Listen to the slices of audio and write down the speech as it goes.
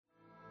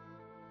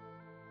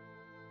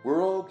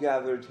We're all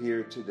gathered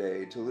here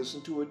today to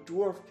listen to a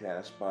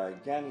DwarfCast by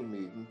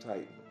Ganymede and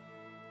Titan.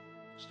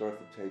 Start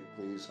the tape,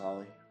 please,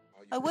 Holly.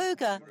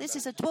 Awooga, this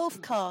is a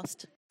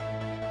DwarfCast.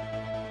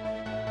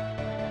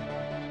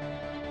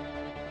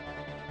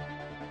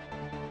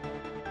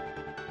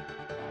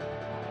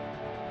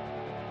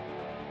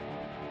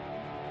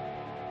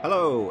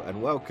 Hello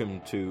and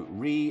welcome to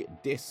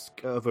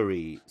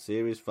Re-Disc-overy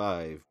Series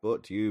 5,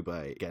 brought to you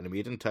by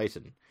Ganymede and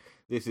Titan.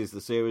 This is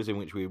the series in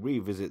which we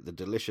revisit the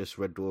delicious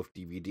Red Dwarf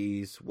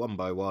DVDs one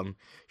by one,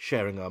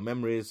 sharing our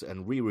memories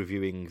and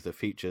re-reviewing the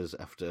features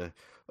after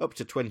up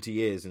to 20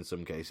 years in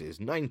some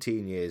cases,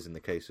 19 years in the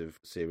case of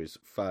Series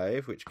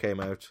 5, which came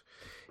out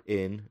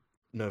in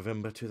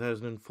November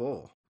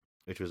 2004,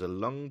 which was a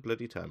long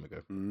bloody time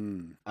ago.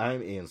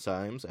 I'm Ian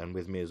Symes, and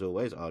with me as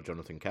always are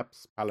Jonathan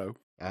Capps. Hello.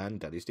 And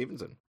Daddy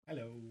Stevenson.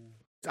 Hello.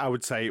 I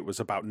would say it was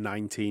about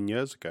 19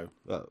 years ago.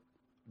 Well,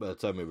 by the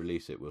time we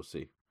release it, we'll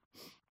see.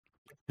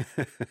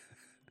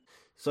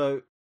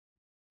 So,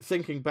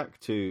 thinking back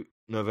to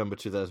November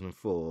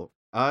 2004,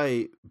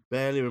 I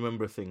barely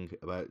remember a thing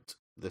about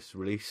this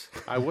release.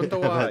 I wonder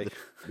why.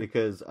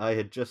 Because I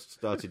had just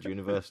started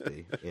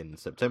university in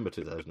September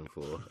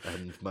 2004,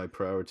 and my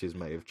priorities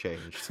may have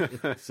changed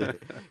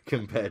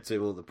compared to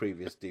all the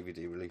previous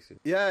DVD releases.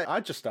 Yeah, I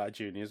just started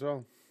uni as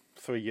well.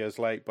 3 years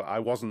late, but I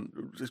wasn't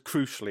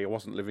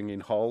living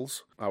in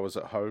halls. I was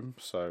at home,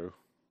 so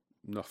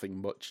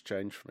nothing much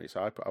changed for me.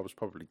 So I was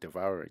probably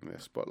devouring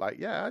this. But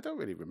I don't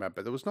really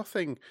remember. There was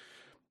nothing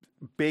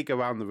big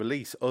around the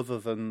release other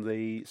than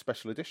the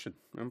special edition.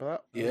 Remember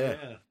that?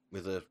 Yeah.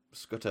 With a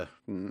Scooter.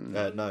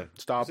 No.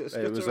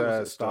 It was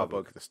a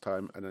Starbug this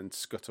time, and then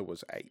Scooter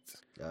was 8.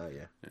 Ah,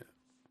 yeah.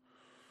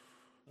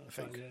 I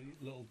think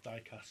a little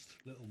die-cast,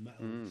 little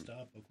metal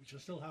Starbug, which I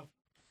still have,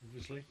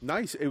 obviously.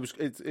 Nice.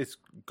 It's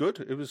good.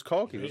 It was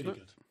corgi, Really wasn't it?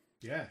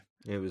 good. Yeah.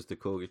 It was the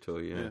Corgi toy,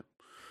 yeah.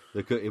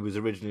 It was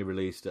originally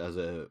released as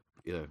a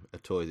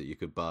toy that you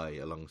could buy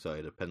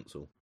alongside a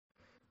pencil,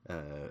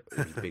 a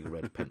big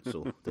red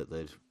pencil that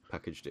they'd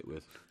packaged it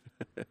with.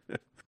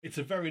 It's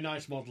a very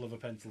nice model of a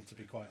pencil, to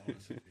be quite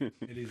honest with you.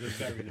 It is a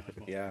very nice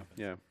model.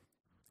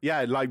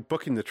 Yeah, like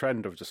bucking the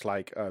trend of just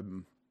like,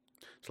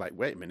 it's like,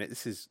 wait a minute,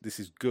 this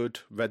is good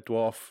Red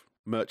Dwarf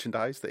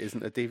merchandise that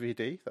isn't a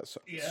DVD. That's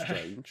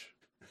strange.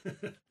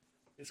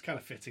 It's kind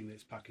of fitting that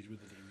it's packaged with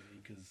a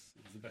DVD because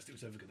it was the best it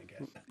was ever going to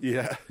get.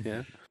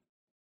 Yeah.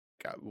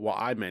 What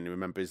I mainly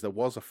remember is there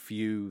was a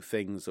few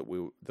things that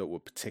were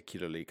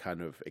particularly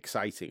kind of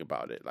exciting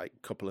about it, like a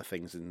couple of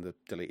things in the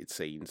deleted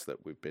scenes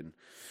that we've been,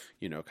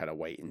 kind of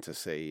waiting to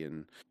see.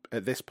 And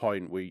at this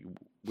point, we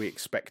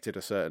expected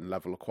a certain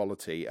level of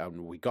quality,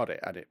 and we got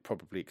it, and it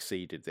probably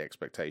exceeded the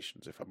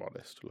expectations, if I'm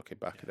honest, looking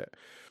back at it.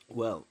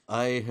 Well,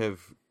 I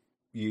have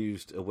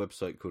used a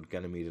website called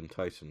Ganymede and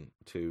Titan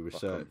to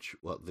research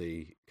what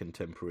the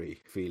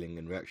contemporary feeling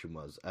and reaction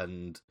was,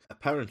 and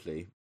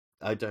apparently,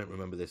 I don't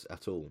remember this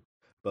at all,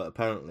 but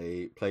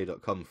apparently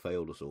Play.com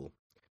failed us all.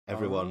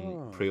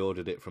 Everyone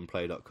pre-ordered it from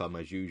Play.com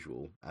as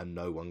usual, and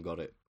no one got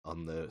it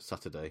on the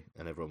Saturday,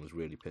 and everyone was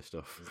really pissed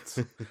off.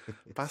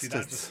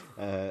 Bastards.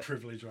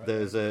 Privilege, right?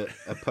 There's a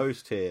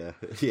post here,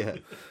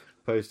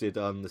 posted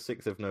on the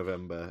 6th of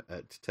November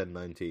at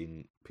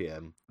 10:19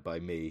 p.m. by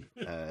me,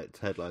 to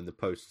headline "The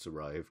Posts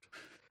Arrived,"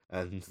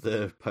 and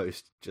the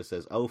post just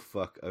says, "Oh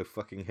fuck, oh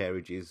fucking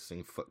hairy Jesus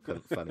and fuck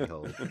cunt fanny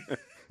hole."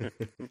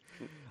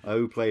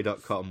 Oh,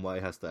 Play.com, why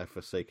hast thou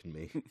forsaken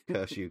me?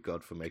 Curse you,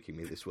 God, for making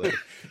me this way.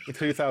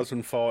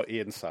 2004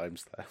 Ian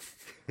Symes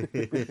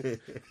there.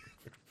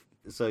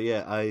 So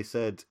yeah, I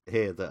said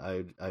here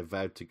that I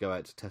vowed to go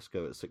out to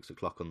Tesco at 6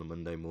 o'clock on the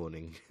Monday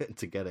morning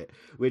to get it,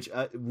 which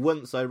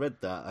once I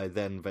read that, I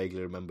then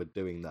vaguely remembered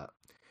doing that.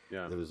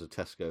 Yeah. There was a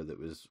Tesco that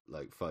was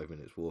like 5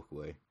 minutes walk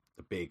away,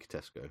 a big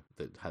Tesco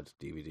that had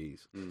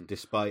DVDs,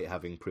 despite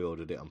having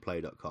pre-ordered it on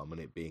Play.com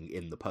and it being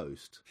in the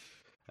post.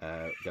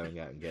 Going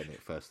out and getting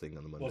it first thing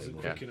on the Monday Wasn't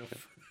morning. quick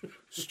enough.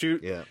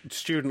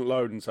 Student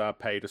loans are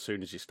paid as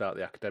soon as you start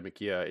the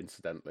academic year,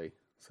 incidentally.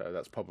 So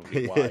that's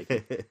probably why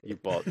you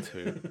bought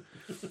 2.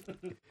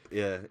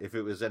 Yeah, if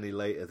it was any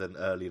later than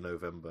early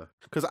November.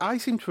 Because I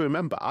seem to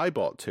remember I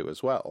bought 2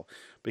 as well,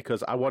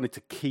 because I wanted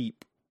to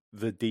keep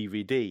the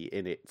DVD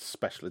in its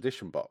special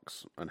edition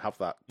box and have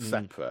that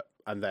separate,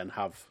 and then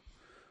have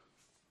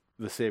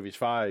the Series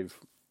 5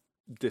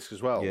 disc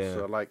as well. Yeah.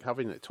 So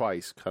having it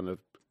twice kind of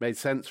made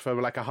sense from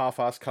a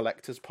half-assed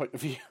collector's point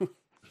of view.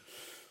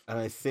 And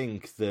I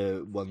think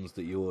the ones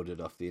that you ordered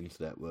off the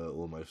internet were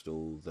almost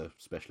all the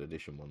special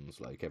edition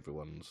ones. Like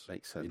everyone's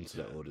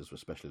internet orders were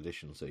special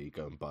edition, so you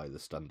go and buy the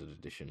standard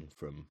edition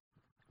from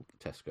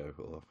Tesco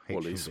or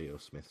H&B or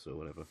Smith's or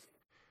whatever.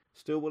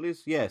 Still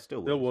Woolies? Yeah,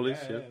 still Woolies.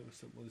 Still Woolies,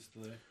 Yeah, Woolies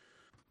still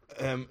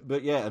there.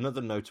 But yeah,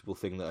 another notable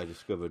thing that I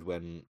discovered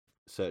when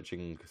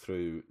searching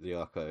through the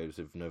archives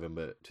of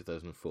November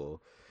 2004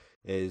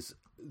 is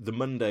the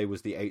Monday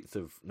was the 8th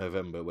of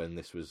November when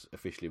this was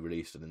officially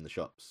released and in the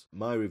shops.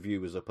 My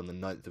review was up on the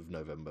 9th of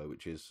November,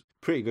 which is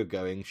pretty good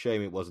going.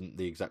 Shame it wasn't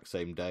the exact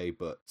same day,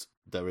 but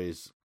there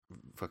is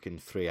fucking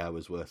 3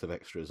 hours worth of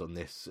extras on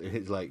this.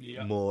 It's like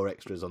Yeah. more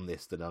extras on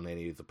this than on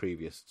any of the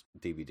previous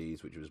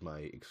DVDs, which was my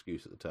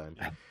excuse at the time.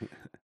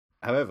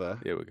 However,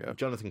 Here we go.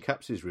 Jonathan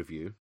Caps's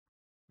review,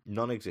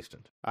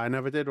 non-existent. I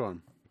never did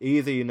one.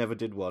 Either you never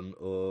did one,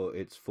 or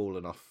it's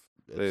fallen off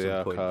at The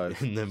some point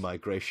archive. in the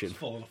migration. It's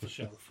fallen off the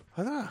shelf.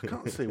 I don't know, I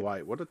can't see why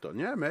it would have done.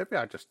 Yeah, maybe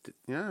I just did.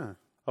 Yeah.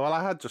 Well,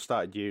 I had just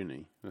started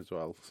uni as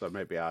well, so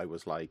maybe I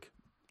was like,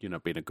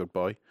 being a good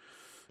boy.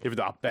 Even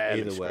though I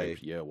barely Either way.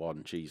 scraped year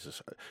one,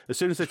 Jesus. As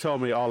soon as they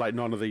told me, like,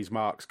 none of these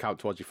marks count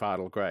towards your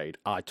final grade,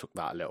 I took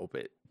that a little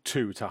bit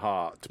too to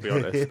heart, to be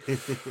honest.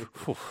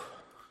 Whew.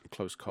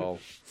 Close call.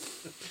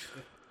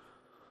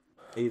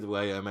 Either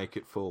way, I make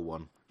it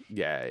 4-1.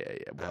 Yeah.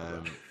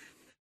 Well,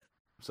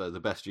 So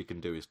the best you can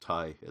do is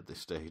tie at this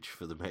stage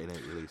for the main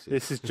 8 releases.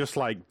 this is just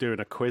like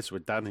doing a quiz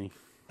with Danny.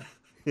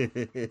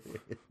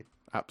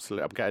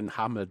 Absolutely. I'm getting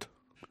hammered.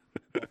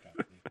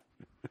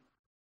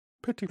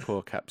 Pretty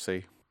poor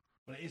Capsy.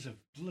 But it is a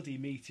bloody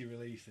meaty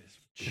release, this.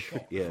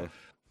 Shot. Yeah.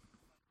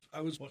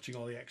 I was watching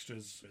all the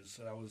extras,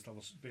 and I was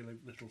being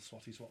a little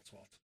swatty swat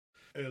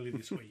early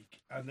this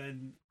week, and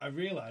then I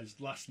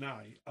realised last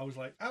night, I was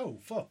like, oh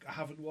fuck, I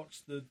haven't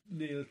watched the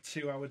near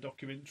 2-hour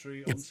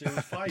documentary on Series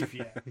 5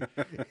 yet.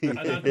 And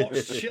I'd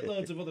watched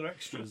shitloads of other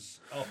extras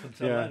up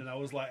until then, and I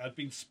was like, I'd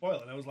been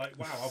spoiled, and I was like,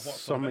 wow, I've watched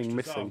Something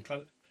missing.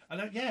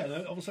 And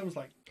all of a sudden I was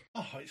like,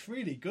 oh, it's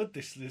really good,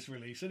 this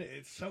release, isn't it?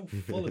 It's so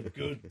full of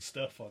good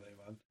stuff on it,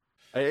 man.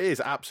 It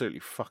is absolutely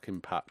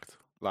fucking packed.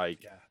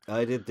 Like, Yeah.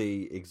 I did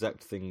the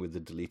exact thing with the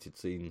deleted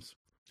scenes.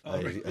 Oh,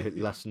 really?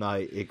 Last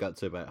night, it got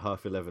to about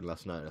 11:30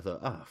 last night, and I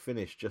thought,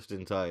 finished just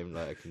in time.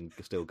 Like, I can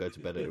still go to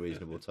bed at a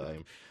reasonable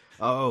time.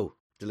 Oh,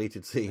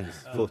 deleted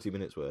scenes, 40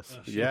 minutes worth.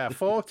 yeah,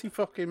 40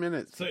 fucking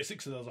minutes.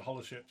 36 of those are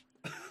hollow ships.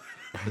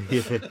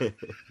 Yeah.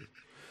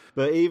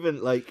 But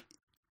even, like,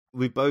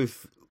 we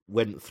both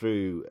went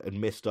through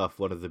and missed off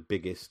one of the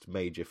biggest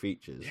major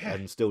features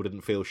and still didn't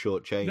feel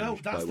shortchanged. No,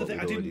 by that's the what thing.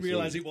 we'd I didn't already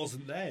realise seen. it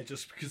wasn't there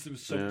just because there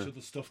was so much other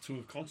stuff to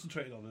have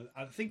concentrated on. And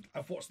I think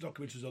I've watched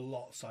documentaries a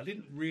lot, so I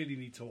didn't really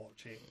need to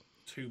watch it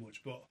too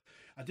much. But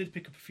I did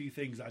pick up a few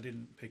things that I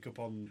didn't pick up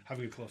on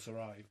having a closer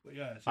eye. But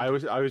yeah, I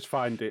always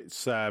find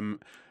it's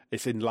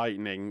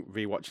enlightening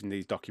rewatching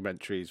these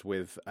documentaries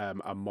with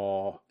a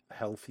more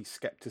healthy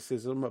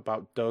skepticism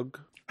about Doug.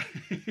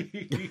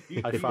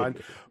 I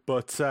find,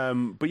 but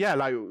yeah,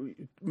 like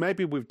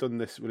maybe we've done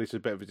this a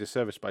bit of a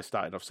disservice by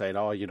starting off saying,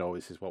 oh,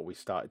 this is what we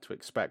started to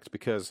expect,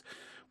 because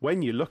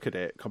when you look at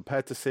it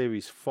compared to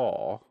series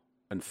 4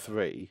 and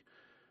 3,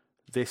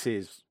 this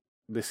is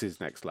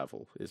next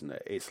level, isn't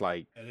it? It's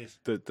like it is.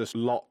 There's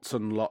lots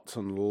and lots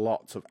and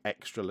lots of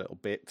extra little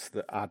bits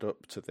that add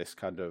up to this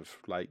kind of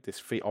like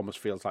this. Almost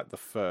feels like the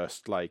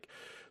first like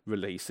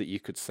release that you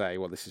could say,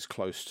 well, this is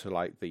close to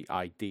like the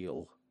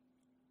ideal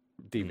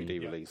DVD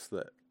release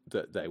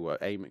that they were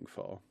aiming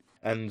for.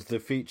 And the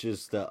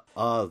features that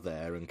are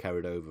there and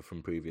carried over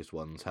from previous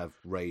ones have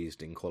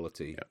raised in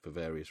quality for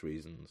various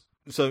reasons.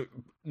 So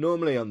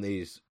normally on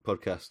these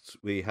podcasts,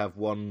 we have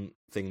one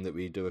thing that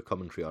we do a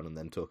commentary on and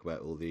then talk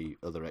about all the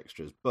other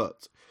extras.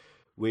 But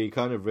we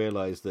kind of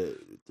realised that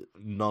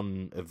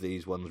none of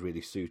these ones really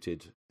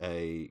suited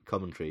a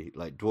commentary.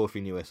 Like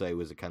Dwarfing USA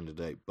was a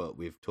candidate, but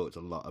we've talked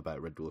a lot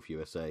about Red Dwarf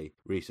USA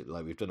recently.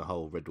 Like we've done a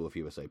whole Red Dwarf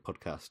USA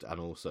podcast, and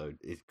also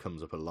it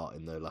comes up a lot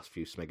in the last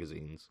few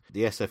Smegazines.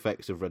 The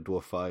SFX of Red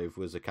Dwarf 5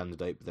 was a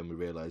candidate, but then we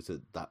realised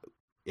that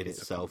in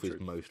itself is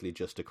mostly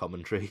just a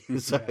commentary.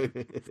 So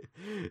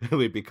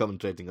we'd be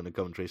commentating on a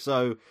commentary.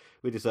 So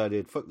we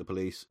decided, fuck the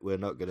police, we're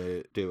not going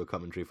to do a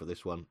commentary for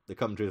this one. The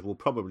commentaries will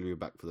probably be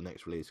back for the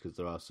next release because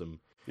there are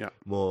some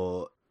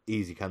more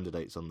easy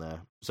candidates on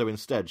there. So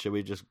instead, shall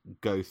we just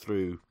go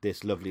through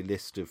this lovely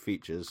list of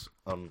features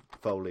on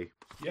Foley?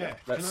 Yeah.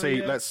 Let's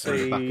see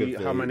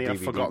how many I've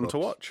DVD forgotten to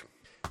box. watch.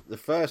 The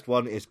first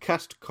one is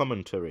cast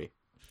commentary,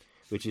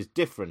 which is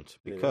different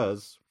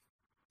because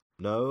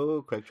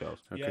no Craig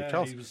Charles. Okay, Yeah,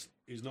 Charles.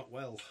 he's not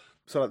well.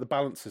 So like the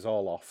balance is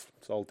all off.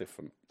 It's all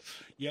different.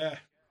 Yeah.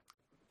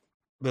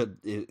 But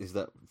is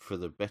that for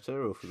the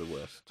better or for the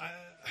worst?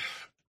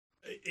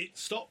 It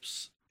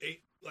stops. It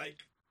like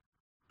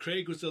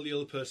Craig was the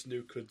other person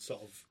who could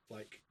sort of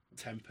like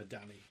temper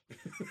Danny.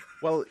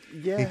 Well,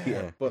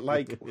 yeah. But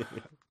like,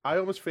 I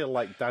almost feel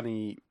like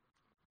Danny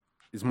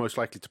is most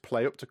likely to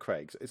play up to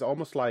Craig's. It's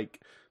almost like,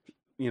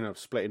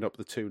 splitting up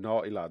the two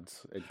naughty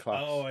lads in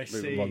class. Oh, I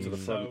moving see. one to the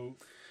front. So,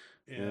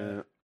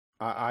 yeah.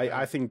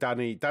 I think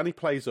Danny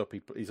plays up.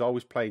 He's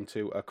always playing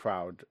to a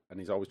crowd, and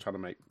he's always trying to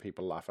make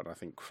people laugh. And I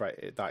think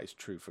that is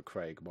true for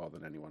Craig more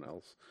than anyone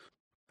else.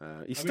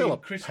 He's still a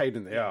pain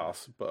in the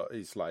arse, but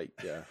he's like,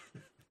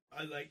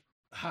 I like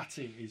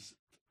Hattie is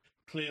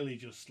clearly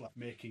just like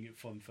making it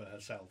fun for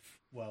herself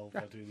while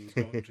they're doing these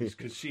commentaries,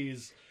 because she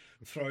is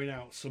throwing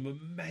out some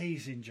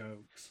amazing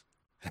jokes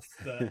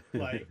that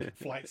like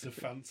flights of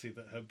fancy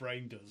that her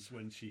brain does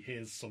when she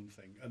hears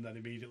something and then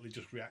immediately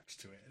just reacts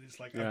to it, and it's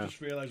like I've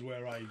just realised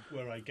where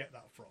I get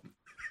that from.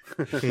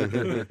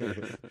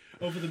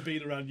 Other than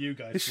being around you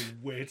guys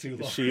for way too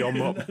long she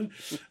on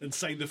and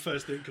saying the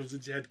first thing that comes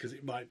into your head because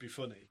it might be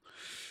funny.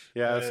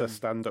 Yeah, that's a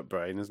stand-up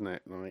brain, isn't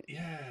it? Like,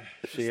 yeah,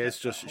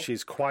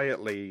 she's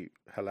quietly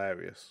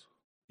hilarious.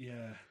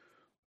 Yeah,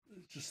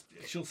 just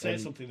she'll say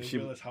something and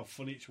realise how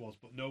funny it was,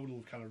 but no one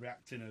will kind of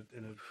react in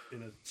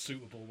a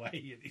suitable way,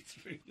 and it's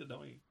really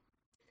annoying.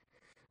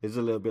 It's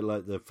a little bit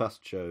like the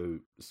Fast Show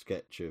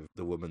sketch of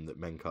the woman that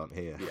men can't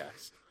hear.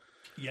 Yes.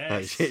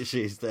 Yes.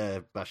 She's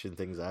there bashing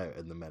things out,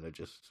 and the men are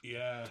just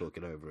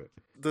talking over it.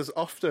 There's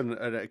often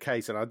a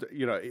case, and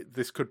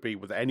this could be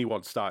with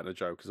anyone starting a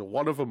joke, is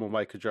one of them will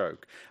make a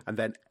joke, and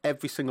then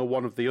every single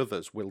one of the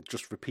others will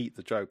just repeat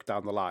the joke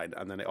down the line,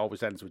 and then it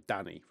always ends with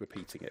Danny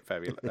repeating it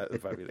at the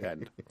very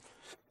end.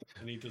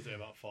 And he does it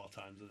about 4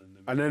 times,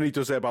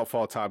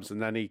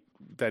 and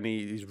then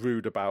he's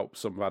rude about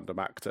some random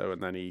actor,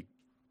 and then he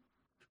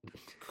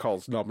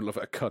calls Norman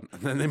Lovett a cunt,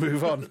 and then they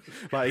move on.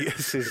 Like,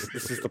 this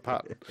is the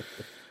pattern.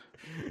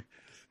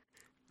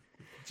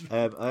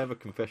 I have a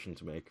confession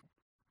to make.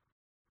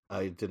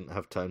 I didn't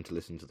have time to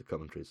listen to the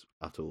commentaries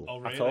at all. Oh,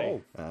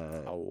 really?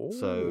 At all?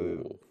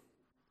 So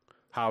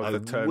how are the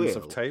turns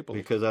of table?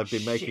 Because I've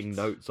been making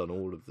notes on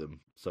all of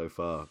them so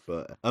far.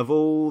 But of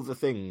all the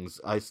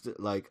things, I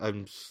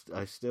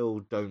still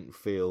don't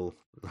feel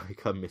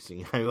like I'm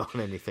missing out on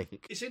anything.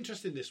 It's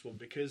interesting, this one,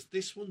 because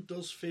this one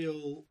does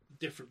feel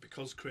different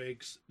because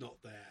Craig's not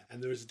there,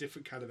 and there is a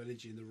different kind of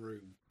energy in the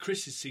room.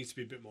 Chris's seems to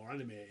be a bit more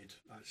animated,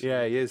 actually.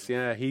 Yeah, he is.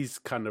 Yeah, he's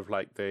kind of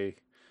like the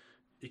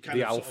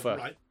alpha. Sort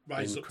of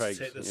rises up Craig's,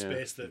 to take the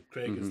space that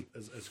Craig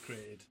has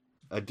created.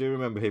 I do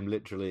remember him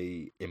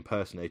literally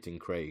impersonating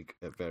Craig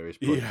at various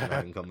points and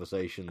having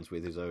conversations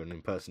with his own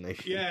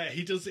impersonation. Yeah,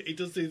 he does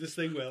do this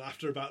thing where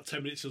after about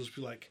 10 minutes he'll just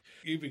be like,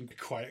 "You've been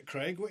quiet,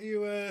 Craig. What are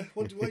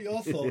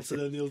your thoughts?"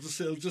 And then he'll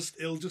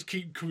just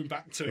keep coming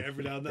back to it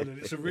every now and then, and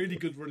it's a really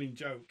good running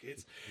joke.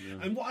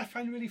 And what I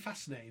find really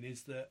fascinating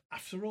is that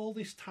after all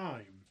this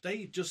time,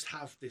 they just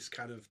have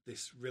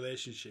this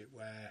relationship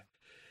where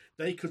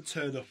they could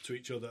turn up to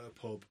each other at a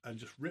pub and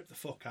just rip the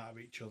fuck out of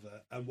each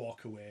other and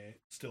walk away,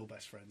 still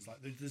best friends.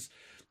 Like,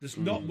 there's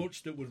not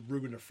much that would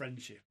ruin a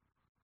friendship.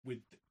 Do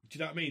you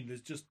know what I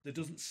mean? There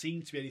doesn't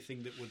seem to be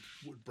anything that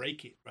would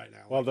break it right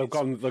now. Well, they've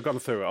gone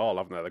through it all,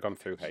 haven't they? They've gone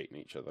through hating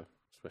each other,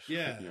 especially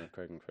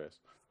Craig and Chris.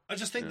 I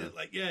just think that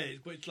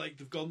but it's like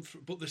they've gone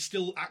through, but they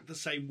still act the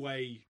same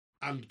way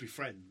and be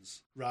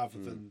friends rather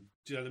than.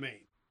 Do you know what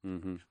I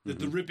mean?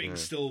 The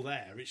ribbing's still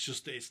there. It's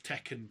just that it's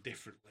taken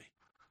differently.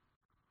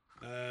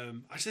 I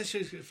think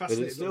it's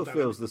fascinating. But it still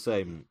feels the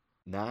same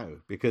now,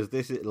 because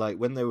this is like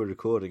when they were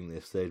recording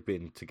this, they'd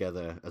been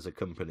together as a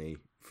company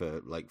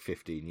for like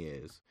 15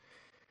 years.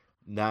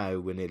 Now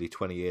we're nearly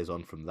 20 years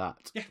on from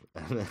that,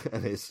 and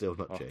it's still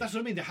not changed. That's what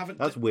I mean. They haven't.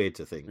 That's weird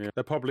to think. Yeah.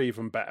 They're probably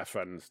even better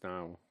friends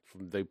now,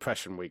 from the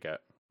impression we get.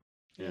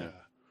 Yeah,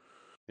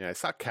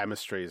 it's that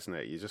chemistry, isn't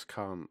it? You just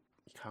can't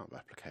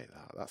replicate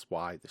that. That's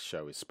why the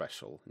show is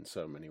special in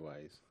so many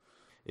ways.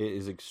 It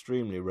is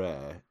extremely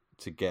rare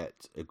to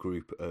get a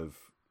group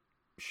of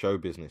show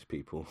business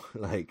people,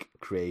 like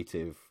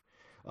creative,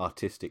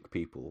 artistic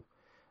people,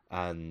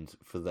 and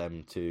for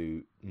them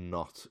to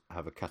not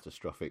have a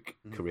catastrophic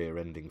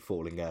career-ending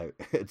falling out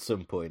at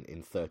some point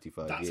in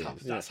 35 years.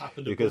 That's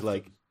happened because,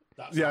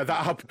 that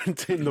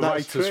happened in the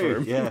writers'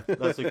 room. Yeah,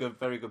 that's a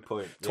very good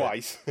point.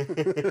 Twice.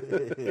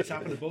 It's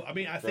happened. I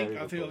mean, I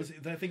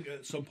think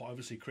at some point,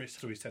 obviously, Chris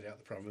threw his head out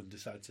the pram and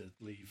decided to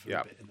leave for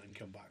a bit and then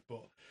come back,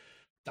 but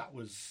that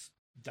was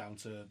down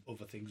to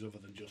other things other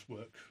than just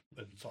work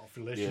and sort of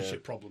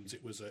relationship problems.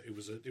 It was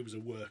a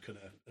work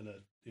and a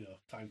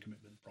time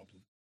commitment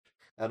problem.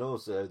 And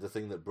also the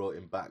thing that brought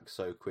him back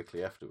so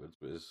quickly afterwards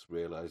was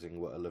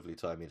realising what a lovely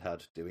time he'd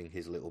had doing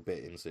his little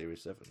bit in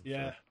Series 7.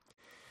 Yeah. So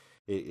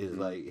it is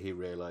like he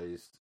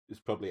realised,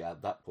 it's probably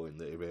at that point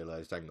that he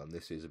realised, hang on,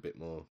 this is a bit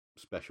more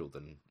special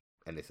than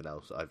anything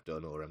else I've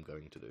done or am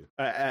going to do.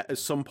 At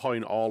some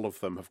point, all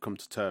of them have come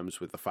to terms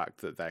with the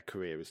fact that their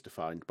career is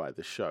defined by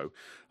the show.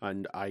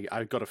 And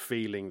I got a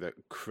feeling that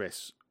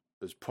Chris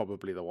was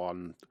probably the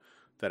one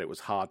that it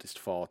was hardest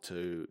for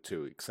to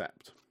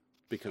accept,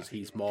 because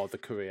he's more the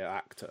career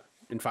actor.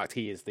 In fact,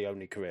 he is the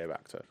only career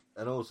actor.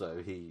 And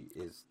also, he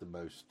is the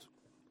most...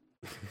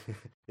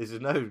 This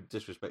is no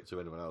disrespect to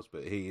anyone else,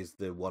 but he is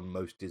the one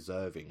most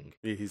deserving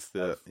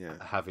of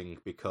having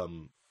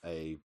become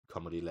a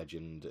comedy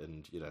legend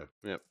and,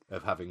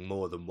 of having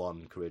more than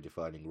one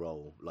career-defining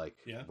role, like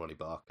Ronnie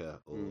Barker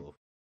or,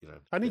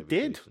 And he David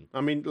did. Gleason.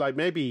 I mean, like,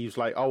 maybe he's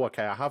like, oh,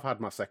 okay, I have had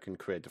my second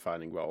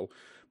career-defining role.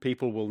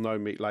 People will know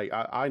me. Like,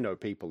 I know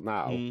people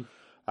now.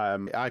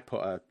 I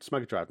put a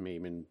Smega Drive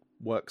meme in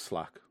work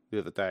Slack the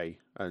other day,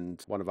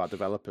 and one of our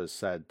developers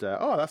said,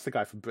 oh, that's the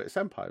guy from British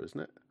Empire, isn't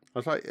it? I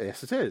was like,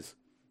 yes, it is.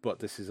 But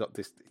this is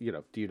do you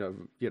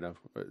know,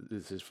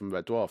 this is from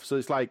Red Dwarf. So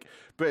it's like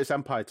British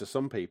Empire to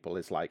some people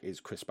is like, is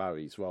Chris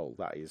Barry's role.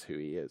 That is who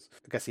he is.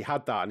 I guess he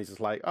had that, and he's just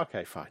like,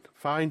 okay,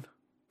 fine.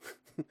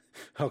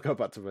 I'll go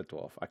back to Red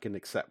Dwarf. I can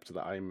accept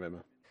that I am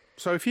Rimmer.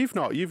 So if you've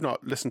not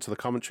listened to the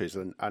commentaries,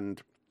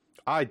 and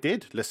I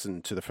did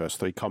listen to the first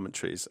 3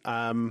 commentaries.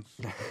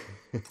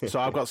 So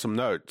I've got some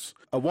notes.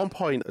 At one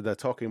point, they're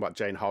talking about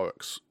Jane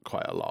Horrocks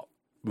quite a lot.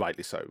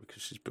 rightly so,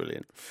 because she's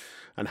brilliant.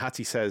 And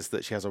Hattie says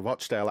that she has a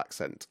Rochdale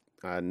accent,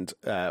 and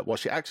what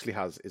she actually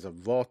has is a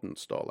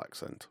Rawtenstall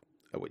accent,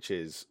 which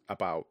is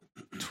about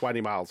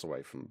 20 miles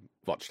away from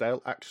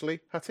Rochdale,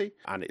 actually, Hattie,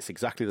 and it's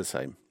exactly the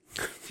same.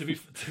 To be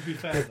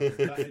fair, though,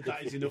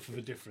 that is enough of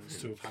a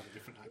difference to have had a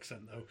different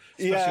accent, though.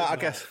 Yeah, I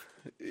guess.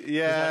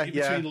 Yeah, like,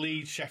 between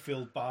Leeds,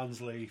 Sheffield,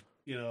 Barnsley,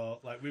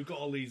 like we've got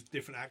all these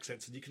different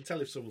accents, and you can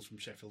tell if someone's from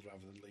Sheffield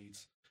rather than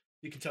Leeds.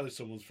 You can tell if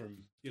someone's from,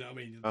 what I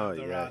mean?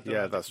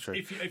 Oh, that's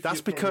true.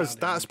 That's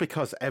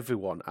because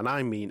everyone, and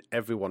I mean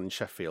everyone in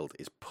Sheffield,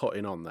 is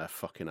putting on their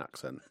fucking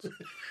accents.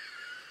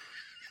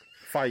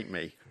 Fight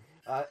me.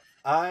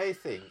 I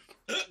think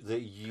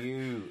that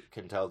you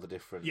can tell the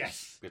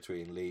difference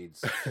between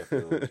Leeds,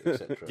 Sheffield,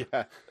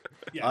 etc.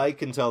 Yeah. I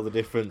can tell the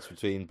difference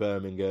between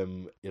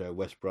Birmingham,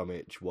 West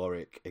Bromwich,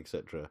 Warwick,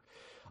 etc.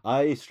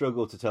 I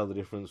struggle to tell the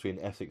difference between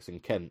Essex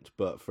and Kent,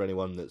 but for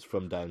anyone that's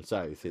from down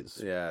south,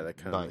 it's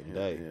night and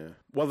day. Yeah.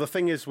 Well, the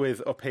thing is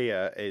with up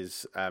here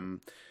is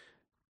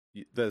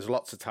there's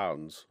lots of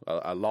towns.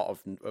 A lot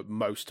of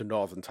most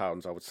northern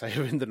towns, I would say,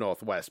 are in the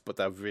northwest, but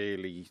they're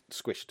really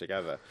squished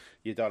together.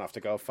 You don't have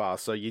to go far,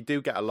 so you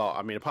do get a lot.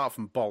 I mean, apart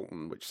from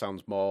Bolton, which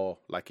sounds more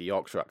like a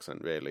Yorkshire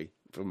accent, really,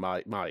 from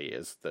my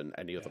ears, than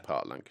any other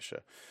part of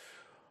Lancashire.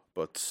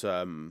 But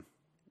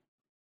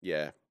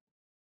yeah.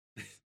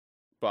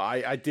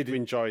 But I did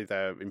enjoy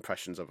their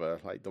impressions of her,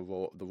 like the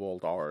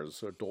rolled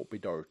R's, or don't be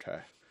dirty.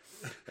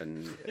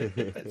 And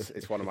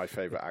it's one of my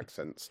favourite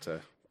accents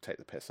to take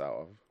the piss out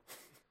of.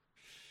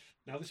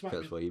 Now, that's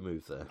why you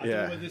moved there. I don't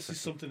know whether this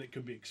is something that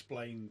can be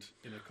explained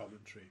in a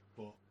commentary,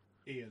 but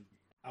Ian,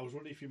 I was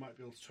wondering if you might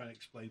be able to try and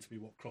explain to me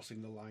what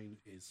crossing the line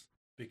is.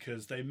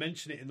 Because they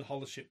mention it in the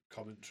Hollership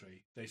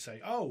commentary. They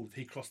say, oh,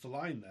 he crossed the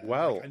line there.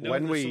 Well,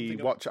 when we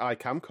watch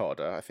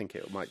iCamcorder, I think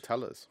it might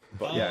tell us.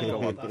 But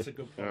go on. That's a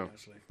good point,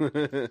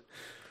 actually.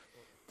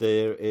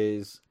 There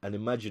is an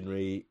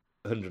imaginary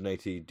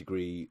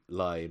 180-degree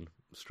line,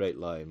 straight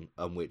line,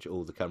 on which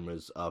all the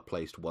cameras are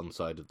placed one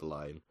side of the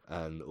line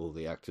and all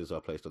the actors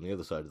are placed on the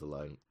other side of the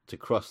line. To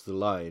cross the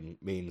line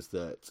means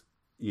that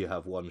you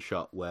have one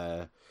shot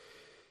where...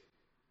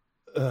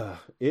 it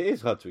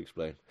is hard to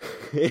explain.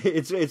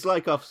 It's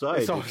like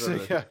offside.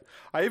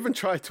 I even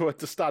tried to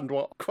understand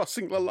what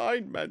crossing the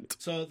line meant.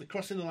 So the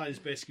crossing the line is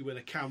basically where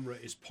the camera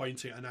is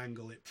pointing at an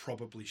angle it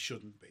probably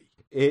shouldn't be.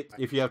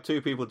 If you have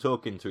two people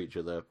talking to each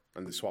other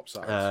and they swap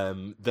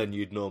sides, then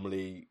you'd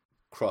normally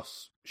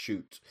cross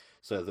shoot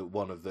so that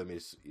one of them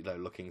is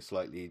looking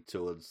slightly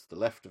towards the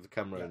left of the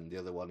camera and the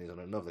other one is on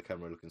another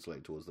camera looking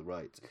slightly towards the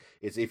right.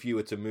 It's if you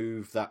were to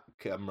move that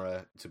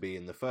camera to be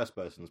in the first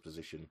person's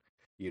position,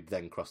 you'd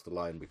then cross the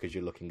line because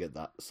you're looking at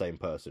that same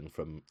person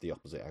from the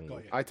opposite angle.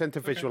 I tend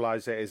to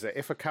visualize it as that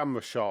if a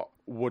camera shot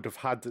would have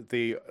had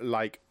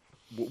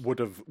would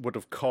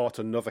have caught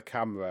another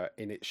camera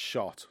in its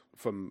shot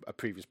from a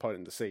previous point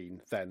in the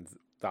scene, then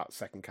that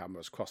second camera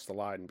has crossed the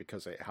line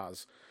because it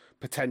has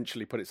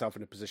potentially put itself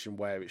in a position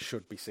where it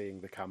should be seeing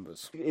the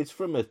cameras. It's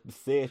from a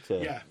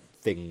theatre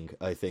thing,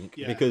 I think,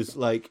 because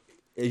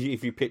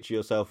if you picture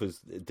yourself as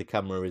the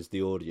camera is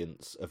the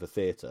audience of a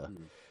theatre,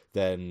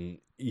 then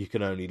you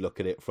can only look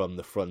at it from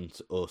the front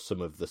or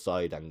some of the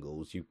side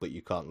angles, but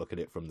you can't look at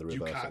it from the reverse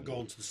You can't angle. go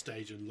onto the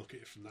stage and look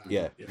at it from that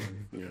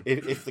angle.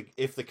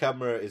 If the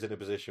camera is in a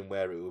position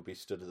where it will be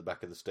stood at the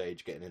back of the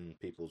stage getting in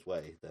people's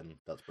way, then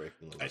that's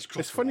breaking the line. It's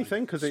a funny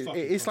thing because it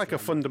is like a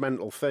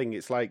fundamental thing.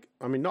 It's like,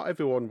 I mean, not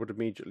everyone would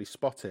immediately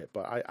spot it,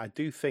 but I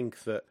do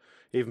think that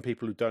even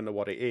people who don't know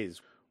what it is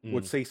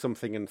would see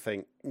something and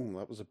think,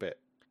 that was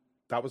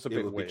a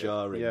bit weird. Be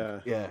jarring.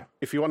 Yeah.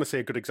 If you want to see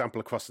a good example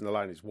of crossing the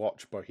line, is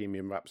watch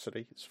Bohemian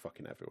Rhapsody. It's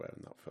fucking everywhere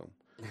in that film.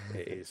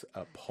 It is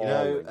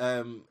appalling.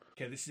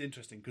 Okay, this is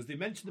interesting because they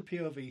mention the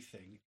POV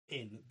thing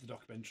in the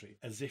documentary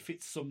as if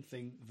it's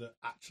something that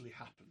actually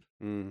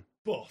happened.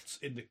 But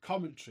in the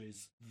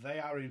commentaries, they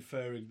are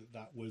inferring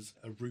that was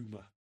a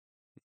rumour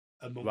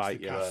amongst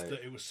the cast,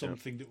 that it was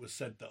something that was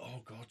said that, oh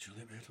God,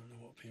 Juliet, I don't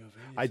know what POV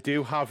is. I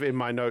do have in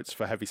my notes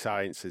for Heavy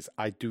Sciences,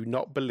 I do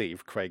not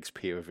believe Craig's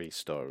POV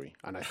story.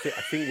 And I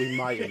think we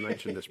might have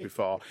mentioned this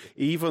before.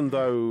 Even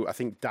though I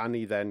think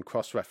Danny then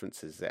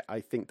cross-references it, I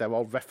think they're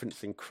all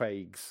referencing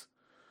Craig's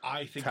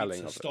I think it's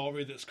a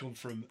story that's come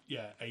from,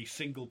 a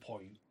single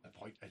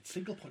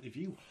point of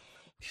view.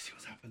 Do you see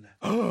what's happened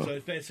there? So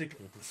it's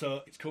basically,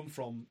 it's come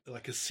from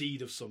like a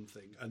seed of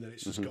something, and then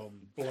it's just gone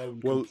blown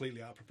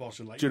completely out of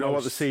proportion. Like, do you know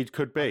what the seed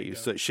could be?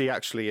 So she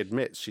actually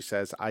admits, she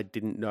says, I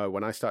didn't know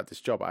when I started this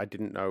job, I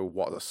didn't know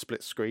what a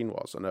split screen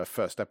was, and her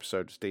first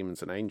episode was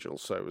Demons and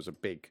Angels, so it was a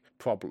big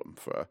problem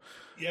for her.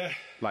 Yeah.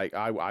 Like,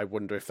 I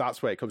wonder if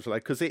that's where it comes from,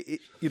 like, because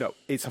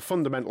it's a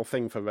fundamental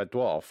thing for Red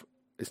Dwarf.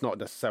 It's not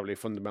necessarily a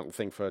fundamental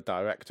thing for a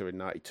director in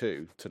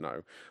 92 to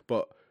know,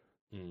 but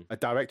a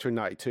director in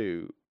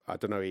 92, I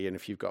don't know, Ian,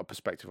 if you've got a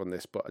perspective on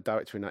this, but a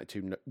director in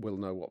 92 will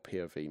know what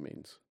POV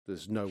means.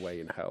 There's no way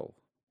in hell.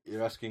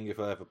 You're asking if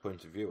I have a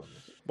point of view on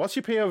this? What's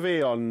your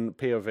POV on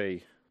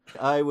POV?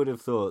 I would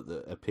have thought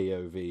that a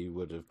POV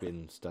would have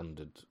been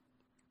standard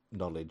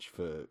knowledge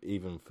for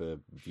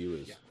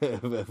viewers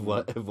of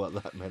what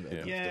that meant.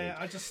 At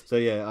that stage. So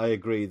yeah, I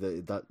agree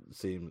that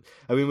seems.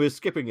 I mean, we're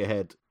skipping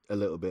ahead a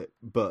little bit,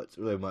 but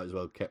we might as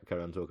well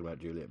carry on talking about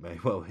Juliet May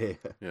while we're here.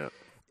 Yeah,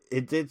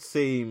 it did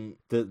seem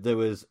that there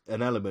was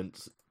an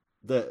element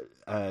that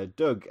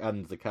Doug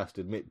and the cast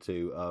admit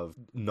to of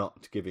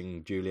not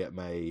giving Juliet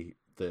May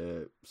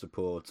the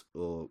support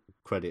or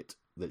credit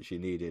that she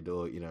needed,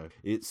 or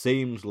it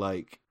seems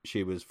like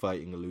she was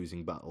fighting a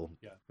losing battle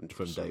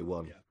from day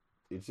one.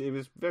 It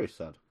was very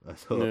sad, I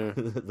thought,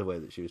 the way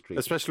that she was treated.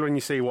 Especially when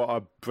you see what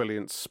a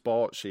brilliant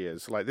sport she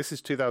is. Like, this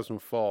is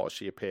 2004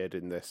 she appeared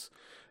in this.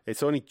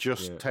 It's only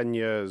just 10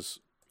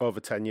 years, over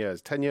 10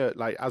 years. 10 years,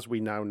 like, as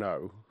we now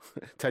know,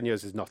 10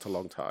 years is not a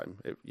long time.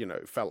 It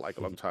felt like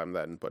a long time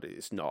then, but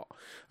it's not.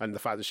 And the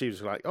fact that she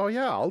was like, oh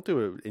yeah, I'll do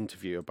an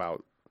interview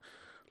about,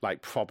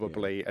 like,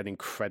 probably an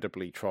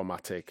incredibly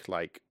traumatic,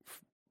 like,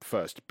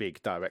 first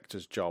big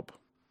director's job,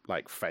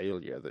 like,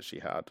 failure that she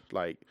had.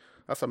 Like,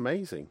 that's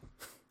amazing.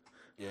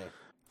 Yeah,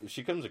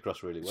 she comes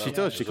across really well. She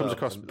does. She comes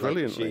across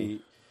brilliantly.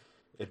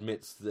 She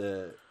admits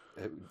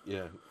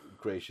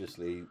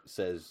graciously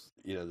says,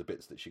 the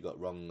bits that she got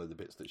wrong or the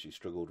bits that she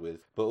struggled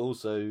with, but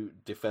also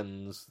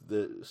defends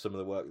some of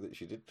the work that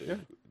she did do,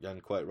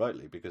 and quite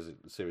rightly, because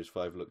Series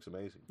 5 looks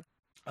amazing.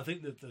 I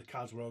think that the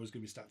cards were always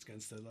going to be stacked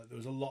against her. Like, there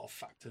was a lot of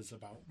factors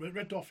about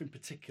Red Dwarf in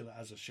particular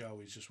as a show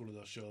is just one of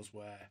those shows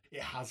where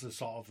it has a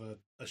sort of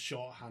a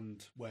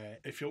shorthand where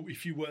if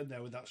you weren't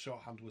there when that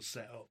shorthand was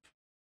set up,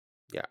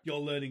 your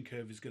learning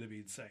curve is going to be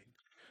insane.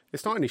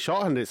 It's not only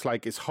shorthand; it's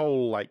like its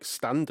whole like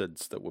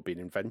standards that were being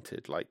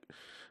invented. Like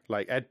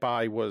Ed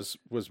Bye was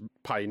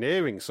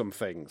pioneering some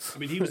things. I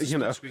mean, he was the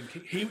split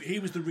screen. He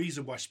was the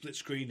reason why split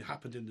screen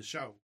happened in the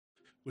show.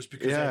 Was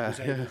because Ed was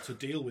able to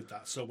deal with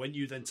that. So when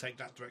you then take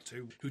that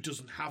director who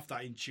doesn't have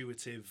that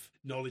intuitive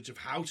knowledge of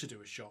how to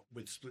do a shot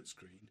with split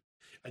screen,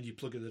 and you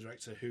plug in the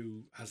director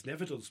who has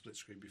never done split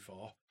screen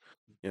before,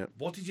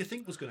 what did you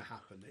think was going to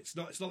happen? It's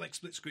not like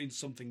split screen is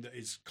something that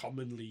is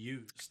commonly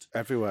used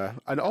everywhere,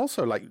 and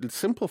also like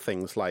simple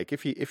things like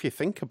if you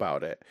think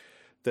about it,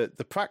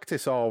 the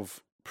practice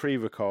of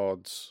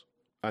pre-records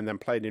and then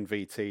playing in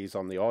VTs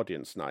on the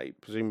audience night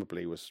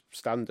presumably was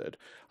standard.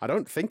 I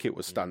don't think it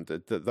was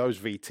standard that those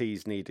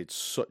VTs needed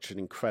such an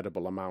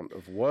incredible amount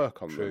of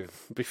work on them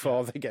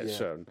before they get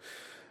shown.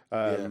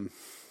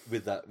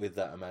 With that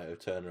amount of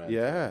turnaround.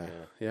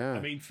 Yeah. I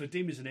mean, for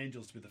Demons and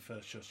Angels to be the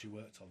first show she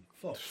worked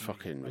on,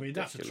 fucking. I mean,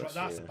 that's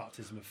a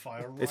baptism of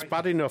fire. Right? It's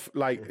bad enough.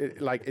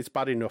 It's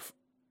bad enough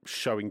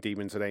showing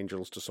Demons and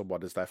Angels to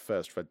someone as their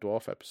first Red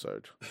Dwarf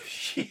episode.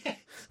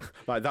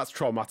 Like, that's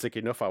traumatic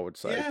enough, I would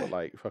say. But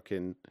like,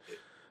 fucking.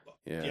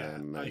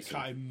 I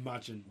can't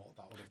imagine what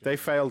that would have been. They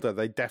failed her.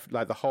 They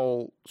the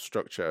whole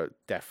structure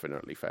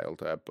definitely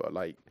failed her. But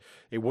like,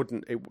 it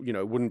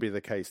wouldn't be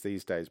the case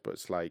these days. But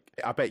it's like,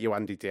 I bet you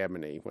Andy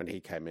Diemeny, when he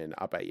came in,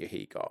 I bet you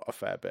he got a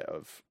fair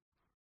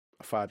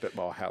bit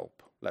more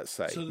help. Let's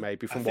say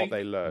maybe from what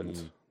they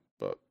learned.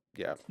 But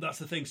yeah, that's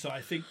the thing. So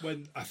I think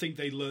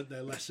they learnt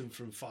their lesson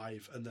from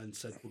 5 and then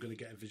said we're going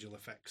to get a visual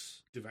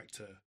effects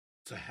director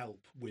to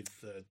help with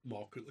the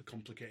more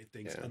complicated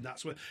things, and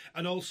that's where.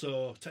 And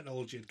also,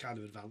 technology had kind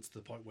of advanced to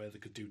the point where they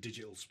could do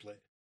digital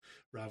split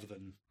rather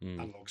than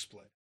analog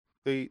split.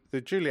 The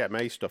Juliet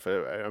May stuff.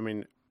 I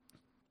mean,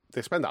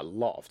 they spend a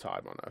lot of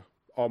time on her.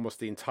 Almost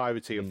the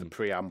entirety of the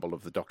preamble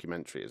of the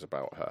documentary is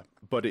about her.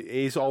 But it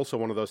is also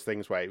one of those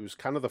things where it was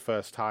kind of the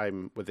first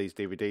time with these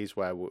DVDs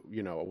where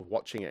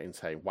watching it and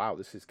saying, "Wow,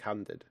 this is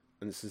candid,"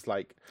 and this is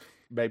like.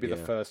 Maybe the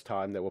first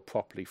time they were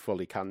properly,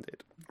 fully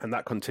candid, and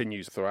that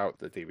continues throughout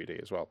the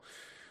DVD as well.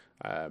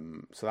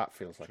 So that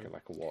feels like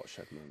a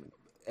watershed moment.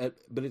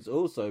 But it's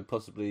also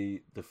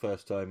possibly the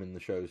first time in the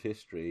show's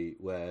history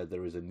where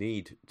there is a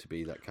need to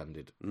be that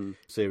candid.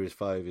 Series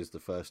 5 is the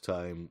first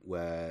time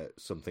where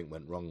something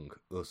went wrong,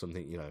 or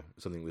something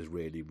was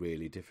really,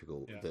 really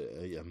difficult,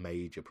 a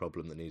major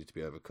problem that needed to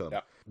be overcome.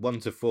 1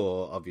 to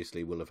 4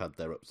 obviously will have had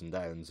their ups and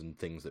downs and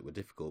things that were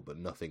difficult, but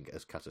nothing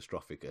as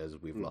catastrophic as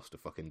we've lost a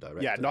fucking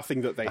director. Yeah,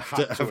 nothing that they had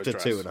to after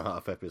address.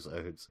 2.5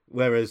 episodes.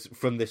 Whereas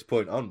from this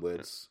point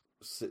onwards.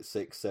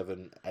 6,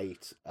 7,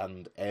 8,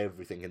 and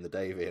everything in the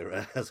Dave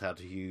era has had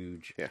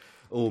huge,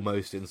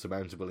 almost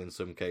insurmountable in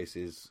some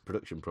cases,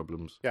 production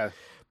problems. Yeah.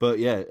 But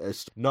yeah,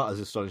 it's not as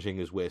astonishing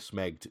as we're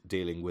smegged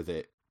dealing with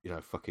it,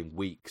 fucking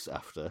weeks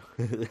after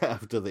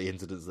the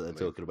incidents that they're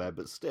talking about.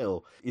 But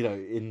still,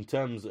 in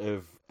terms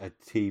of a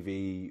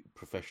TV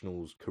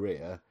professional's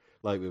career,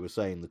 like we were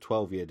saying, the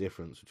 12-year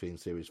difference between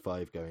Series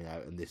 5 going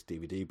out and this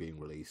DVD being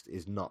released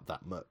is not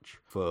that much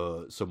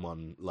for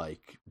someone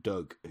like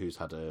Doug, who's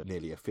had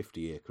nearly a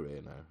 50-year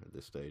career now at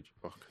this stage.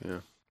 Fuck,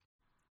 yeah.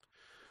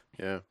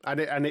 Yeah.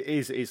 And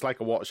it's like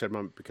a watershed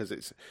moment because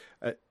it's...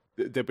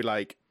 they'll be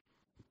like...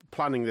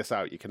 Planning this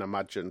out, you can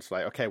imagine it's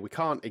like, okay, we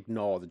can't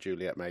ignore the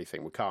Juliet May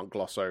thing. We can't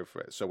gloss over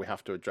it, so we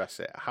have to address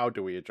it. How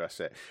do we address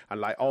it?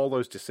 And like all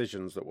those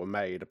decisions that were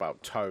made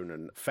about tone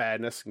and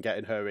fairness and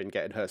getting her in,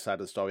 getting her side of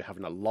the story,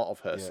 having a lot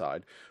of her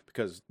side,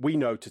 because we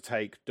know to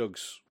take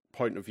Doug's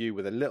point of view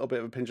with a little bit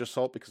of a pinch of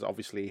salt, because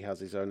obviously he has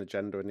his own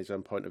agenda and his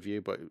own point of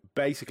view, but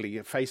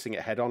basically facing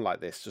it head on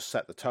like this just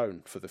set the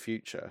tone for the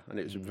future. And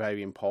it was a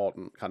very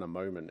important kind of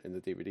moment in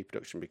the DVD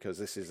production, because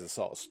this is the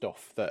sort of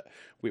stuff that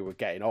we were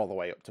getting all the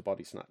way up to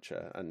Body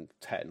Snatcher and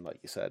 10, like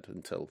you said,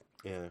 until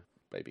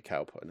Baby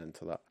Cow put an end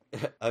to that.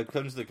 I've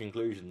come to the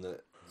conclusion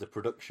that the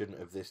production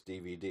of this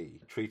DVD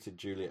treated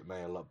Juliet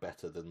May a lot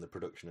better than the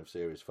production of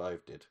Series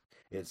 5 did.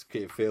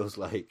 It feels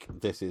like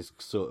this is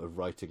sort of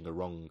righting the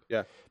wrong.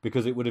 Yeah.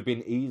 Because it would have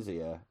been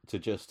easier to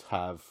just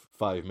have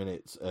 5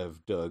 minutes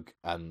of Doug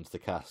and the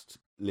cast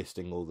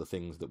listing all the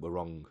things that were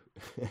wrong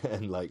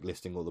and like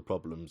listing all the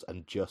problems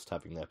and just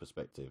having their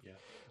perspective. Yeah.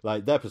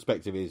 Like their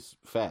perspective is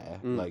fair.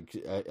 Like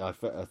I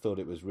thought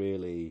it was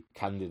really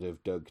candid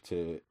of Doug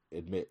to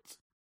admit,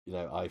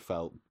 I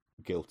felt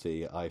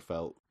guilty, I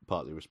felt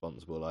partly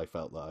responsible, I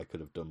felt that I could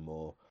have done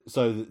more.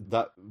 So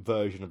that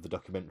version of the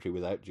documentary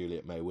without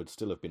Juliet May would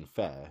still have been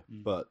fair,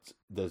 but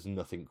there's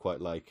nothing quite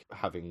like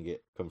having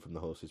it come from the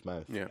horse's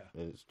mouth. Yeah.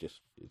 It's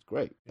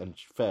great. And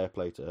fair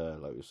play to her,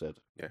 like we said,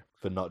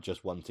 for not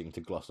just wanting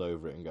to gloss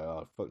over it and go,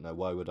 oh, fuck no,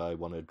 why would I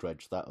want to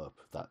dredge that up,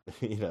 that,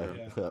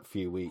 that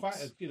few weeks. What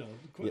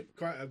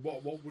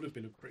would have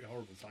been a pretty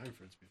horrible time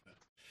for it, to be fair.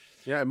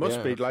 Yeah, it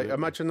must be. Like, absolutely.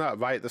 imagine that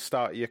right at the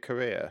start of your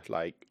career.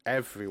 Like,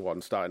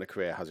 everyone starting a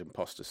career has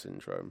imposter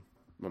syndrome.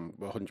 I'm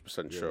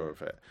 100% sure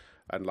of it.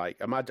 And, like,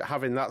 imagine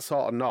having that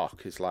sort of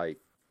knock is, like,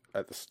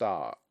 at the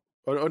start.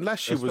 Unless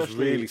she was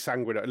really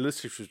sanguine. Unless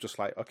she was just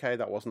like, okay,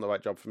 that wasn't the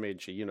right job for me.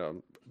 And she,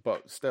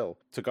 but still,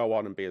 to go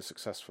on and be as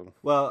successful.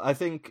 Well, I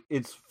think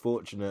it's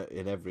fortunate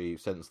in every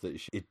sense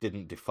that it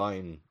didn't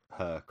define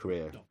her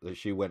career. No. That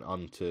she went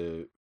on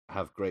to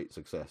have great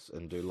success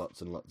and do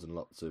lots and lots and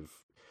lots of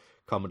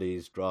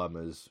comedies,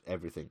 dramas,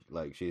 everything.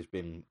 Like she's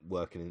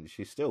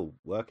still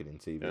working in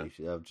TV.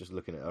 Yeah. I'm just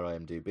looking at her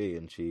IMDb,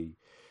 and she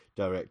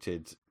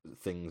directed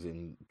things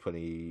in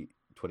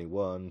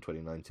 2021,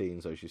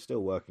 2019. So she's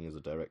still working as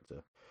a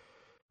director.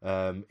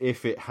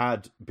 If it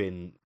had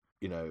been,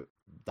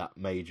 that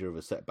major of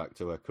a setback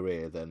to her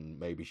career, then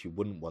maybe she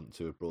wouldn't want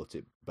to have brought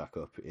it back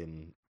up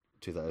in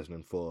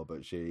 2004,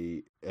 but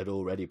she had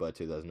already by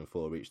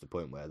 2004 reached the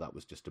point where that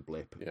was just a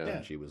blip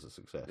and she was a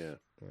success.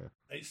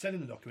 It's said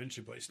in the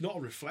documentary, but it's not a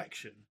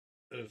reflection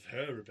of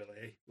her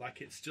ability. Like,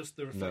 it's just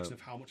the reflection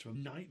of how much of a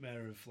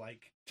nightmare of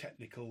like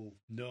technical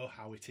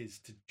know-how it is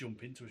to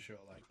jump into a show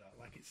like that.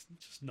 Like, it's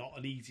just not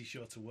an easy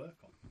show to work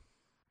on.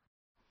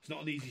 It's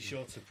not an easy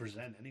show to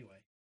present anyway.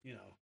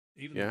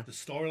 Even the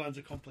storylines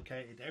are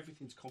complicated,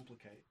 everything's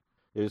complicated.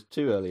 It was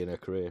too early in her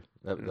career.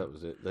 That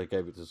was it. They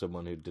gave it to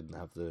someone who didn't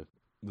have the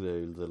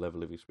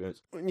level of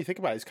experience. When you think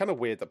about it, it's kind of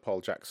weird that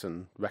Paul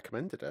Jackson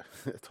recommended her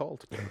at all.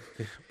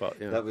 But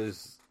that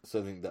was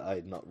something that I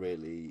had not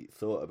really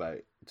thought about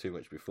too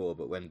much before.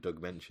 But when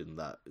Doug mentioned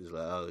that, it was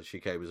like, oh, she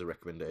came as a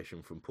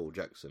recommendation from Paul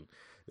Jackson.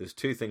 There's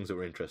two things that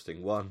were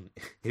interesting. One,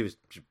 he was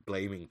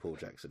blaming Paul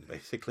Jackson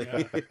basically,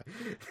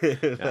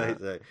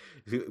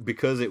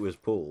 because it was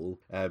Paul,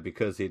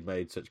 because he'd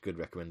made such good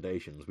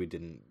recommendations. We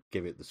didn't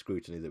give it the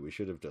scrutiny that we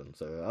should have done.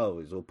 So, it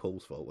was all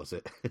Paul's fault, was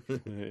it?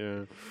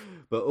 Yeah.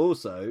 But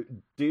also,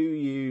 do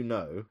you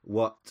know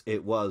what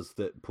it was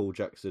that Paul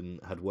Jackson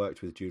had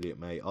worked with Juliet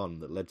May on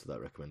that led to that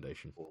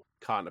recommendation?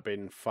 Can't have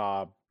been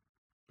far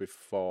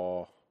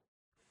before.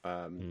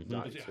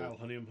 Was it Heil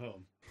Honey I'm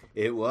Home?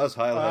 It was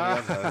Heil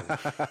Honey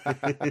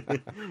I'm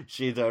Home.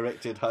 She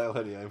directed Heil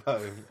Honey I'm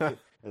Home. I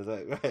was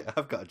like, right,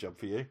 I've got a job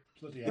for you.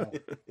 Bloody hell.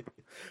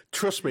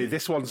 Trust me,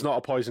 this one's not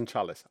a poison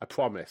chalice. I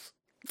promise.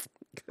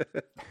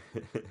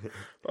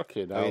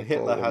 Okay, now. I mean,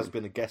 Hitler has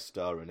been a guest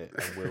star in it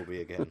and will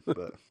be again,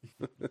 but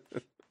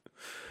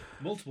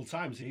multiple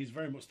times. He's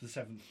very much the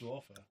seventh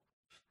dwarfer.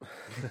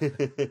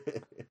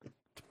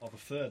 Or the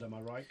third, am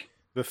I right?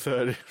 The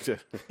third.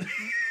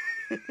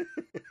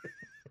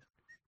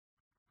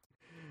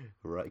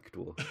 Reich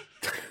dwarf.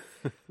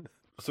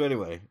 So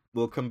anyway,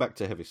 we'll come back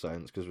to Heavy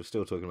Science because we're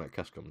still talking about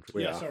cast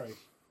commentary. Sorry.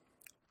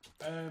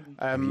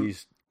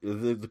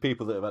 The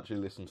people that have actually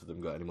listened to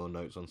them got any more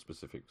notes on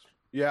specifics?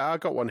 Yeah, I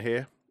got one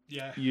here.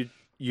 Yeah.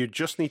 You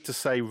just need to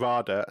say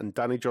Rada, and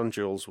Danny John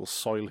Jules will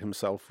soil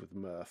himself with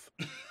mirth.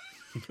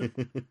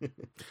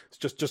 It's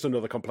just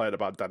another complaint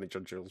about Danny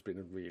John Jules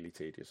being really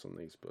tedious on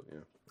these, but yeah.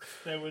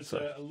 There was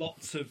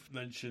lots of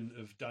mention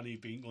of Danny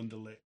being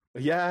underlit.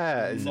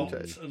 Yeah,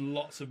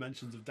 lots of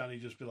mentions of Danny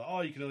just be like,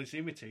 oh, you can only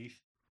see my teeth.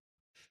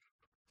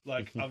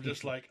 Like, I'm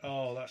just like,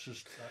 oh, that's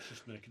just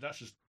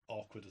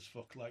awkward as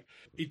fuck. Like,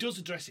 he does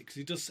address it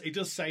because he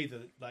does say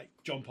that like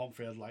John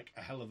Pomfrey had like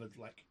a hell of a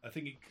I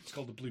think it's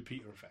called the Blue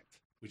Peter effect,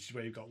 which is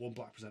where you've got one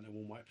black presenter and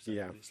one white presenter.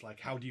 Yeah. And it's like,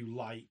 how do you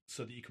light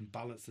so that you can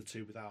balance the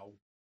two without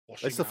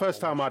washing? It's the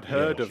first time I'd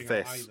heard of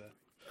this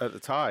at the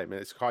time,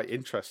 and it's quite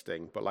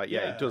interesting. But like,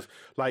 it does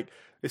like.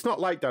 It's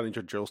not like Danny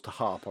John Jules to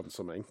harp on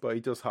something, but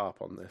he does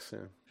harp on this,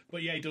 yeah.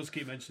 But yeah, he does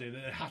keep mentioning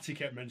it. Hattie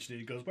kept mentioning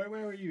it. He goes, where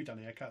are you,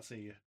 Danny? I can't see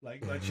you.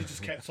 Like she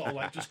just kept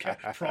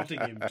kept prodding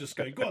him, just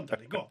going, go on,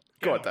 Danny, go on.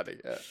 Go on, Danny,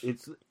 yeah.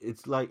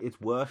 It's like, it's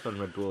worse on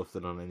Red Dwarf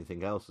than on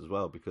anything else as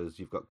well, because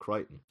you've got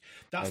Crichton.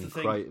 That's the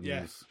thing,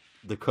 Crichton's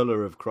the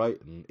colour of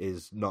Crichton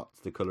is not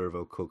the colour of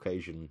a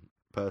Caucasian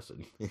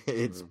person.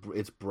 It's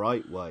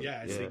bright white.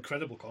 Yeah, it's an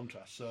incredible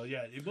contrast. So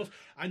yeah, it was,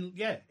 and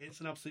yeah,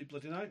 it's an absolute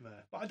bloody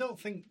nightmare. But I don't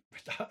think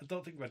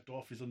Red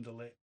Dwarf is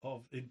underlit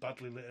or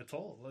badly lit at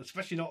all,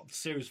 especially not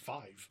Series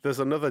 5. There's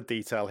another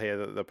detail here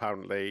that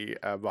apparently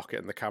Rocket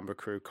and the camera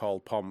crew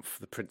called Pomf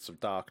the Prince of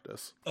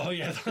Darkness. Oh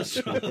yeah,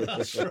 that's right.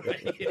 That's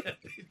right. Yeah,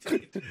 they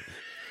did.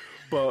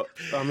 But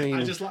I mean,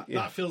 I just like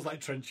that feels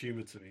like trench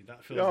humour to me.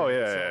 That feels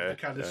the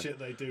kind of shit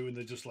they do when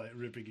they're just like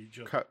ribbing each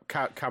other.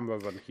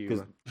 cameraman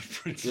humour.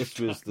 This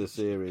was the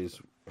series.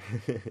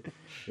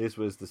 This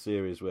was the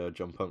series where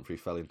John Pumphrey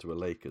fell into a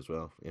lake as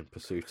well in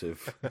pursuit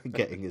of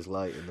getting his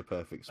light in the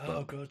perfect spot.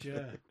 Oh god,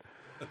 yeah.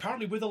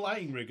 Apparently with a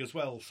lighting rig as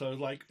well, so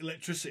like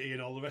electricity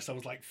and all the rest. I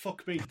was like,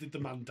 "Fuck me, did the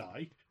man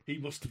die? He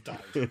must have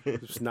died."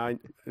 It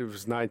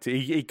was 90.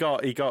 He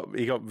got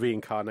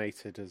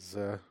reincarnated as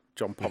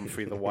John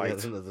Pumphrey the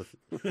White.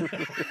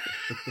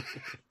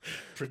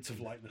 Prince of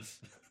Lightness.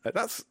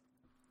 That's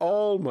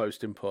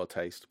almost in poor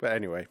taste, but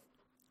anyway.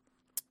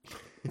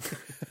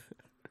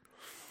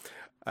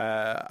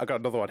 I got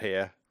another one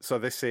here. So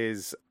this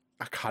is,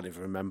 I can't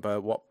even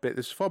remember what bit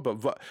this is for,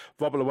 but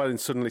Robert Llewellyn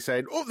suddenly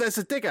saying, "Oh, there's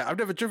a digger. I've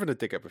never driven a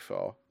digger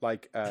before,"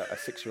 like a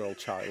 6-year-old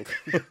child.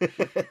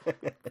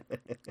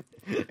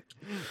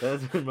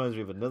 That reminds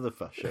me of another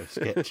Fast Show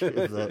sketch of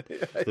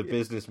the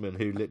businessmen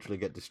who literally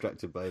get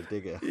distracted by a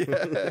digger.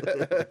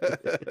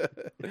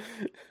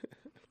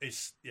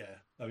 It's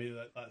I mean,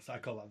 I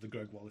call that the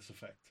Greg Wallace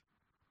effect.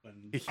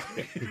 When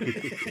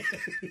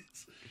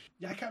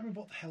I can't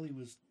remember what the hell he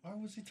was. Why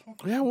was he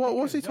talking? Yeah, what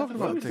was he talking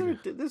about?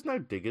 There's no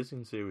diggers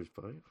in Series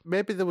 5.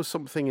 Maybe there was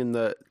something in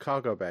the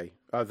cargo bay.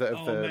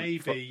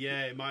 Maybe.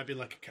 Yeah, it might be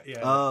like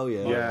Oh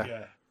yeah.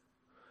 Yeah.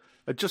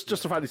 Just the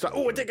fact he's like,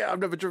 "Oh, a digger! I've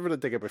never driven a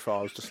digger before."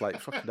 I was just like,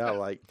 "Fucking hell!"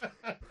 Like,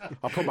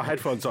 I put my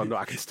headphones on, but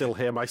I can still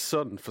hear my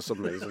son for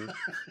some reason.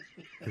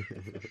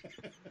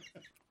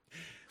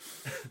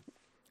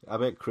 I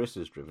bet Chris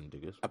has driven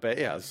diggers. I bet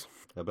he has.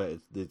 I bet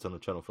it's on a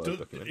Channel 5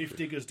 documentary. If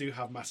diggers do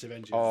have massive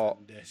engines, or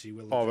then yes, he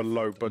will. Or a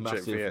low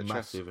budget VHS.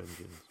 Massive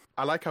engines.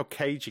 I like how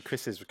cagey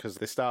Chris is because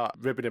they start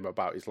ribbing him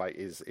about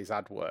his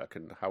ad work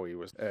and how he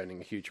was earning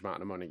a huge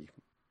amount of money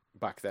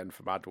back then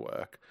from ad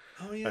work.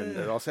 Oh yeah.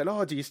 And I'll say,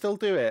 "Oh, do you still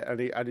do it?"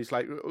 And he's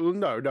like, "Oh,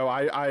 no,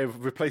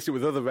 I've replaced it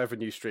with other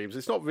revenue streams.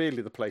 It's not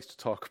really the place to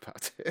talk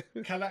about it."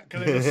 Can I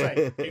just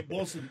say, it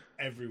wasn't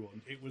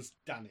everyone. It was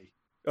Danny.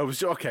 Oh,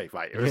 okay,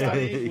 right.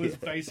 Danny was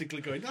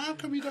basically going, "How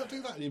come you don't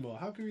do that anymore?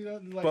 How come you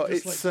don't like?" But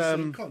just it's like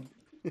cunt?"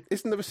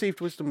 Isn't the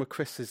received wisdom with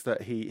Chris is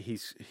that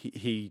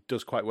he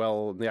does quite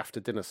well in the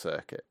after dinner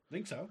circuit? I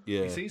think so.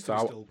 Yeah. He seems to be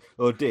still.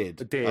 Or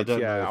did. I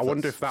don't know. I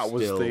wonder if that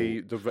was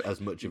the as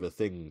much of a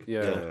thing.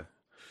 Yeah.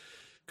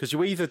 Because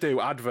you either do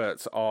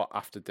adverts or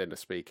after dinner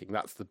speaking.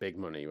 That's the big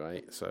money,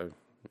 right? So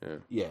yeah.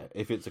 Yeah.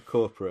 If it's a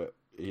corporate,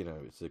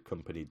 it's a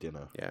company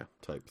dinner Yeah.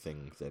 type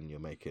thing, then you're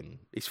making.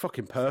 He's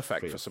fucking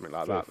perfect for something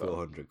like that.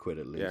 400 quid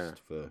at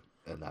least for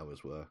an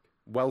hour's work.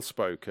 Well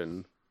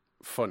spoken,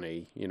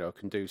 funny.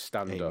 Can do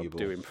stand up, Amiable,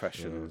 do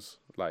impressions.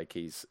 Yeah. Like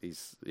he's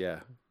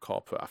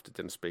corporate after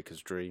dinner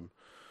speaker's dream.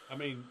 I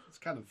mean, it's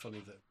kind of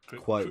funny that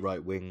Quite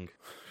right wing,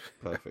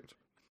 perfect.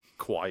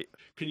 Quite.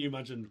 Can you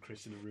imagine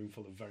Chris in a room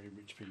full of very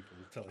rich people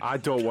telling? I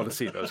don't want to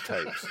see those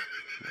tapes.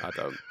 I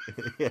don't.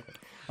 Yeah,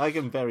 I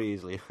can very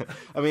easily.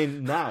 I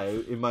mean, now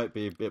it might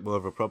be a bit more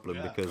of a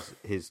problem because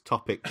his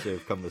topics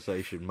of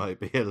conversation might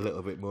be a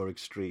little bit more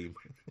extreme.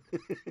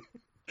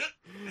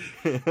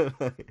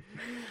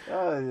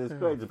 It's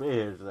great to be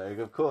here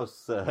today. Of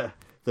course, the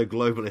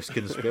globalist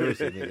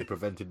conspiracy nearly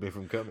prevented me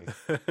from coming.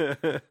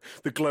 The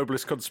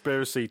globalist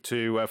conspiracy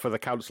for the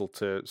council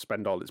to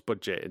spend all its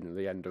budget in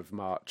the end of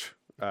March.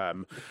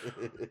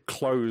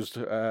 Closed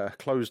a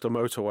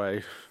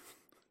motorway.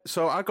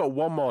 So I got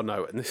one more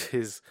note, and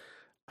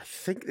I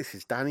think this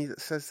is Danny that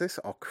says this,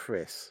 or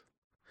Chris.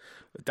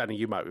 Danny,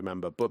 you might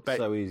remember, but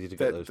so easy to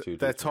get those two.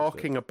 They're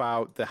talking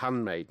about the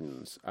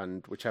handmaidens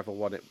and whichever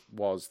one it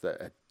was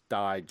that had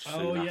died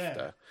soon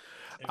after.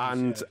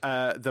 And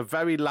the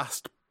very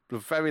last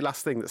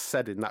thing that's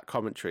said in that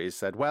commentary is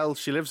said, "Well,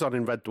 she lives on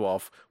in Red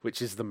Dwarf,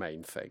 which is the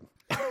main thing."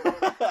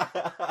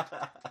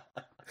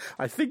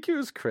 I think it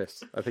was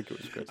Chris. I think it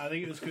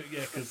was good,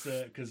 yeah,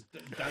 because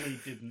Danny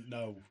didn't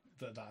know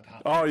that had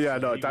happened. Oh yeah,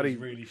 so no, Danny was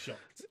really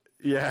shocked.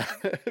 Yeah,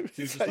 he was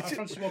just like,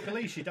 "Frances Walker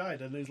Lee, she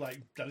died," and Danny's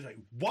like,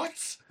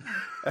 "What?"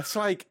 That's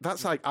like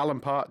Alan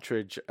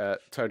Partridge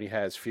at Tony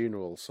Hare's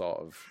funeral, sort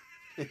of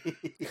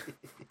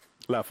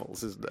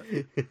levels, isn't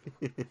it?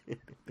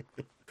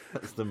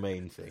 That's the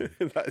main thing.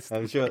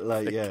 I'm sure,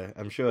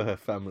 I'm sure her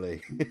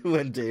family,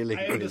 when dealing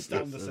with I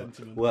understand the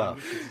sentiment. Well,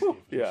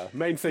 yeah,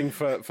 main thing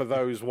for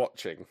those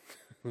watching.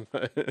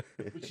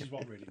 Which is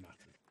what really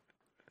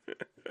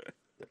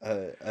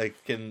matters. I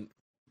can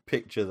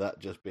picture that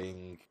just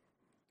being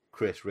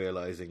Chris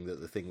realising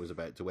that the thing was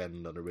about to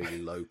end on a really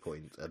low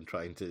point and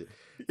trying to,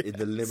 in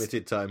the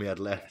limited time he had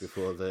left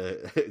before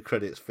the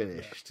credits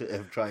finished,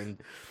 trying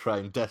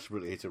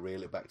desperately to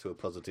reel it back to a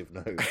positive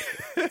note.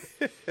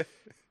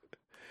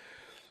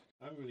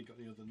 I haven't really got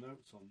any other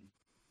notes on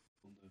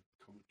on the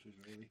commentaries,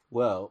 really.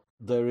 Well,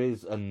 there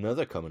is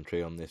another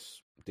commentary on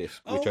this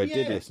disc, which I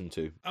did listen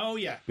to. Oh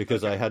yeah,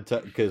 because I had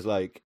to, because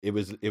like it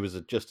was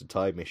just a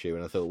time issue,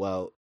 and I thought,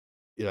 well,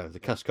 the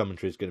cast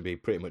commentary is going to be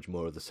pretty much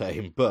more of the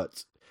same,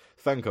 but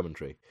fan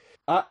commentary.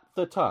 At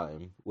the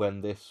time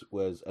when this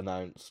was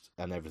announced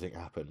and everything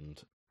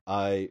happened,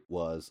 I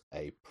was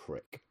a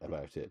prick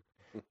about it.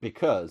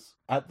 Because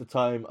at the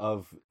time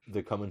of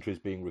the commentaries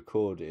being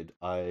recorded,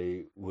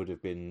 I would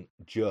have been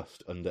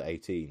just under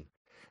 18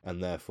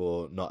 and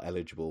therefore not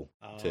eligible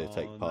to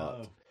take part.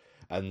 No.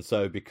 And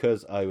so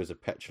because I was a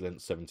petulant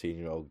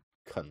 17-year-old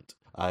cunt,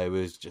 I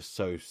was just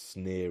so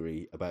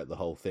sneery about the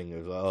whole thing. I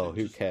was like, oh,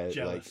 who cares?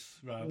 Jealous,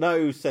 like, right.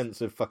 no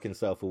sense of fucking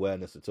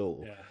self-awareness at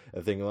all. Yeah.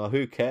 Of thinking, well,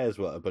 who cares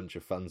what a bunch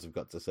of fans have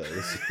got to say?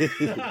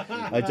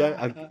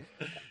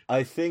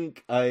 I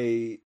think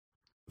I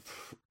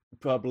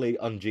probably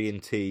on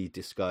G&T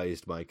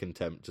disguised my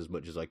contempt as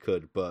much as I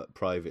could, but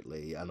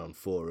privately and on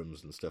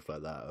forums and stuff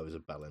like that, I was a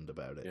bellend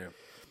about it. Yeah.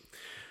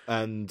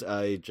 And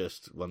I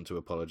just want to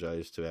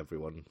apologise to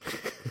everyone,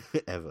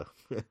 ever.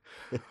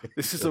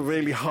 This is a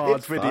really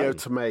hard video fine.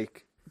 to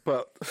make,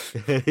 but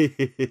But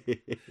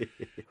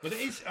it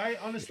is. I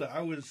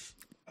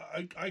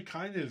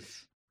kind of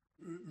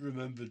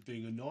remembered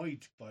being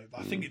annoyed by it.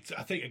 I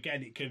think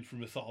again it came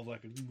from a thought of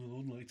like, I'd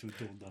like to have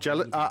done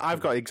that. I've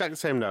got the exact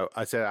same note.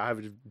 I said I have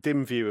a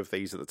dim view of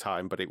these at the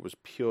time, but it was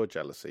pure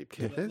jealousy.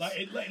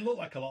 It looked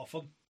like a lot of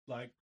fun.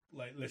 Like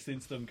listening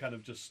to them, kind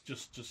of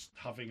just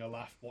having a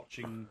laugh,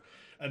 watching,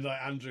 and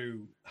like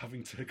Andrew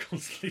having to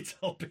constantly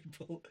tell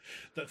people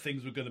that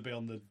things were going to be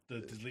on the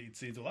deleted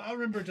scenes. Like, I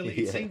remember a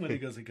deleted scene when he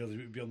goes, it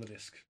would be on the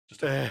disc.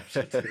 Just I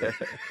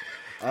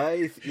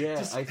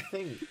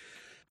think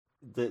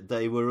that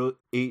they were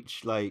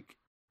each there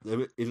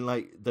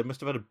must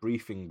have had a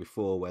briefing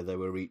before where they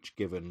were each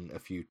given a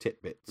few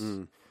tidbits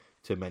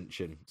to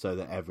mention, so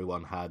that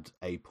everyone had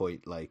a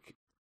point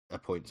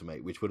to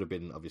make, which would have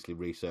been obviously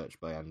researched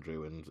by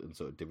Andrew and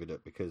sort of divvied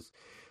up, because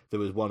there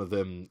was one of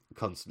them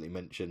constantly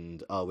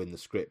mentioned, in the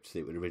script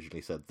it would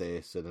originally said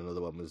this, and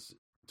another one was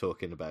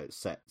talking about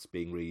sets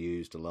being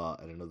reused a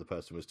lot, and another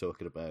person was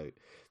talking about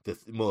the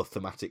more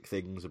thematic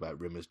things about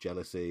Rimmer's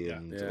jealousy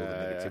and all the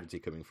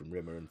negativity coming from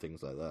Rimmer and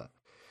things like that.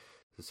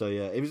 So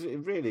yeah, it was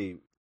really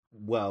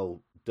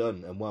well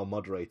done and well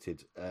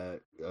moderated. I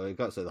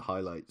got to say the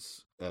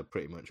highlights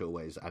pretty much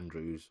always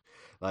Andrew's.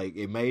 Like,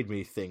 it made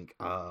me think,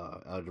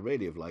 I'd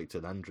really have liked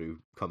an Andrew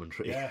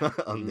commentary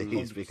on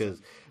these 100%.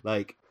 Because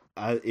like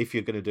if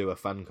you're going to do a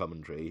fan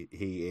commentary,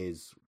 he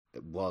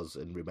was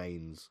and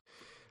remains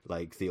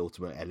like the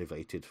ultimate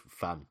elevated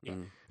fan.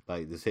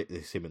 Like there's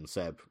him and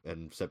Seb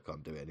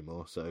can't do it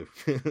anymore, so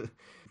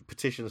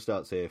petition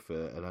starts here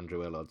for an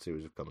Andrew Ellard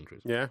series of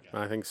commentaries. Yeah,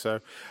 I think so.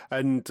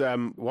 And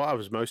what I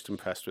was most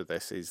impressed with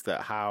this is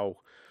that how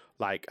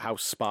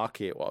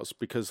sparky it was,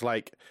 because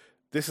like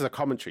this is a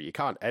commentary, you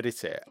can't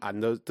edit it,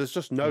 and there's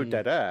just no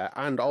dead air,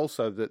 and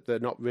also that they're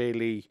not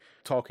really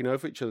talking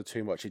over each other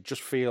too much. It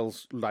just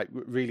feels like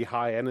really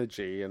high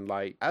energy, and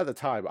like at the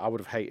time I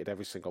would have hated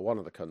every single one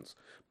of the cunts,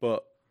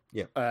 but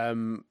yeah.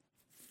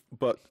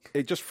 But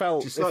it just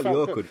felt slightly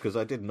awkward because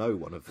I did know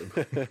one of them.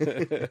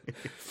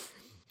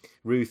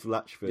 Ruth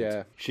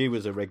Latchford. She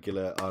was a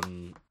regular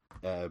on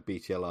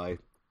BTLI,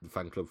 the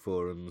fan club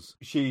forums.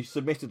 She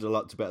submitted a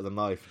lot to Better Than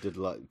Life, did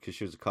a lot because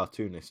she was a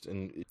cartoonist,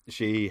 and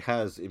she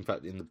has, in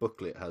fact, in the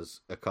booklet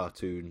has a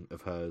cartoon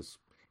of hers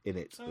in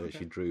it that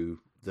she drew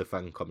the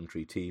fan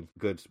commentary team.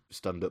 Good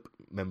stand-up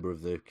member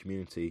of the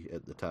community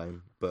at the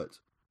time, but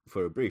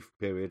for a brief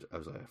period, I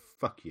was like,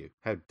 fuck you.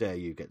 How dare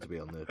you get to be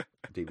on the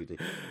DVD?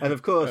 And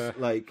of course,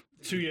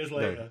 2 years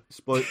later.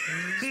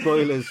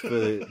 Spoilers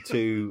for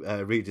 2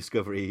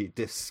 Re-Disc-overy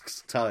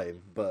discs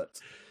time, but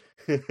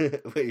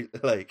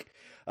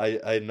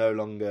I no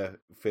longer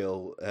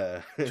feel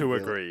too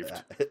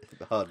aggrieved.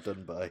 Hard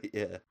done by,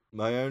 yeah.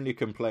 My only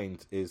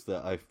complaint is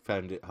that I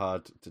found it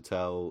hard to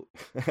tell,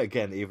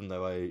 again, even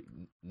though I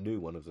knew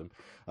one of them,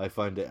 I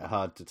find it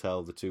hard to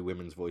tell the 2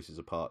 women's voices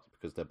apart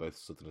because they're both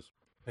Southerners.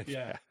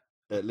 Yeah.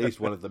 At least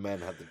one of the men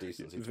had the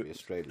decency to be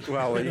Australian.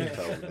 Well,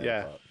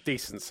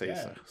 decency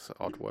is an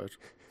odd word.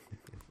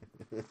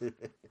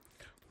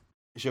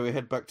 Shall we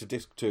head back to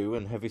disc 2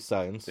 and Heavy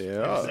Science?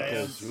 Yeah.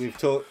 Because we've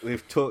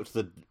talked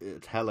the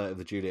hell out of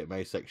the Juliet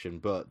May section,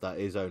 but that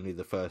is only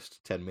the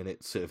first 10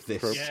 minutes of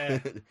this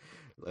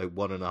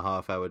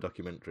 1.5 hour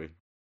documentary.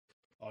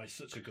 Oh, it's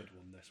such a good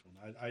one, this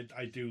one.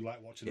 I do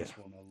like watching this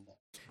one a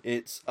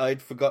lot.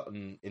 I'd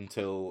forgotten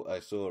until I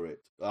saw it.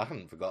 I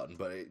hadn't forgotten,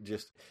 but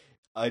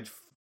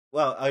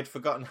I'd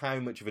forgotten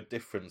how much of a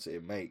difference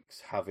it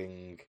makes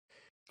having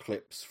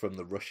clips from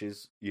the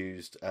rushes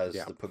used as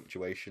the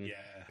punctuation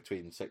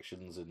between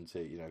sections and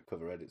to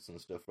cover edits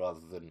and stuff, rather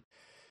than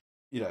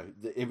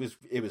it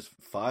was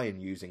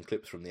fine using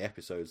clips from the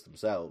episodes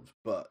themselves,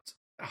 but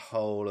a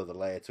whole other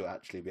layer to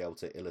actually be able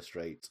to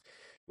illustrate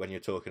when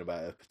you're talking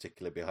about a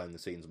particular behind the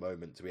scenes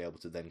moment, to be able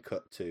to then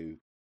cut to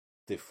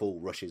the full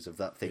rushes of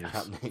that thing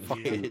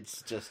happening.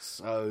 It's just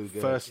so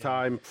good. First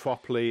time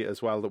properly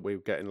as well that we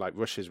were getting like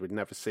rushes we'd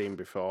never seen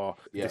before.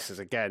 Yeah. This is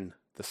again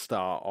the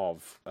start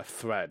of a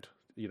thread.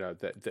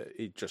 That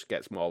it just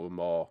gets more and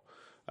more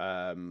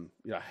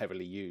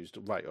heavily used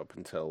right up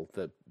until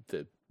the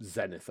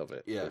zenith of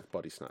it with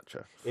Body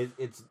Snatcher.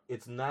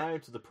 It's now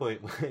to the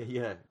point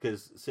where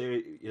because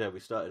we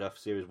started off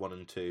series 1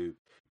 and 2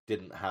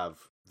 didn't have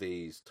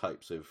these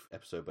types of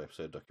episode by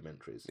episode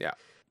documentaries. Yeah.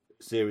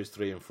 Series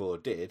 3 and 4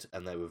 did,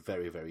 and they were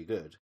very, very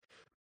good.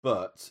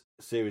 But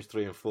series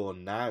 3 and 4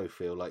 now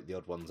feel like the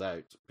odd ones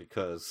out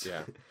because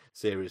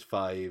series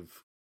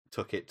 5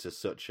 took it to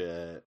such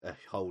a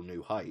whole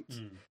new height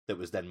that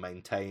was then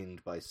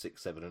maintained by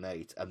 6, 7, and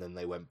 8, and then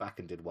they went back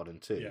and did 1 and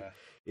 2. Yeah.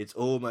 It's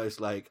almost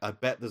like, I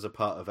bet there's a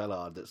part of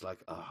Ellard that's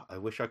like, I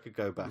wish I could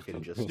go back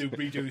and just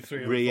redo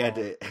 3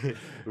 and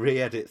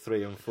re-edit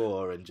 3 and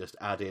 4 and just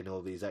add in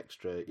all these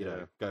extra,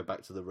 go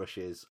back to the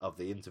rushes of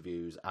the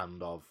interviews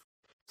and of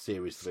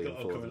series 3 and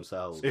 4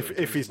 themselves.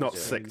 If he's not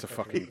sick to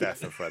fucking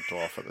death of Red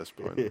Dwarf at this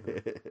point.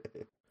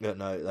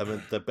 No, I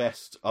mean, the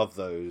best of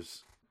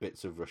those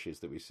bits of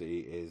rushes that we see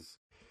is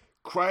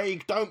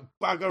Craig, don't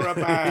bugger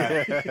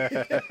about.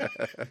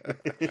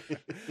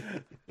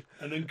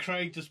 And then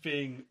Craig just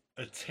being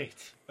a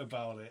tit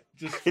about it,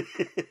 just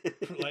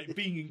like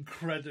being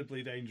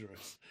incredibly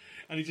dangerous.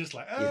 And he's just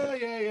like,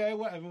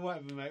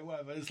 whatever, mate,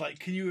 whatever. It's like,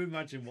 can you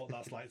imagine what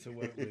that's like to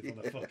work with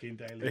on a fucking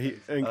daily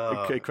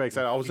basis? Craig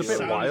said, I was a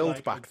bit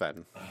wild back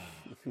then.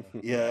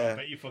 Yeah,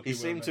 he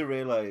seemed to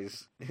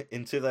realise,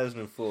 in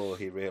 2004,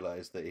 he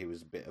realised that he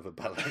was a bit of a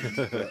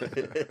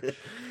ballad.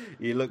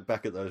 You look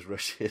back at those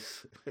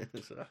rushes,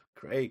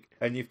 Craig.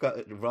 And you've got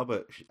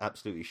Robert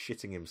absolutely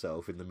shitting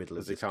himself in the middle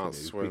of this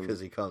canoe because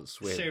he can't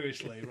swim.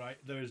 Seriously, right?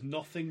 There is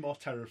nothing more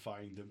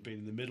terrifying than being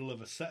in the middle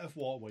of a set of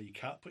water where you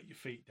can't put your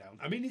feet down.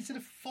 I mean, it's in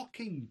a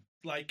fucking,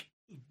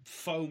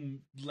 foam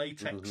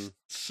latex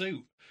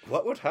suit.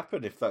 What would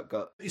happen if that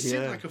got... It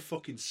seemed like a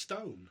fucking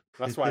stone.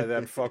 That's why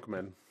they're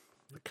frogmen.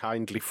 The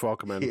kindly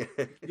frogmen.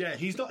 Yeah,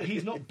 he's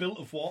not built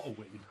of water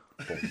wing.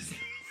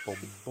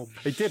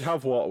 He did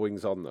have water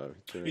wings on, though.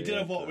 He did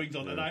have water wings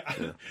on,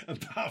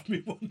 and part of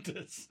me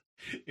wonders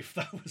if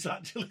that was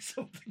actually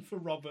something for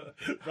Robert.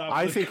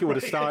 I think it would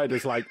have started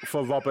as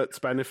for Robert's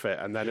benefit,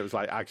 and then it was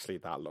actually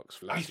that looks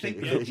flashy. I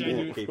think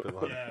genuinely. Keep him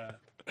on. Yeah.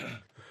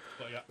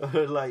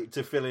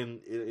 To fill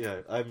in,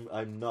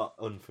 I'm not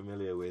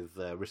unfamiliar with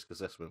risk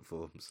assessment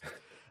forms,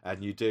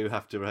 and you do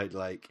have to write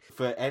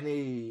for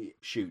any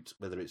shoot,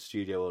 whether it's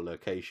studio or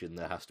location,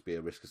 there has to be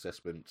a risk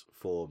assessment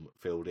form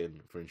filled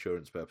in for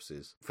insurance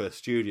purposes. For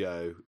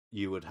studio,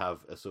 you would have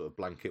a sort of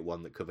blanket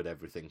one that covered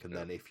everything, and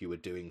then if you were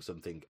doing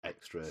something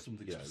extra,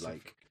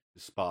 like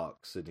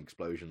sparks and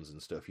explosions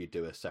and stuff, you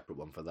do a separate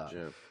one for that.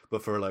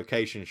 But for a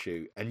location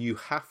shoot, and you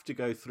have to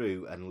go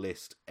through and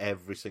list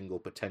every single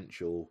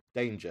potential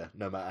danger,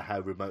 no matter how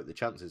remote the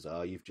chances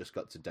are. You've just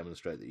got to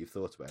demonstrate that you've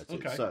thought about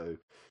it. So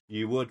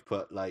you would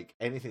put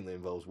anything that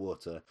involves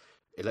water.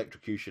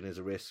 Electrocution is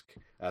a risk,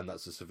 and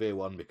that's a severe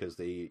one because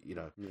the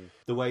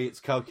way it's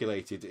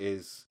calculated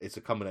is it's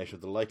a combination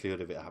of the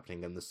likelihood of it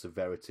happening and the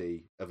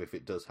severity of if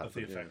it does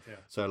happen. The effect,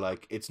 So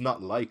it's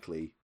not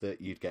likely that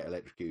you'd get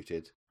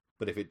electrocuted,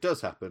 but if it does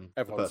happen,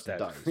 everyone's the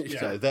person dead. dies.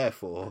 So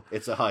therefore,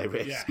 it's a high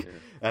risk.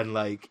 And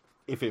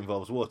if it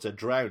involves water,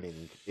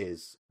 drowning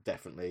is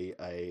definitely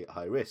a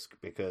high risk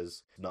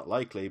because it's not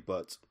likely,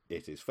 but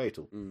it is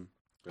fatal.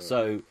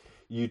 So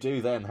you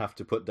do then have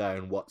to put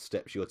down what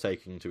steps you're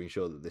taking to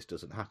ensure that this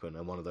doesn't happen.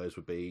 And one of those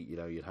would be,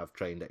 you'd have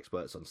trained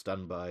experts on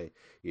standby,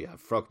 you have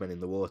frogmen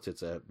in the water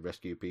to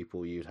rescue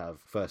people, you'd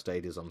have first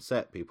aiders on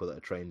set, people that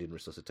are trained in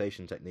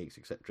resuscitation techniques,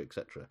 etc.,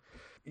 etc.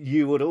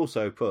 You would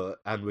also put,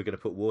 and we're going to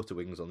put water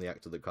wings on the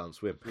actor that can't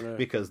swim,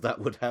 because that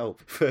would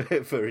help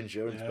for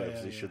insurance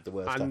purposes should the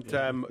worst happen.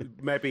 And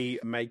maybe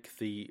make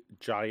the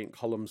giant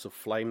columns of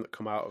flame that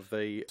come out of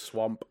the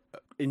swamp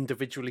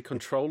individually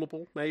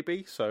controllable,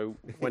 maybe. So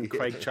when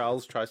Craig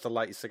Charles tries to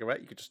light a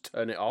cigarette, you could just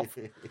turn it off.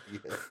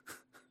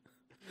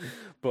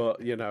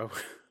 But,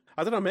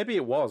 I don't know, maybe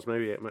it was,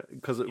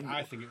 because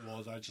I think it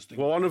was. I just think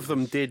one of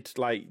them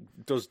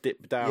does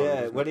dip down.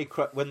 Yeah,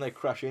 when they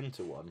crash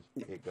into one,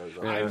 it goes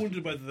on. I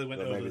wondered whether they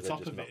went over the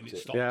top of it and it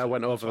stopped. Yeah, I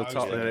went over the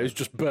top and it was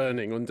just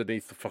burning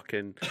underneath the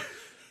fucking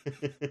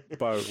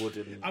bow.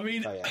 I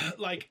mean,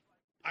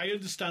 I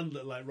understand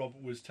that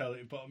Robert was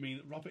telling, but I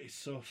mean, Robert is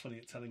so funny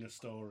at telling a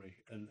story,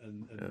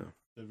 and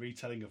the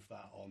retelling of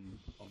that on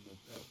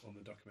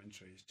the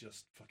documentary is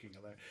just fucking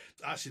hilarious.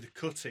 Actually, the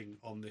cutting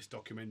on this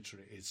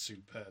documentary is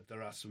superb.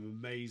 There are some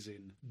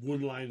amazing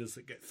one-liners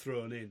that get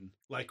thrown in,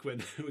 like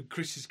when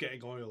Chris is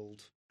getting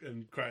oiled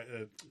and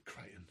Crichton,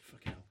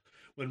 fucking hell,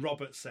 when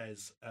Robert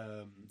says,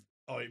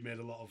 it made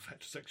a lot of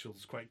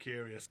heterosexuals quite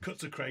curious. Cut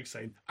to Craig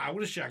saying, I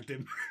would have shagged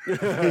him.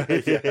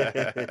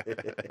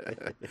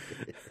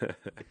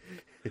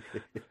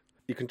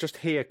 You can just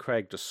hear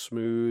Craig just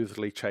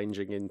smoothly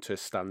changing into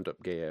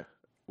stand-up gear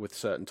with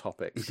certain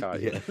topics.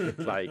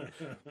 Like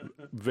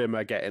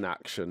Rimmer getting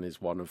action is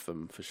one of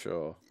them for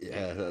sure.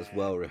 Yeah, that's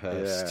well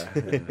rehearsed.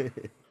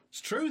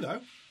 It's true,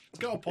 though.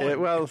 Got a point. Yeah,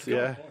 well, It's got a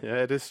yeah, point. yeah,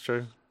 it is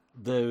true.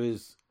 There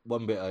is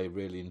one bit I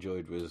really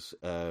enjoyed was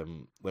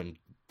when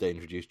they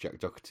introduced Jack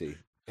Doherty.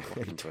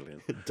 Fucking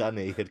brilliant.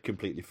 Danny had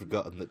completely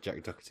forgotten that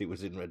Jack Doherty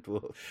was in Red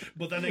Dwarf.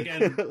 But then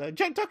again, Like,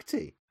 Jack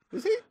Doherty,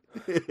 was he?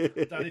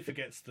 Danny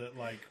forgets that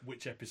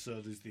which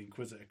episode is the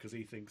Inquisitor because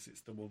he thinks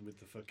it's the one with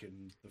the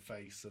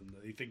face, and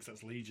he thinks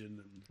that's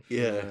Legion. And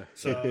Yeah.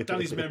 so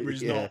Danny's memory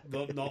is Yeah.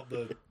 not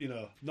the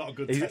not a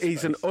good.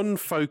 He's an test base.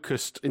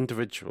 unfocused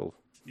individual.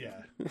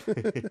 Yeah.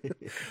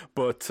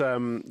 But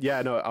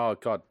oh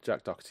god,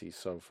 Jack Doherty's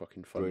so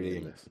fucking funny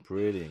in this.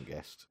 Brilliant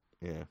guest.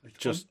 Yeah.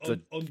 Just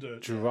under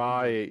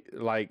dry,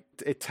 like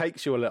it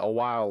takes you a little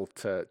while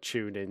to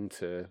tune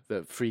into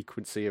the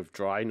frequency of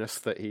dryness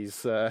that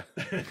he's that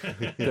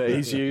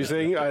he's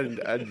using, and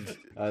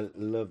I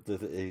love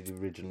that he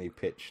originally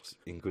pitched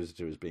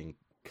Inquisitor as being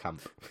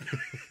camp.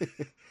 I'm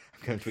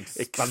going to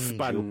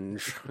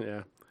expunge you.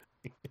 yeah,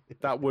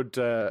 that would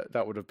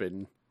have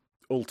been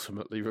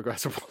ultimately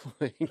regrettable.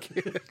 I think.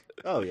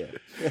 Oh yeah,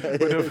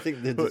 Would I have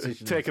think the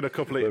decision taken a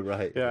couple of were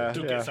right. yeah,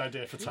 Doug yeah. gets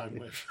idea for time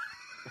with.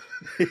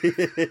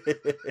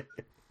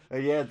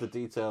 Yeah, the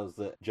details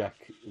that Jack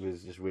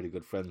was just really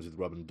good friends with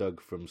Rob and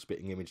Doug from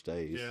Spitting Image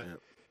days.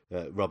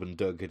 Yeah. Rob and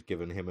Doug had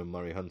given him and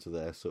Murray Hunter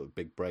their sort of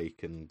big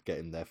break and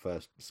getting their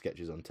first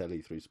sketches on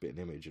telly through Spitting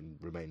Image and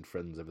remained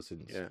friends ever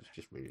since. Yeah. It's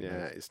just really Yeah,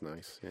 nice. it's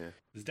nice. Yeah,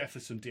 There's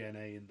definitely some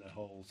DNA in the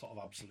whole sort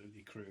of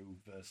Absolutely Crew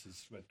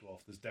versus Red Dwarf.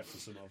 There's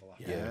definitely some overlap.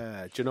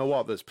 yeah. Do you know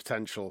what? There's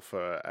potential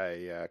for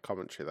a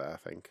commentary there. I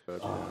think.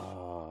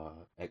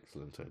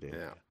 Excellent idea.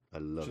 Yeah. I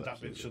love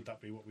it. Should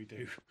that be what we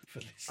do for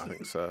this? I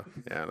think so.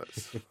 Yeah,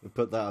 that's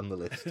Put that on the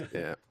list.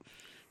 yeah.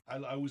 I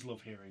always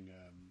love hearing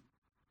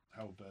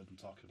Howard Burden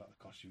talking about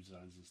the costume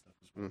designs and stuff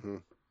as well.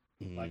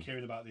 Mm-hmm. Like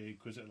hearing about the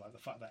Inquisitor, like the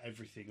fact that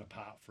everything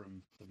apart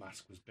from the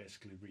mask was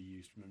basically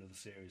reused from another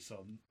series.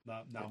 So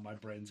now my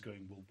brain's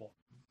going, well, what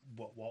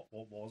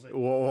was it?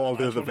 All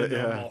the I other just wanna bit, know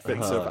yeah, more bits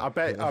things. of.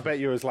 I bet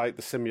you was like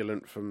the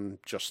simulant from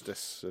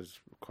Justice. There's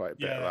quite a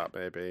bit Yeah. of that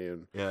maybe,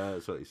 and Yeah,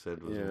 that's what he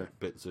said. Was Yeah.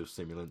 bits of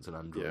simulants and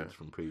androids Yeah.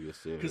 from previous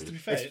series. Because to be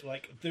fair,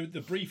 like the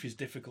brief is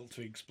difficult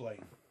to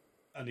explain,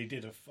 and he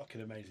did a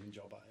fucking amazing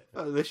job at it.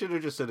 Oh, they should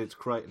have just said it's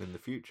Crichton in the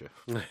future.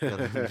 And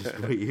then just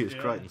reuse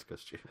Yeah. Crichton's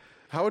costume.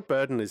 Howard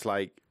Burden is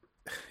like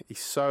he's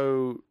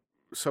so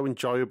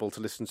enjoyable to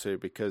listen to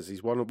because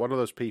he's one of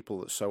those people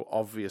that so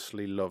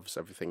obviously loves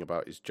everything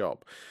about his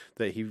job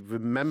that he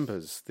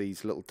remembers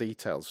these little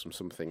details from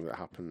something that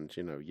happened,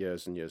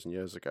 years and years and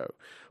years ago.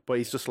 But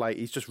he's just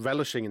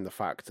relishing in the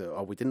fact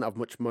that we didn't have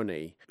much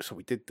money, so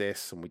we did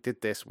this and we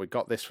did this, and we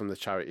got this from the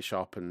charity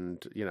shop,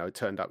 and it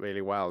turned out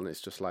really well. And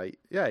it's just like,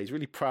 yeah, he's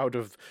really proud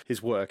of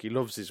his work. He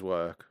loves his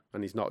work.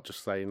 And he's not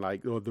just saying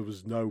like, "Oh, there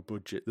was no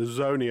budget. There's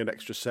only an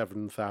extra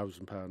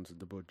 £7,000 in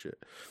the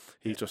budget."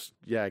 He's just,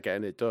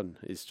 getting it done.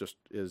 Is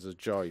a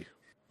joy.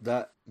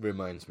 That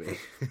reminds me.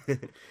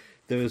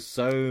 There are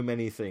so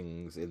many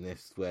things in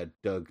this where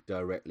Doug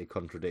directly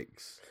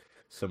contradicts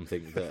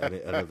something that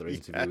another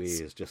interviewee Yes.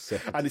 has just said.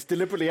 And it's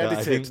deliberately I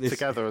edited think this-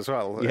 together as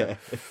well. Yeah.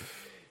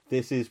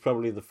 This is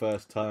probably the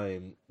first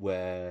time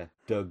where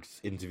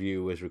Doug's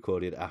interview was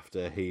recorded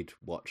after he'd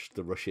watched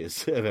the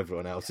rushes of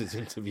everyone else's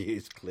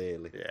interviews,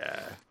 clearly.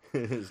 Yeah.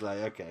 It's like,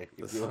 okay,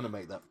 if you want to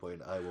make that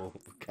point, I will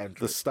counter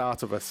The it.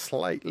 start of a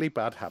slightly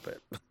bad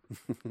habit.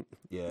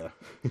 Yeah.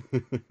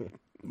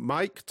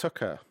 Mike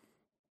Tucker,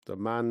 the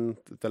man,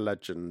 the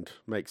legend,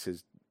 makes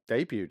his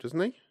debut, doesn't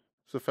he?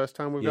 It's the first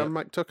time we've Yeah. done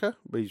Mike Tucker.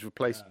 He's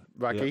replaced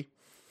Raggy.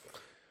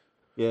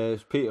 Yeah,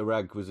 Peter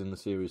Ragg was in the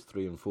series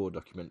 3 and 4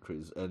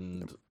 documentaries,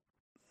 and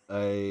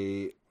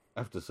I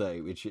have to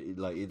say, which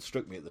it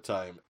struck me at the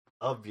time.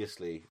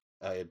 Obviously,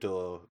 I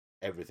adore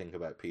everything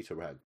about Peter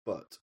Ragg,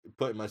 but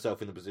putting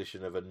myself in the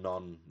position of a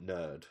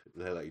non-nerd,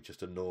 like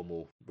just a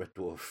normal Red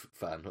Dwarf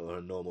fan or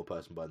a normal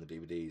person buying the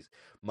DVDs,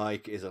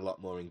 Mike is a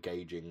lot more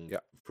engaging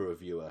for a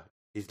viewer.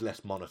 He's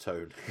less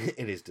monotone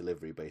in his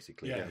delivery,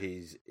 basically. Yeah.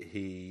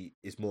 He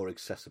is more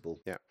accessible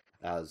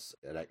as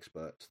an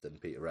expert than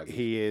Peter Ragg.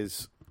 He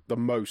is the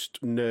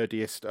most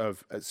nerdiest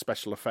of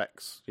special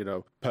effects,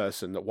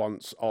 person that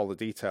wants all the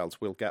details.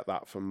 We'll get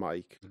that from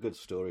Mike. He's a good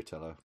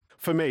storyteller.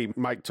 For me,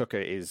 Mike Tucker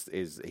he's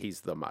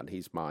the man.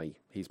 He's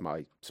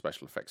my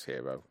special effects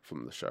hero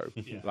from the show.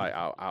 Yeah. Like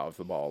out of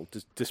them all,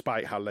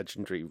 despite how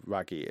legendary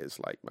Raggy is,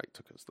 like Mike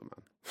Tucker's the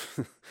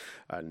man.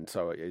 And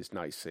so it is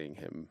nice seeing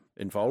him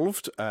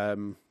involved.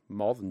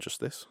 More than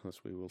just this,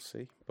 as we will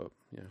see. But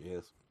yeah,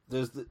 Yes.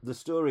 There's the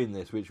story in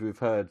this, which we've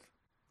heard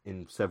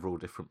in several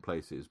different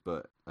places,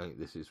 but I think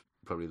this is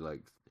probably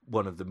like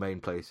one of the main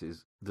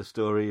places. The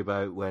story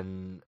about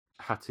when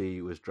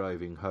Hattie was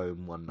driving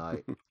home one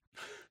night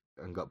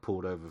and got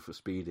pulled over for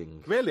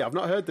speeding. really, I've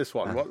not heard this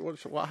one.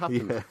 What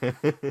happened? Yeah.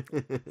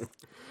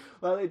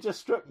 Well, it just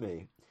struck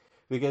me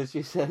because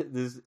you said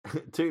there's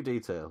two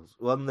details.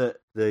 One, that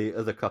the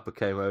other copper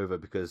came over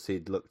because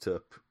he'd looked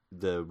up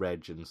the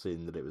reg and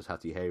seen that it was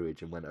Hattie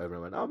Hayridge and went over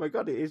and went, "Oh my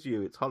God, it is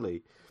you, it's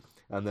Holly."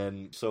 and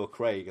then saw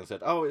Craig and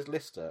said, "Oh, it's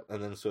Lister,"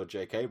 and then saw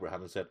Jake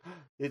Abraham and said,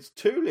 "It's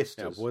two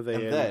Listers." Yeah, were they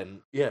and in?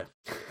 then, yeah,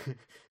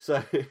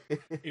 so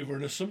Either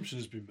an assumption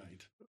has been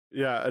made.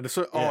 Yeah, and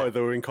so, Yeah.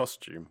 they were in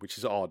costume, which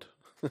is odd.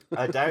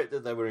 I doubt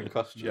that they were in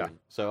costume. Yeah.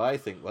 So I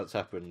think what's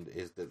happened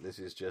is that this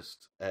is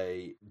just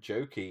a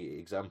jokey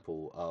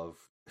example of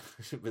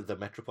with the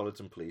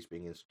Metropolitan Police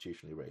being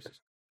institutionally racist.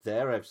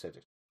 There, I've said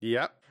it.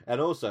 Yeah, And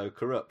also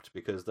corrupt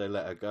because they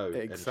let her go. And she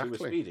was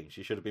Exactly. speeding.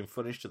 She should have been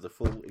punished to the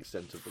full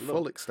extent of the law.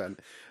 full extent.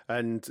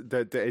 And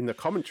in the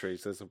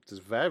commentaries, there's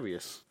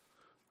various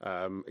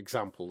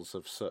examples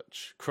of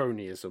such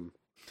cronyism.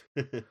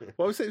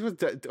 What was it?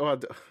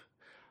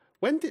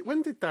 When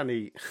did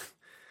Danny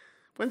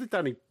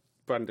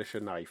brandish a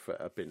knife at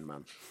a bin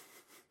man?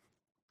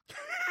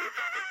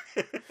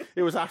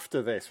 It was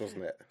after this,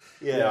 wasn't it?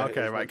 Yeah,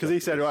 okay, it was right. much Because he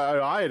after said, this.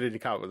 well, I had an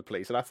encounter with the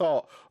police, and I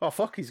thought, oh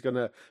fuck, he's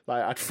gonna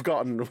I'd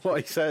forgotten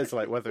what he says,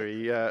 whether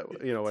he,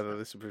 whether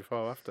this was before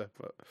or after.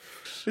 But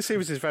this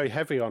series is very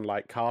heavy on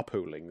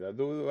carpooling.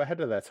 They were ahead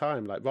of their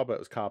time. Like Robert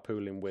was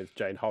carpooling with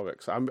Jane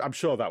Horrocks. I'm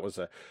sure that was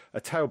a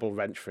terrible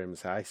wrench for him to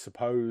say, I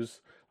suppose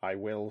I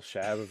will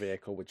share a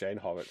vehicle with Jane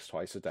Horrocks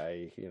twice a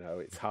day.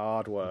 It's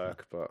hard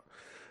work, but.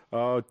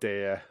 Oh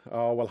dear.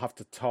 Oh, we'll have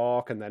to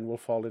talk and then we'll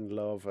fall in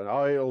love. And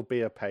it'll be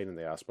a pain in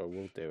the ass, but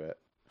we'll do it.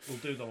 We'll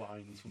do the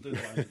lines. We'll do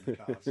the lines in the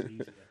car. It's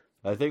easier.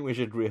 I think we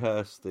should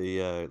rehearse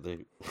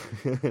the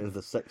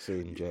the sex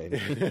scene, Jane.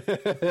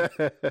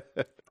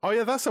 Oh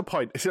yeah, that's a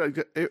point.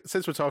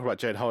 Since we're talking about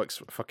Jane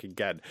Horrocks fucking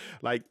again,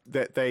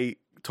 they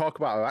talk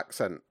about her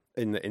accent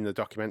in the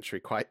documentary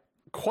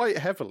quite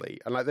heavily,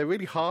 and they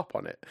really harp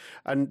on it.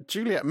 And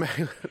Juliet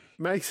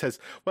May says,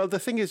 "Well, the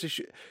thing is,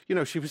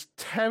 she was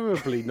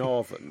terribly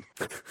northern,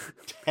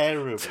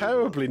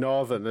 terribly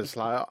northern." It's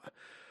like,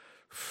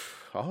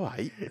 all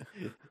right,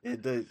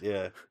 It does,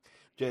 yeah.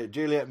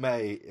 Juliet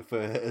May, for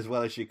as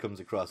well as she comes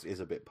across, is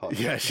a bit posh.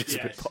 yeah, she's a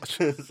bit Yes. posh.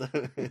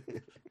 So-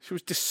 She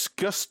was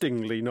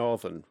disgustingly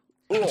northern.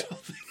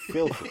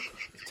 filthy.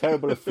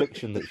 Terrible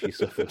affliction that she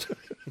suffered.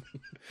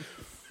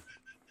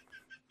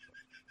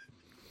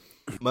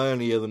 My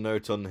only other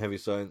note on Heavy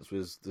Science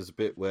was there's a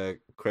bit where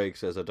Craig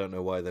says, "I don't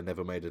know why they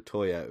never made a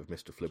toy out of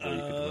Mr. Flibber.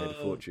 He could have made a Of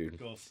fortune."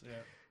 course,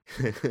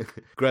 yeah.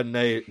 Grant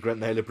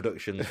Naylor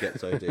Productions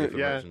gets idea for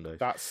Yeah, merchandise.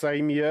 that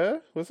same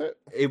year was it?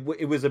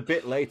 It was a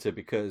bit later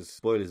because,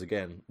 spoilers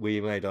again, we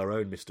made our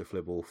own Mr.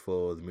 Flibble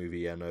for the movie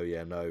Yeah No.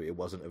 It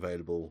wasn't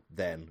available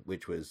then,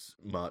 which was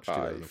March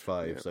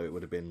 2005, yeah. so it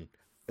would have been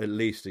at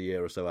least a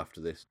year or so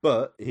after this.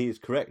 But he is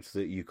correct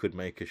that you could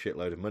make a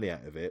shitload of money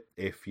out of it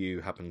if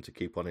you happen to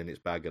keep one in its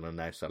bag and are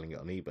now selling it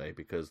on eBay,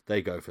 because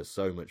they go for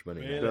so much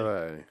money Really? now.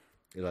 Really?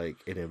 Like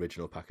in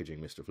original packaging,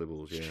 Mr.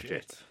 Flibbles, yeah.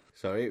 Shit.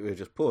 Sorry, we'll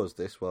just pause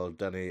this while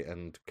Danny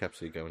and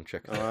Capsy go and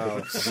check it Wow.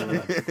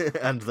 out.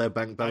 And their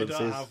bank I balances.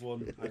 don't have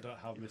one. I don't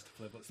have Mr.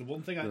 Flibble. It's the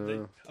one thing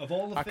of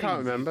all the I things can't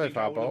remember you think if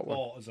I would have bought one.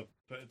 bought as a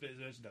bit of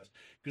merchandise,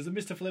 because the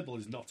Mr. Flibble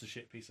is not a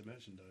shit piece of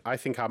merchandise. I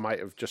think I might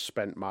have just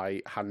spent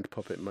my hand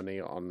puppet money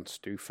on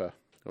Stufa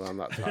around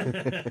that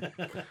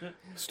time.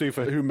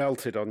 Stufa, who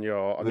melted on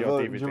your DVD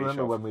Do you remember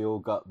shelf. when we all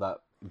got that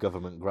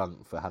government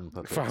grant for hand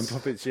puppets? Fan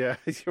puppets, yeah.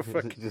 You're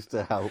fucking, Just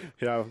to help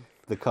yeah,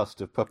 the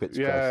cost of puppets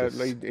yeah. crisis.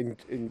 Like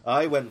in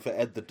I went for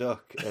Ed the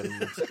Duck,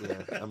 and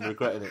I'm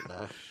regretting it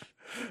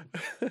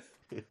now.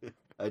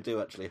 I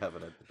do actually have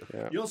an Ed the Duck.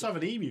 yeah. You also have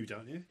an emu,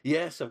 don't you?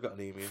 Yes, I've got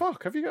an emu.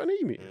 Fuck, have you got an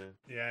emu?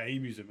 Yeah, Yeah,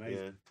 emu's amazing.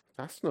 yeah.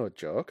 That's no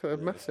joke. They're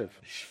massive.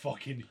 It's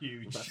fucking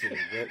huge. Massive,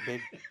 great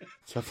big.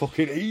 It's a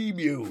fucking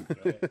emu.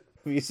 Right.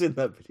 Have you seen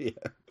that video?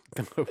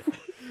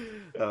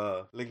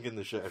 Link in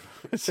the show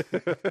notes.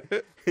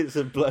 It's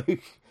a bloke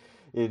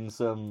in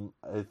some,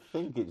 I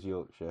think it's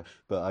Yorkshire,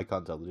 but I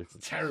can't tell the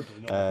difference.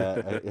 Terribly not.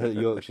 A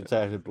Yorkshire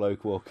Terrier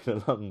bloke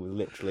walking along with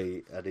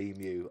literally an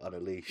emu on a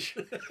leash.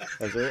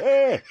 And say,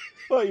 "Hey,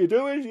 what are you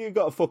doing? You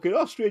got a fucking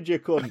ostrich, you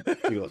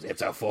cunt." He goes,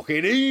 "It's a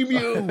fucking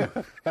emu."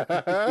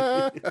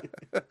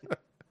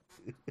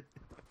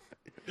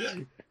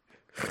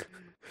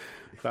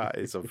 That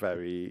is a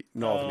very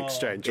northern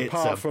exchange. It's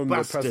Apart a from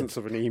bastard. the presence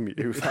of an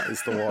emu, that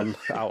is the one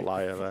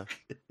outlier there.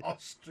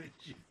 Ostrich,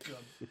 you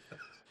cunt.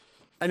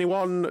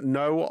 Anyone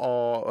know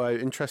or are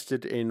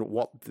interested in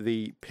what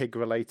the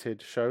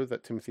pig-related show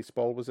that Timothy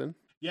Spall was in?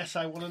 Yes,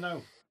 I want to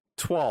know.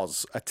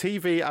 'Twas a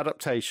TV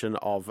adaptation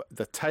of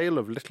The Tale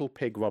of Little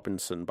Pig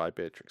Robinson by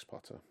Beatrix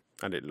Potter,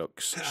 and it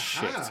looks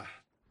shit. Ah.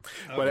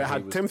 Well, it He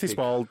had was Timothy pig.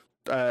 Spall,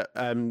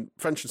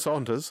 French and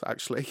Saunders,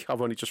 actually.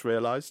 I've only just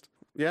realised.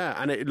 Yeah,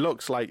 and it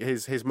looks like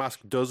his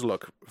mask does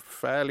look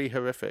fairly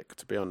horrific,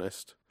 to be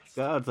honest.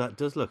 God, that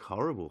does look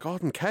horrible.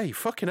 Gordon Kay,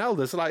 fucking hell,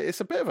 it's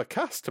a bit of a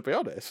cast, to be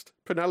honest.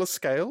 Prunella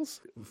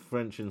Scales.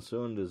 French and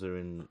Saunders are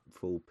in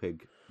full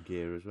pig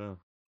gear as well.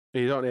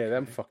 You don't hear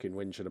them fucking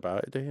whinging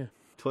about it, do you?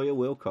 Toya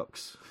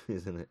Wilcox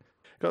is in it.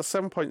 Got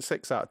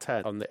 7.6 out of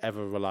 10 on the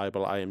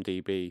ever-reliable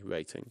IMDb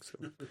ratings.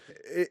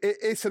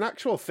 It's an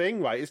actual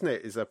thing, right, isn't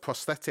it? It's a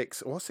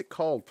prosthetics... What's it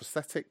called?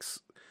 Prosthetics...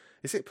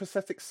 Is it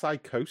prosthetic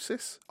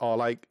psychosis? Or,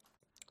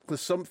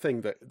 there's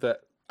something that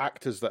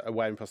actors that are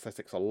wearing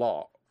prosthetics a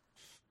lot,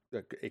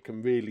 it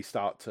can really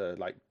start to,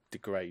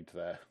 degrade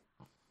their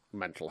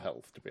mental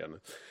health, to be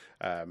honest.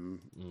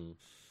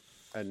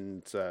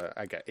 And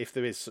again, if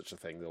there is such a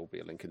thing, there will be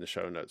a link in the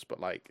show notes. But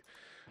like,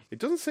 it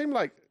doesn't seem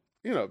like,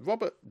 you know,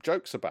 Robert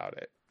jokes about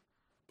it,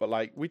 but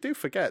like we do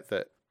forget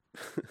that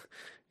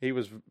he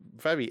was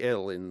very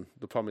ill in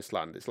the Promised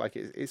Land. It's like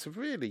it's a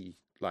really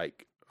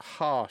like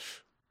harsh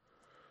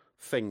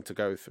thing to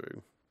go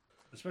through,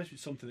 especially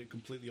something that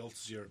completely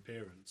alters your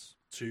appearance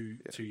to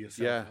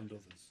yourself and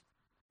others.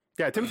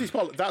 Yeah, Timothy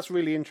Spall. That's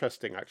really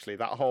interesting, actually.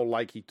 That whole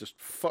like he just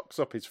fucks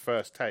up his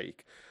first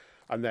take,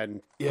 and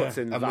then puts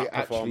in and that we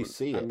actually performance,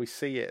 see it. and we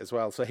see it as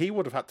well. So he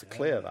would have had to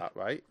clear that,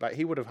 right? Like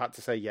he would have had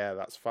to say, "Yeah,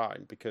 that's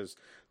fine," because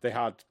they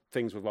had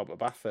things with Robert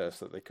Bathurst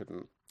that they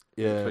couldn't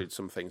include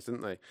some things,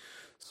 didn't they?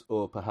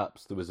 Or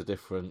perhaps there was a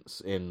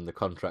difference in the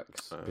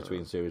contracts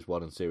between Series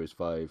 1 and Series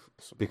 5,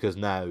 because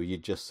now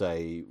you'd just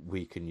say,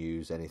 we can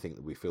use anything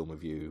that we film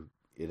of you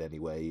in any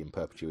way in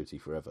perpetuity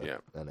forever,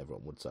 and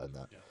everyone would sign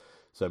that. Yeah.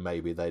 So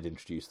maybe they'd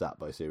introduce that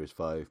by Series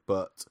 5.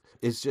 But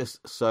it's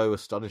just so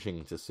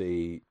astonishing to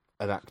see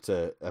an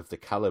actor of the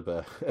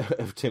calibre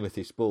of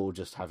Timothy Spall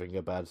just having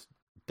a bad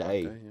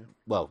day.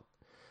 Well,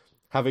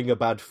 having a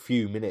bad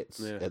few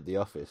minutes at the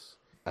office,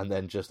 and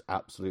then just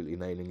absolutely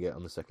nailing it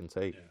on the second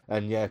take.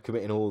 And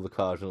committing all the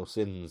cardinal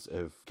sins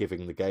of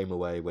giving the game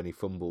away when he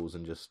fumbles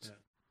and just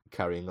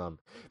carrying on.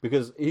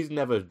 Because he's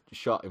never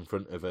shot in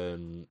front of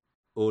an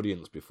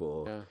audience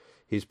before. Yeah.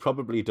 He's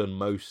probably done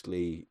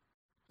mostly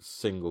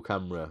single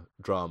camera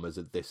dramas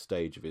at this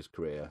stage of his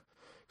career.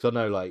 Because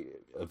I know, like,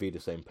 Avida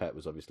St. Pet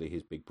was obviously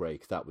his big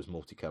break. That was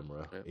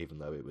multi-camera, even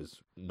though it was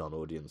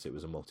non-audience, it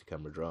was a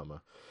multi-camera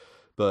drama.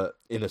 But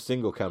in a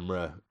single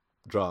camera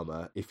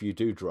drama, if you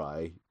do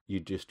dry, you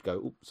just go,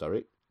 "Oops,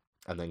 sorry,"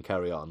 and then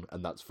carry on,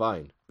 and that's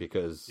fine,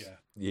 because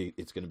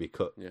it's going to be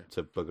cut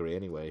to buggery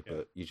anyway,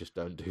 but you just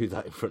don't do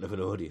that in front of an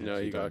audience. No,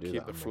 you got to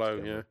keep the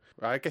flow,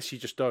 I guess you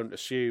just don't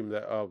assume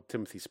that,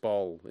 Timothy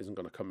Spall isn't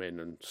going to come in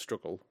and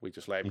struggle. We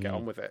just let him get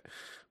on with it.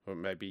 Or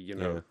maybe, you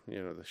know,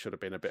 there should have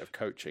been a bit of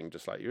coaching,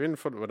 just like you're in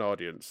front of an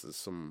audience, there's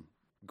some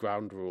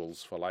ground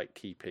rules for, like,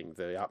 keeping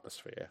the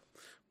atmosphere.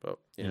 But,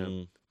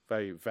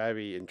 very,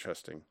 very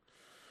interesting.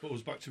 But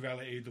was Back to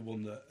Reality the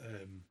one that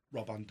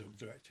Rob and Doug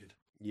directed?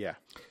 Yeah.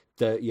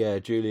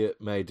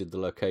 Juliet May did the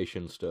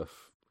location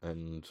stuff,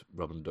 and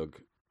Rob and Doug,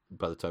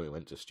 by the time it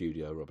went to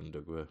studio, Rob and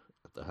Doug were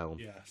at the helm.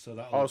 Yeah, so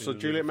that. So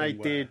Juliet May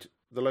did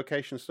the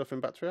location stuff in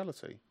Back to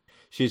Reality?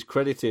 She's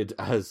credited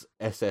as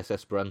SS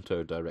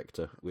Esperanto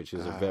director, which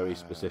is a very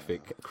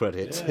specific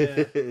credit.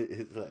 Yeah.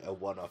 It's like a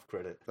one-off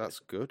credit. That's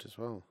good as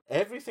well.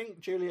 Everything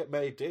Juliet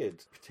May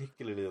did,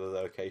 particularly the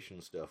location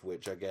stuff,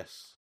 which I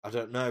guess, I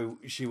don't know,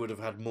 she would have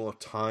had more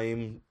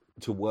time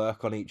to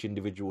work on each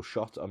individual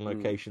shot on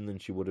location than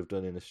she would have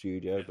done in a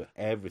studio, but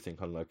everything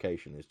on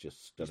location is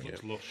just stunning.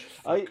 It looks lush.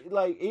 I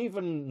like,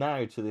 even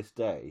now to this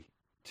day,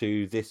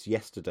 to this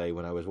yesterday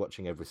when I was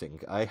watching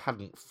everything, I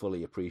hadn't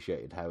fully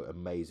appreciated how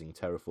amazing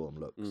Terraform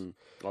looks.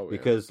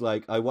 Because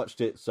like, I watched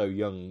it so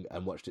young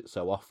and watched it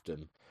so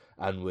often,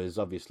 and was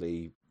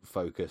obviously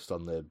focused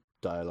on the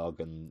dialogue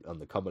and on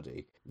the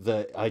comedy,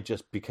 that I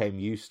just became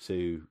used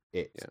to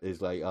it.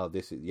 It's like,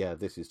 this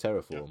is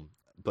Terraform.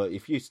 But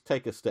if you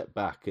take a step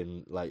back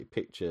and like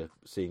picture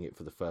seeing it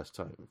for the first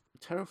time,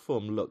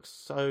 Terraform looks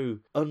so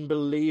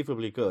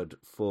unbelievably good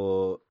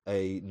for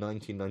a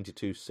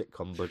 1992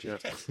 sitcom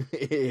budget.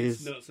 It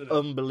is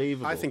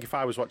unbelievable. I think if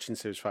I was watching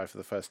Series 5 for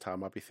the first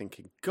time, I'd be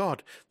thinking,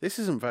 God, this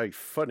isn't very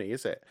funny,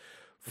 is it?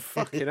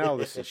 Fucking hell,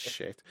 this is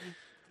shit.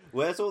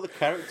 Where's all the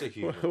character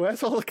humour?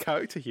 Where's all the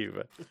character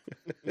humour?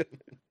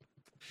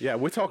 Yeah,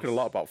 we're talking a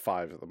lot about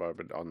 5 at the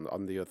moment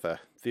on the other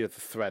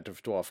thread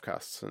of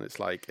Dwarfcasts, and it's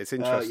like, it's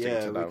interesting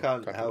to know. We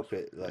can't help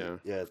it.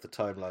 Like, the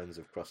timelines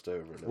have crossed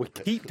over a little bit.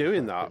 We keep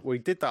doing that. We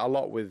did that a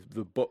lot with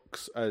the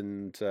books,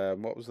 and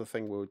what was the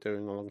thing we were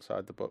doing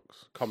alongside the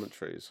books?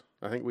 Commentaries.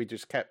 I think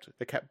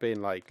they kept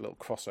being like little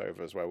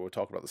crossovers where we were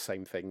talking about the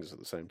same things at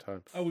the same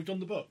time. Oh, we've done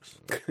the books?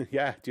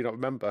 Yeah, do you not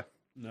remember?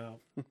 No.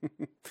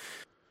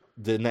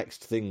 The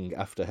next thing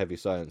after Heavy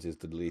Science is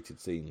the deleted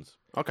scenes.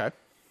 Okay.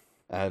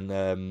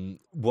 And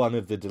one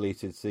of the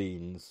deleted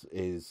scenes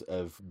is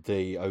of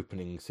the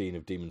opening scene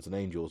of Demons and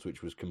Angels,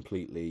 which was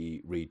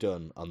completely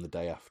redone on the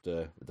day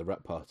after the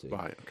rap party.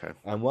 Right, okay.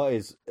 And what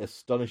is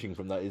astonishing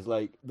from that is,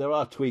 like, there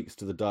are tweaks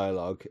to the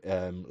dialogue,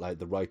 like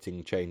the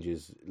writing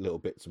changes little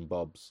bits and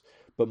bobs,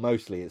 but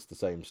mostly it's the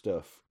same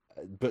stuff.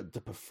 But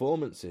the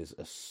performances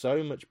are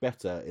so much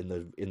better in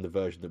the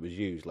version that was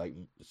used, like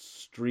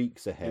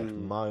streaks ahead,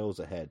 miles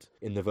ahead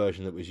in the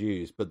version that was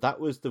used. But that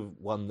was the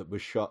one that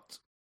was shot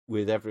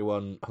with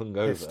everyone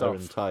hungover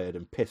and tired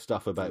and pissed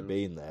off about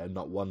being there,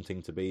 not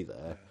wanting to be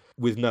there,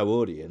 with no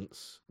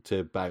audience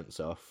to bounce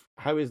off.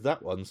 How is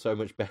that one so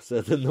much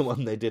better than the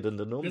one they did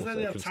under normal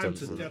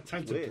circumstances? They have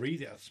time to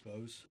breathe it, I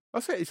suppose.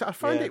 I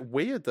find it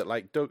weird that,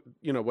 like, Doug,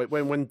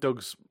 when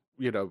Doug's,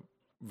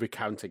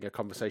 recounting a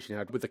conversation he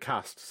had with the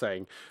cast,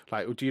 saying,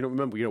 like, "Do you not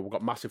remember? We've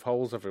got massive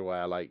holes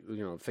everywhere. Like,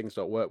 things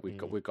don't work. We've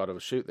got to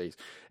shoot these."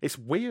 It's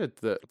weird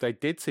that they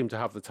did seem to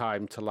have the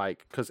time to,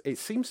 like, because it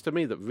seems to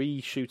me that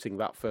reshooting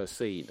that first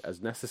scene,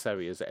 as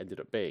necessary as it ended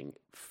up being,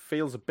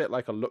 feels a bit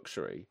like a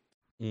luxury.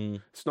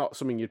 It's not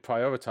something you'd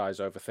prioritize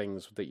over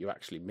things that you're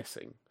actually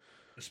missing.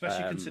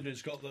 Especially considering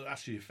it's got the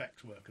actually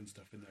effect work and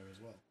stuff in there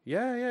as well.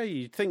 Yeah.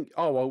 You'd think,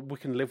 oh, well, we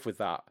can live with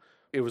that.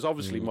 It was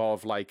obviously more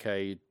of like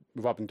a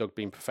Rob and Doug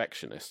being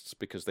perfectionists,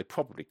 because they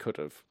probably could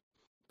have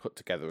put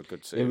together a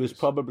good series. It was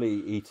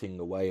probably eating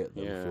away at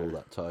them for all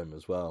that time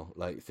as well,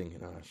 like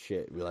thinking, "Oh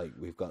shit,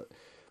 we've got."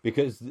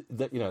 Because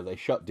they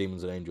shot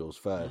Demons and Angels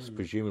first.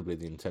 Presumably,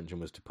 the intention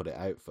was to put it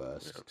out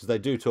first, because they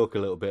do talk a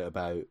little bit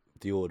about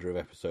the order of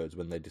episodes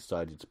when they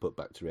decided to put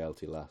Back to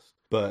Reality last.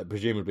 But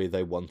presumably,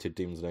 they wanted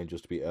Demons and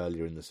Angels to be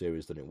earlier in the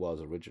series than it was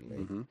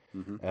originally.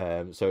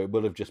 So it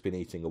will have just been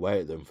eating away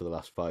at them for the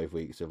last 5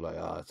 weeks of like,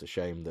 it's a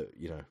shame that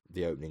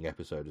the opening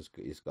episode has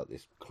got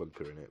this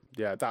clunker in it.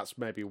 Yeah, that's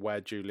maybe where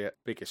Juliet's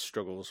biggest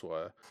struggles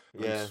were.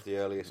 Yeah, the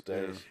earliest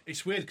days.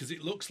 It's weird because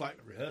it looks like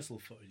rehearsal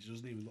footage. It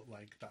doesn't even look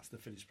like that's the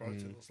finished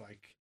product. It looks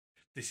like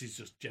this is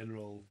just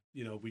general.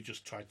 We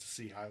just tried to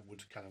see how it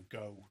would kind of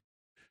go.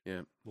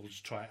 Yeah, we'll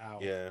just try it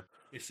out. Yeah,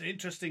 it's some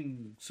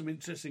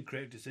interesting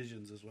creative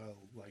decisions as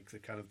well. Like the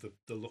kind of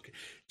the look.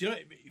 Do you know?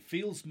 It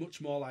feels much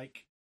more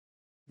like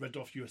Red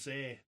Dwarf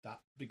USA,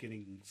 that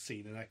beginning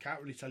scene, and I can't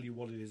really tell you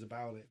what it is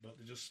about it, but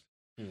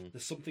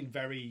there's something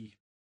very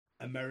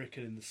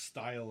American in the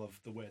style of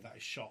the way that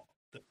is shot.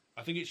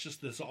 I think it's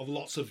just the sort of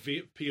lots of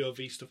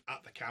POV stuff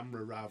at the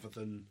camera rather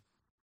than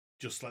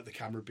just like the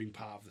camera being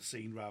part of the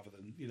scene, rather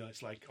than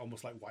it's like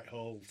almost like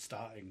Whitehall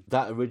starting.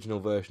 That original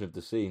version of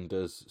the scene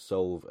does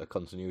solve a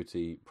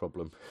continuity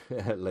problem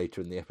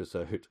later in the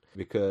episode,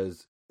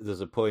 because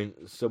there's a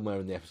point somewhere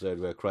in the episode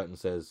where Crichton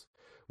says,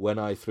 "When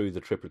I threw the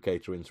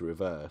triplicator into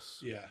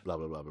reverse," blah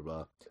blah blah blah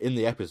blah. In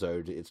the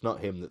episode, it's not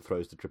him that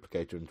throws the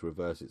triplicator into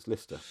reverse; it's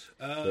Lister.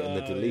 But in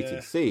the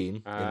deleted scene,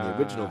 in the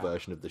original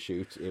version of the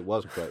shoot, it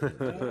was Crichton.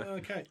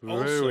 Okay.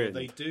 Also,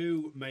 they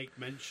do make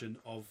mention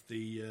of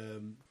the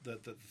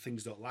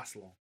things don't last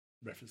long.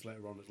 Reference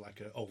later on as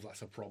like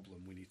that's a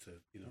problem. We need to,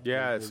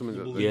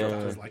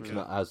 it's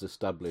not as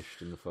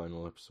established in the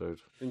final episode.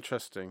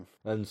 Interesting.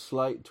 And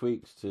slight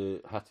tweaks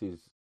to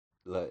Hattie's,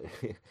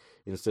 like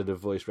instead of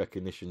voice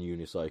recognition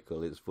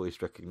unicycle, it's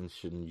voice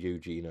recognition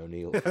Eugene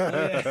O'Neill,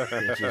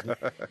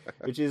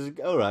 which is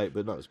all right,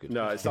 but not as good.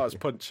 No, it's not as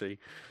punchy.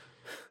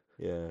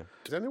 Yeah.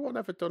 Has anyone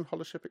ever done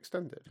Holoship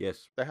Extended?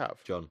 Yes, they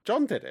have. John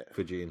did it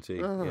for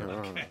G&T.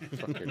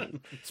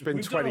 It's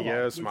been 20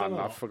 years, man.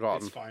 I've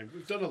forgotten. It's fine.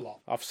 We've done a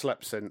lot. I've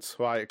slept since.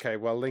 Right. Okay.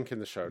 Well, link in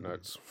the show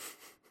notes.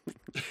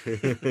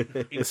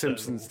 The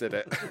Simpsons did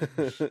it.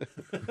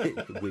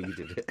 We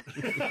did it.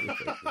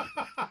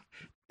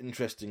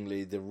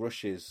 Interestingly, the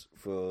rushes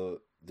for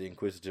the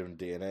Inquisitor and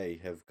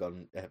DNA have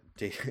gone...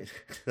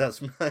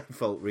 that's my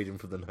fault, reading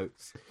from the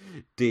notes.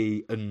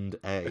 D and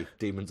A,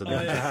 Demons and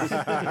Angels,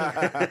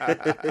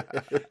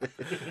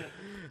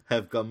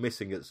 have gone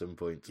missing at some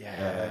point.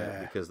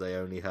 Because they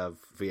only have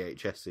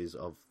VHSs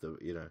of the,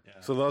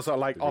 So those are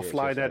like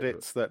offline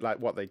edits that, like,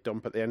 what they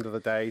dump at the end of the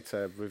day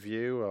to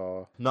review,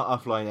 or... Not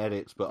offline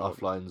edits, but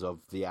offlines of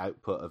the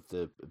output of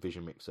the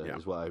Vision Mixer,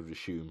 is what I would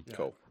assume.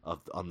 Cool.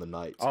 On the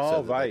night,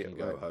 so that they can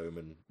go home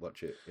and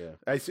watch it. Yeah,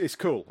 it's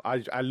cool.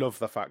 I love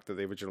the fact that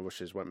the original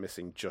rushes went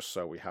missing just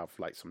so we have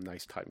like some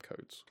nice time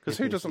codes. Because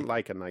who doesn't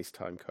like a nice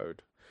time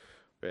code?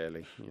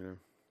 Really,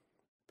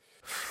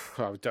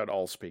 Oh, don't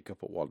all speak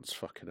up at once.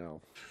 Fucking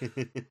hell.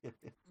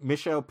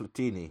 Michel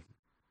Platini.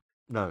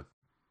 No,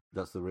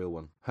 that's the real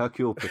one.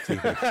 Hercule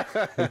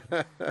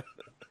Platini.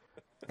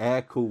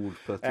 Air-cooled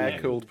Platini.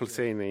 Air-cooled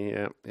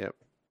Platini. Yep.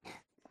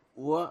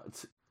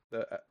 What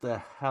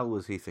the hell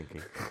was he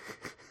thinking?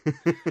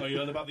 Oh,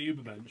 you're on about the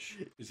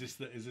Ubermensch? Is this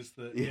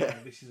the? Yeah.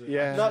 This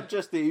is Not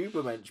just the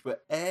Ubermensch,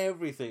 but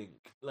everything.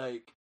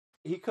 Like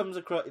he comes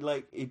across,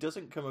 like he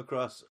doesn't come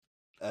across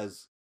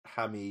as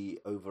hammy,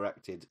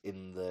 overacted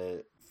in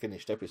the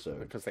finished episode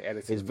because they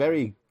edited. It's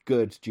very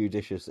good,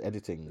 judicious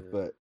editing,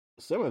 but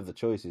some of the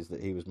choices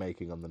that he was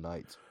making on the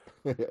night.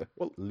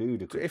 Well,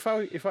 ludicrous.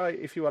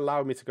 If you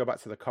allow me to go back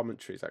to the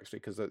commentaries, actually,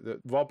 because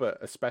Robert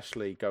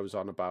especially goes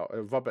on about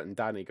Robert and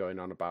Danny going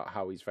on about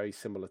how he's very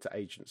similar to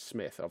Agent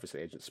Smith.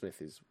 Obviously, Agent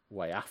Smith is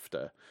way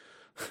after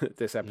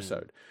this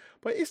episode,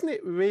 but isn't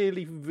it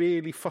really,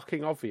 really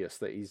fucking obvious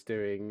that he's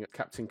doing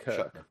Captain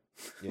Kirk?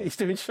 Yeah. He's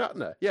doing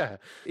Shatner. Yeah,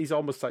 he's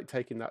almost like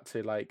taking that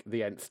to like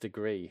the nth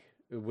degree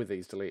with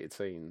these deleted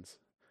scenes.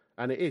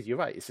 And it is, you're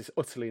right, it's just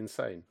utterly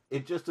insane.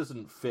 It just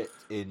doesn't fit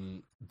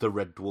in the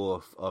Red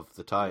Dwarf of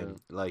the time.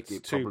 Like,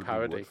 it's it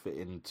probably would fit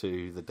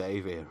into the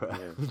Dave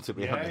era, to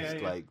be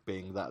honest, like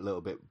being that little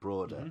bit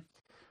broader. Mm-hmm.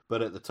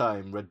 But at the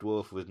time, Red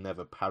Dwarf was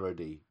never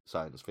parody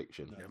science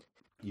fiction. No.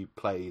 You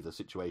play the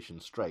situation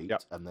straight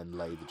and then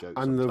lay the jokes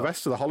And on the top.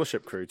 rest of the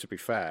Holoship crew, to be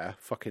fair,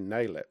 fucking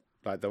nail it.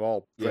 Like, they're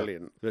all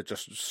brilliant. They're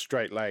just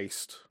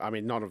straight-laced. I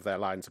mean, none of their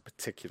lines are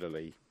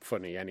particularly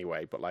funny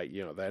anyway, but, like,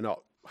 they're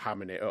not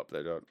hamming it up.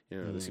 They don't,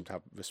 they seem to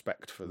have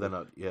respect for They're them.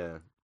 not. Yeah,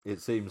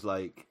 it seems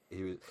like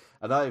he was,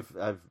 and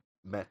I've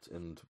met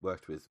and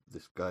worked with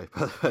this guy,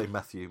 by the way,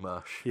 Matthew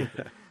Marsh. Yeah.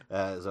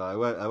 So I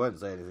won't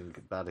say anything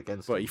bad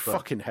against him. But he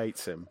fucking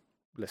hates him,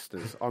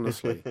 listeners.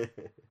 Honestly,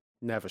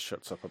 never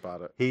shuts up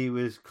about it. He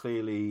was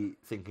clearly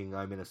thinking,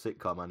 I'm in a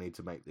sitcom, I need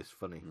to make this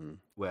funny.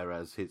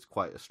 Whereas it's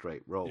quite a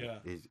straight role. Yeah.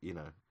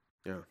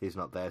 He's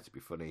not there to be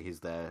funny.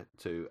 He's there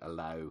to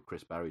allow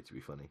Chris Barry to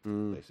be funny.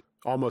 Basically.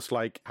 Almost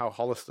like how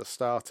Hollister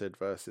started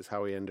versus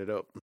how he ended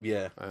up.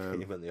 Yeah,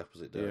 he went the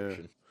opposite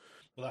direction.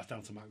 Well, that's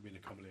down to Mac being a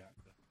comedy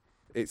actor.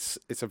 It's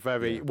a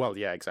very well,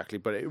 yeah, exactly.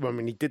 But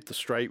he did the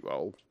straight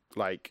role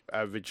like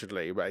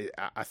originally. But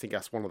I think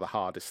that's one of the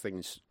hardest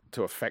things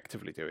to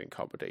effectively do in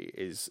comedy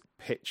is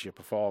pitch your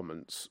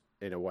performance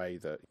in a way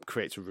that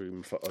creates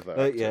room for other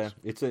actors. Yeah,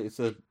 it's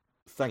a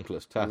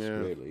thankless task,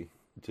 really.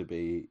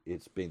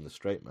 It's being the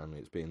straight man.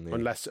 It's being the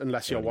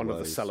unless you're one of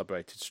the Wise.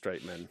 celebrated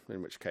straight men,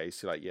 in which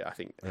case, I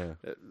think the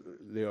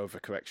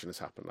overcorrection has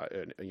happened. Like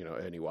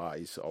Ernie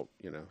Wise, or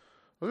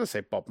I was going to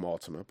say Bob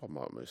Mortimer. Bob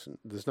Mortimer,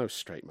 there's no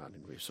straight man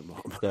in Reeves and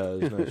Mortimer. No,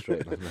 there's no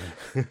straight man.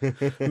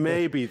 No.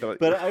 Maybe,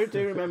 but I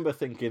do remember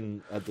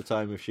thinking at the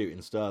time of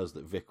Shooting Stars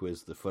that Vic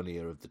was the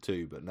funnier of the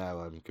two. But now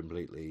I'm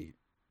completely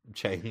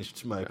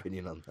changed my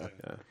opinion on that.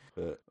 Yeah.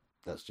 But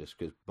that's just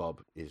because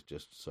Bob is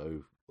just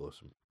so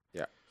awesome.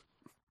 Yeah.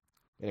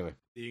 Anyway,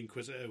 The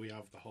Inquisitor, we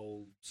have the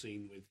whole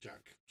scene with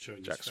Jack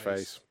showing Jack's his face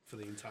face for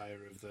the entire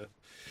of the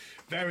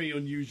very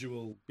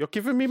unusual. You're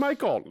giving me my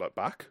gauntlet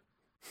back.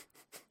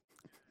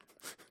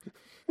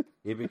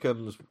 he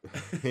becomes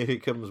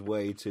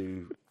way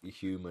too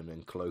human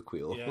and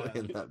colloquial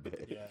in that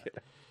bit. Yeah.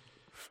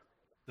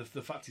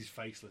 The fact he's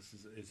faceless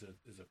is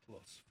a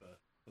plus for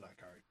that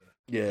character.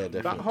 Yeah,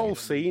 definitely. That whole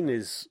scene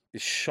is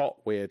shot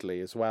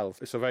weirdly as well.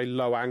 It's a very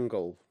low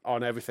angle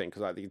on everything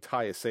because the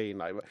entire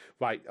scene,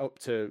 right up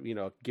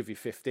to give you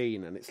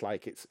 15, and it's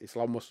like it's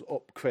almost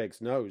up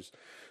Craig's nose.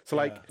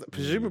 So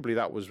presumably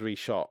that was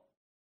reshot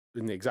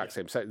in the exact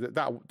same set.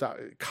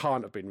 That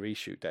can't have been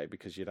reshoot day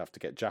because you'd have to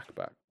get Jack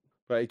back.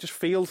 But it just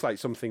feels like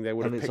something they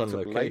would have picked up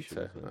location,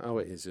 later. Oh,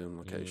 it is on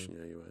location.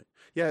 Yeah, you're right.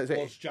 Yeah,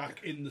 was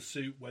Jack in the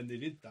suit when they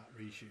did that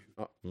reshoot?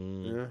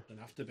 Yeah,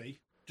 Didn't have to be.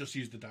 Just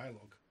use the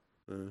dialogue.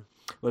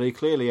 Well, he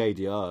clearly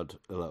ADR'd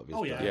a lot of his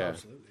dialogue.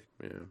 Absolutely.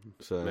 Yeah,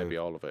 So maybe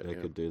all of it. They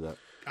could do that.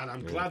 And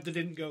I'm glad they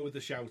didn't go with the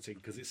shouting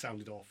because it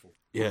sounded awful.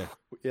 Yeah,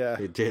 yeah,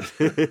 it did.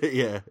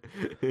 Yeah.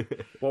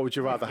 What would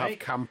you rather have,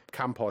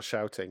 camp or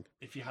shouting?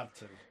 If you had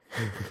to.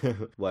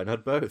 Why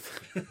not both?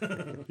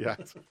 Yeah,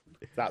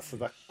 that's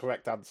the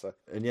correct answer.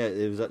 And yeah,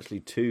 there was actually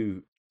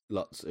two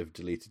lots of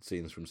deleted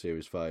scenes from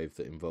Series 5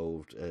 that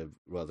involved a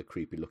rather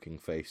creepy-looking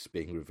face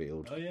being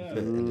revealed. Oh, yeah. That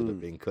ended up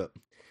being cut.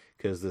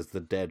 Because there's the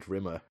dead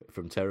Rimmer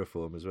from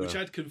Terraform as well. Which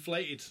I'd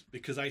conflated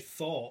because I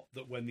thought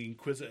that when the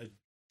Inquisitor...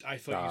 I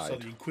thought you saw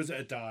the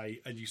Inquisitor die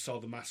and you saw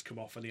the mask come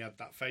off and he had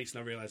that face,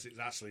 and I realised it's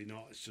actually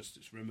not.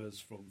 It's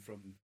Rimmer's from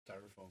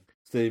Terraform.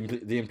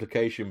 The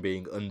implication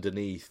being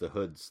underneath the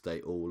hoods,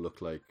 they all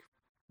look like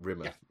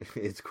Rimmer. Yeah.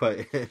 It's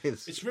quite...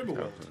 It's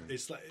Rimmerworld.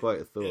 It's like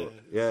quite a thought.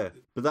 Yeah.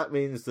 But that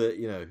means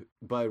that,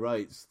 by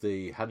rights,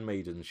 the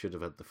Handmaidens should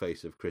have had the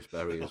face of Chris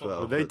Berry as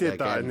well. They did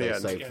that in the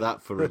end. Saved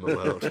that for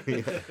Rimmerworld.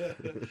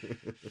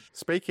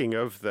 Speaking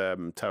of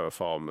the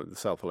Terraform and the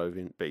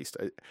self-loathing beast,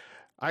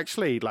 I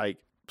actually,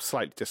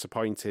 slightly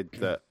disappointed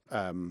that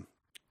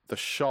the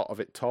shot of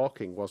it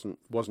talking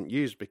wasn't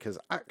used, because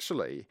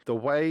actually the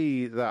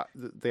way that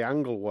the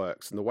angle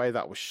works and the way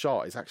that was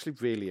shot is actually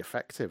really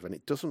effective, and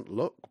it doesn't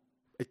look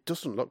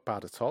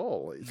bad at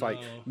all. It's like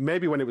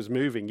maybe when it was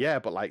moving,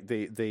 but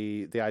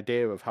the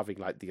idea of having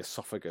the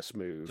esophagus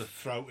move, the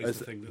throat is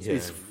the thing that's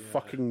is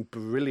fucking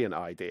brilliant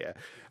idea,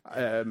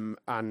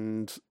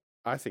 and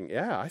I think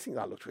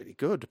that looked really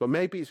good. But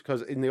maybe it's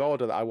because in the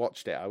order that I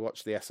watched the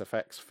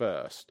SFX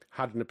first,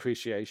 had an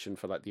appreciation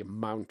for the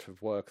amount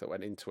of work that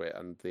went into it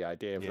and the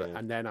idea of it,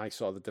 and then I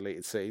saw the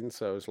deleted scene,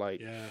 so it was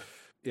like,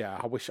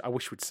 I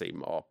wish we'd see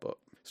more, but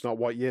it's not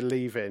what you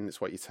leave in, it's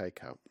what you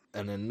take out.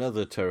 And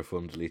another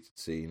Terraform deleted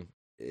scene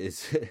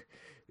is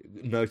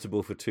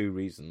notable for two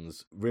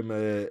reasons.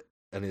 Rimmer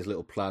and his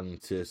little plan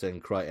to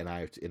send Crichton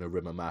out in a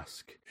Rimmer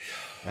mask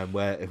and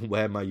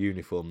wear my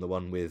uniform, the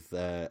one with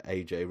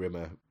AJ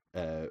Rimmer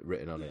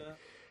written on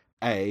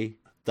it.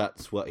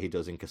 That's what he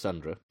does in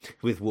Cassandra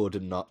with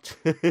Warden Knott.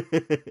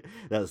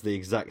 That's the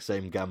exact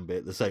same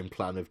gambit, the same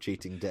plan of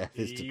cheating Death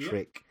is to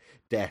trick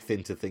Death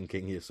into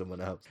thinking you're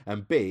someone else.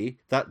 And B,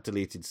 that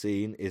deleted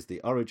scene is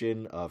the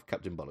origin of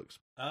Captain Bollocks.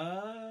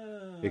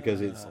 Because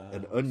it's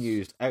an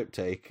unused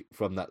outtake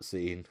from that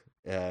scene.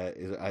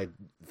 I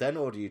then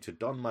order you to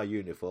don my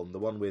uniform, the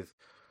one with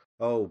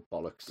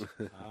bollocks.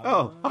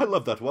 Oh, I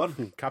love that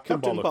one. Captain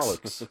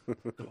Bollocks.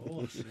 Of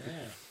course,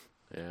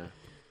 yeah.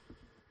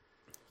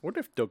 I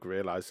wonder if Doug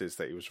realises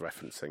that he was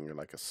referencing a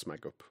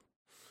smeg up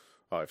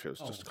or if it was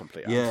just a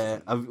complete Yeah,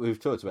 accident. we've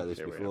talked about this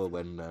Here we before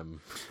when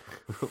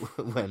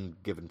when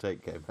Give and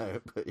Take came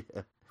out, but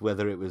yeah,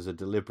 whether it was a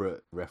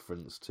deliberate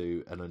reference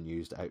to an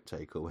unused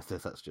outtake or whether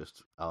that's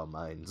just our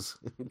minds.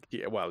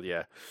 Yeah, well,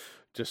 yeah,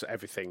 just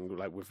everything,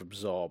 like we've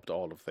absorbed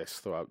all of this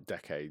throughout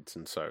decades,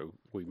 and so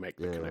we make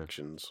the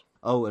connections.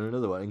 Oh, and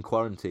another one, in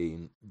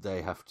quarantine,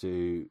 they have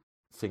to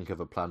think of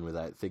a plan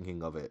without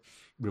thinking of it.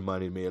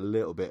 Reminded me a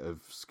little bit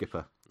of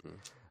Skipper,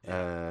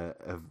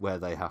 of where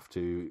they have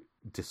to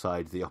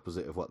decide the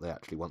opposite of what they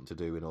actually want to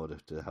do in order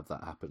to have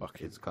that happen.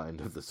 It's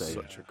kind of the same.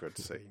 Such a good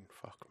scene.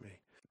 Fuck me.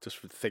 Just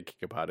for thinking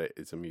about it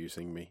is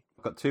amusing me.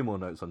 I've got 2 more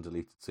notes on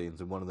deleted scenes,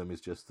 and one of them is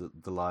just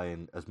that the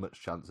line, as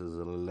much chance as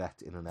a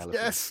let in an elephant.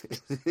 Yes!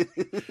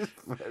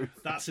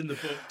 That's in the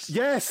books.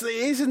 Yes, it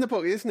is in the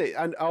book, isn't it?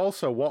 And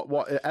also,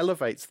 what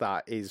elevates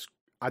that is,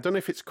 I don't know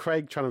if it's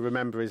Craig trying to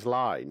remember his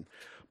line,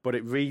 but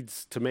it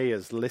reads to me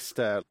as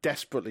Lister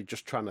desperately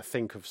just trying to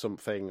think of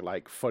something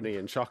like funny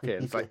and shocking.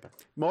 It's like,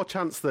 more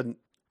chance than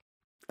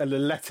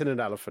letting an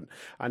elephant,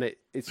 and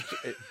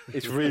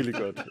it's really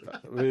good,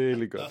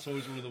 really good. That's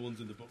always one of the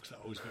ones in the books that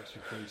always makes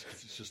me crazy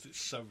because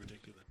it's so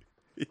ridiculous.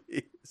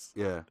 It is.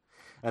 Yeah,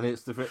 and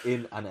it's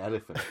in an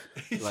elephant,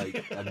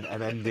 like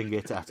and ending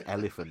it at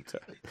elephant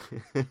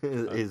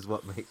is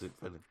what makes it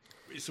funny.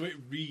 It's the way it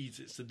reads.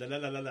 It's the la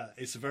la la la.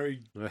 It's a very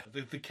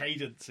the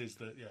cadence is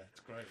that it's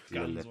great. It's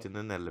You're letting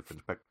an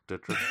elephant back to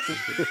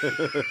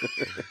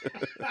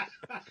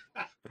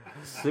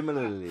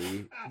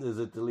Similarly, there's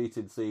a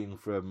deleted scene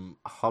from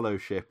Hollow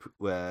Ship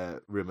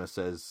where Rimmer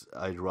says,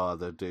 "I'd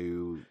rather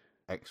do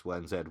X, Y,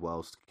 and Z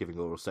whilst giving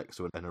oral sex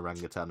to an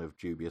orangutan of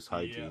dubious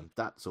hygiene." Yeah.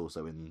 That's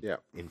also in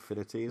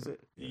Infinity, is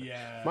it?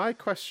 Yeah. My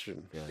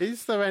question,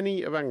 is there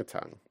any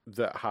orangutan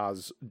that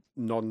has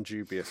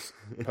non-dubious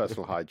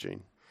personal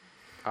hygiene?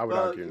 I would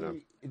argue no.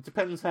 It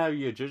depends how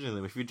you're judging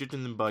them. If you're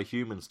judging them by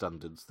human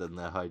standards, then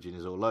their hygiene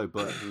is all low.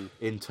 But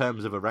in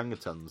terms of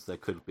orangutans, there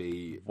could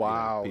be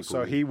people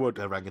so he would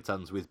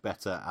orangutans with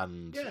better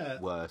and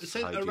worse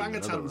hygiene than other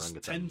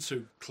orangutans tend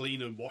to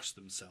clean and wash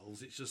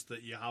themselves. It's just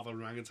that you have an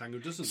orangutan who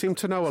doesn't. Seem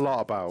to know a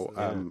lot about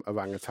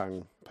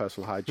orangutan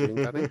personal hygiene,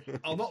 Danny.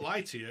 I'll not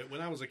lie to you. When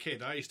I was a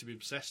kid, I used to be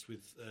obsessed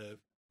with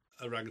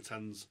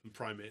orangutans and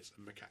primates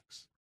and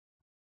macaques.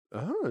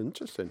 Oh,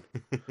 interesting.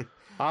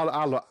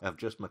 I've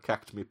just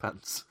macaqued me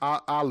pants.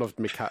 I loved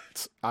me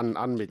cats and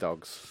me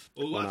dogs.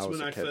 Well, that's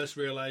when I first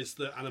realised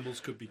that animals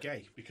could be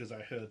gay, because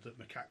I heard that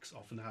macaques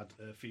often had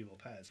female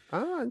pairs.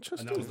 Ah,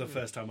 interesting. And that was the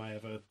first time I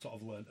ever sort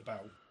of learnt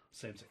about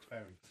same-sex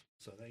pairing.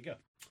 So there you go.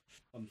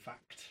 Fun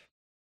fact.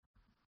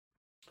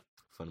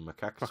 Fun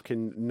macaques.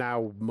 Fucking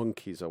now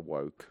monkeys are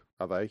woke,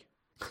 are they?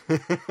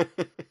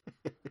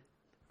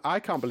 I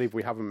can't believe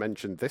we haven't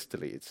mentioned this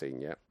deleted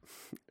scene yet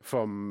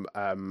from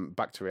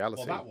Back to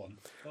Reality. Oh, that one.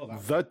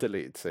 The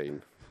deleted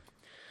scene.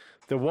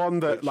 The one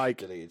that,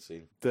 deleted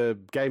scene? The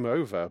Game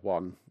Over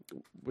one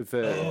with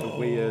the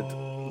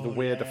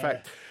weird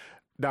effect.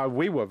 Now,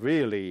 we were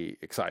really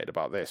excited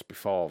about this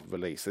before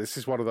release. This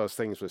is one of those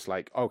things where it's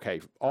like,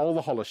 okay, all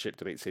the Hollow Ship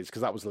deleted scenes,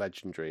 because that was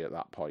legendary at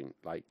that point.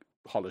 Like,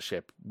 Hollow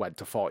Ship went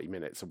to 40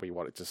 minutes and we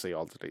wanted to see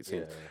all the deleted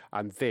scenes. Yeah.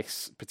 And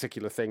this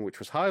particular thing, which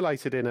was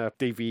highlighted in a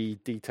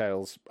DV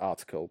Details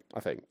article, I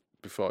think,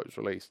 before it was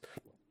released,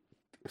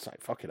 it's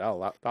like, fucking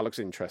hell, that looks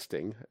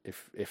interesting,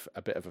 if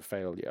a bit of a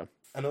failure.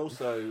 And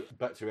also,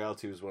 Back to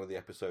Reality was one of the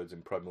episodes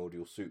in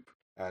Primordial Soup,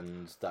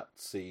 and that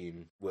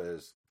scene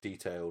was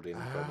detailed in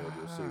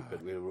Primordial Soup,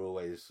 but we were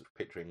always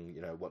picturing,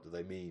 what do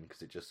they mean?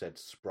 Because it just said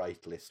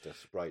Sprite Lister,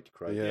 Sprite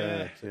Craig.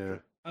 Yeah.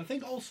 I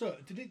think also,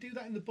 did it do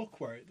that in the book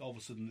where it, all of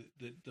a sudden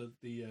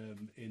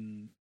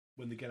in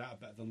when they get out of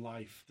Better Than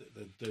Life,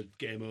 the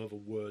Game Over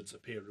words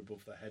appear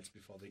above their heads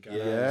before they go?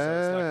 Yeah.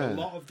 So it's like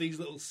a lot of these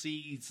little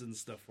seeds and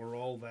stuff were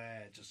all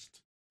there, just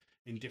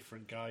in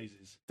different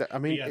guises. I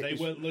mean, they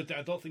weren't.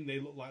 I don't think they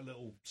look like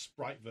little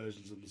sprite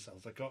versions of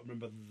themselves. I can't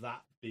remember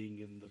that being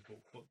in the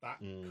book, but that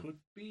could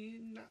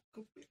be.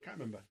 I can't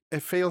remember.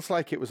 It feels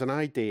like it was an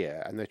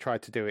idea, and they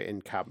tried to do it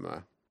in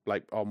camera,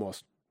 like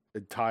almost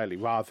entirely,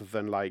 rather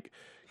than like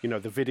the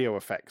video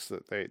effects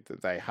that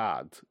they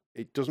had.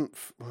 It doesn't.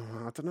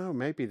 I don't know.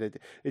 Maybe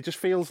it just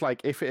feels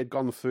like if it had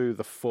gone through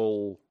the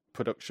full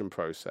production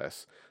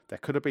process, there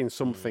could have been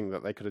something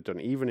that they could have done,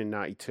 even in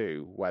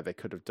 '92, where they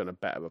could have done a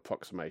better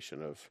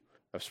approximation of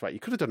sprite. You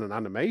could have done an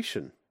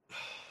animation.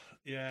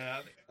 Yeah,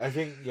 I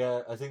think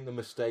the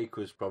mistake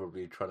was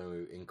probably trying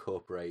to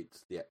incorporate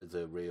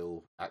the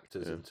real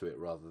actors into it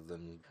rather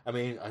than. I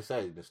mean, I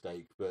say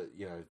mistake, but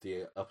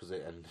the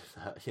opposite end.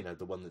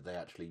 The one that they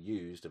actually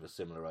used of a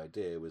similar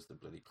idea was the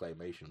bloody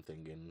claymation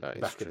thing in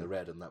Back in the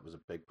Red, and that was a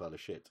big pile of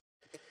shit.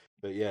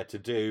 But yeah, to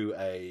do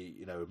a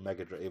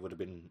Mega Drive, it would have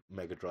been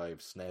Mega Drive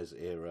SNES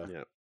era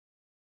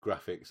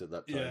graphics at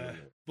that time. Yeah,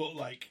 but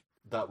like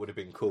that would have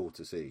been cool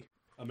to see.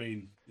 I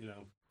mean,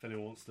 if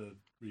anyone wants to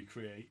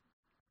recreate,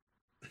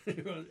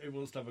 who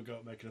wants to have a go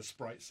at making a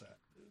sprite set,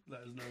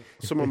 let us know.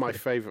 Some of my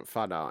favourite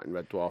fan art in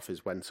Red Dwarf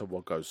is when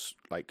someone goes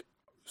like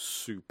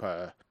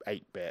super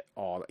 8-bit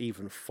or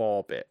even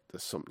 4-bit.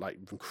 There's some like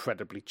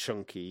incredibly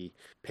chunky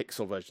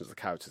pixel versions of the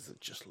characters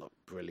that just look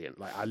brilliant.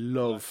 Like I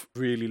love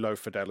really low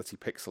fidelity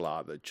pixel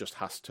art that just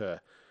has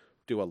to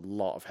do a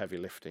lot of heavy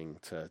lifting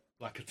to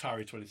like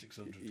Atari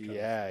 2600.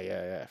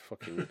 Yeah.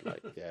 Fucking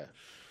like yeah.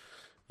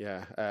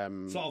 Yeah,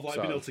 sort of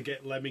like being able to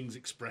get Lemmings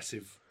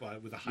expressive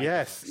with a high.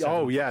 Yes.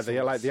 Oh, yeah.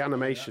 The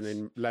animation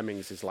in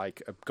Lemmings is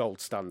like a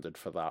gold standard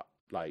for that.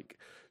 Like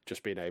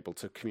just being able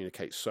to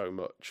communicate so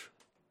much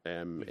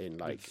in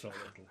like so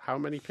how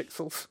many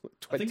pixels?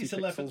 20 I think it's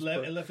 11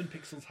 pixels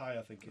pixels high.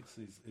 I think it's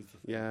the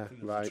yeah, I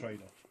think that's right. the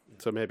trade-off. Yeah.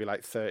 So maybe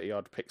like 30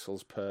 odd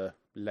pixels per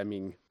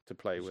Lemming to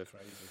play that's with.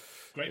 Crazy.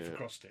 Great for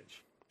cross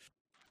stitch.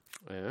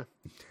 Yeah.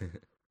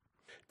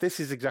 This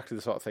is exactly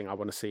the sort of thing I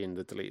want to see in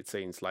the deleted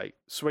scenes, like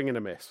swing and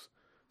a miss.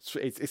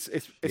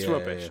 It's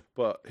rubbish,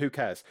 but who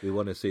cares? We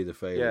want to see the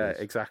failures.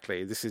 Yeah,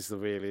 exactly. This is the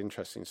really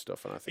interesting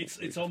stuff, and I think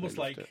it's almost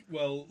like,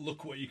 well,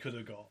 look what you could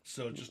have got.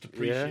 So just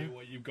appreciate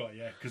what you've got,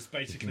 because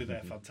basically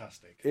they're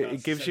fantastic.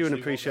 It gives you an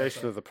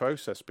appreciation of the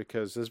process,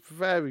 because there's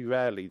very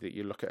rarely that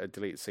you look at a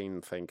deleted scene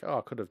and think, oh,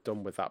 I could have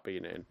done with that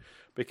being in.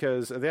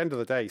 Because at the end of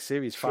the day,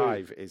 Series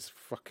 5 is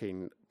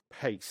fucking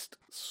paced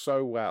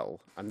so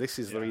well, and this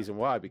is the reason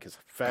why, because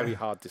very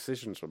hard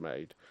decisions were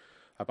made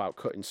about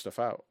cutting stuff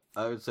out.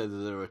 I would say that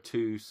there are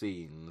two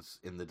scenes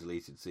in the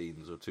deleted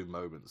scenes, or two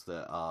moments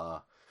that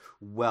are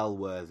well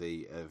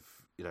worthy of,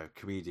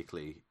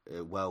 comedically,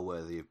 well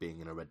worthy of being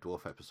in a Red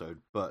Dwarf episode,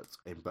 but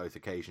in both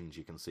occasions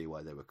you can see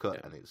why they were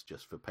cut, and it's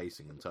just for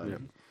pacing and timing.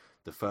 Yeah.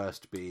 The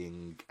first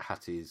being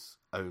Hattie's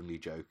only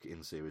joke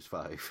in Series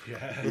 5.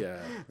 Yeah.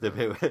 The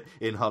bit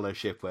in Hollow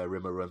Ship where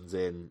Rimmer runs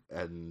in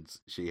and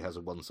she has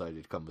a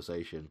one-sided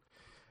conversation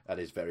and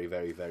is very,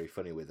 very, very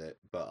funny with it,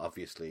 but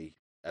obviously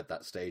at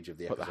that stage of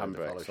the episode of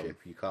Hollow Ship,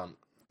 you can't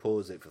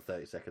pause it for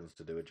 30 seconds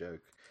to do a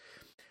joke.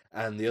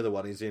 And the other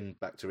one is in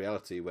Back to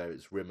Reality, where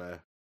it's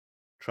Rimmer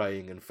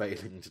trying and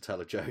failing to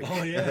tell a joke.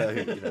 Oh,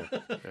 yeah.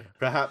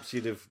 Perhaps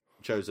you'd have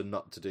chosen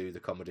not to do the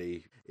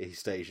comedy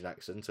East Asian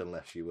accent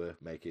unless you were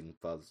making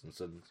Fathers and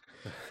Sons.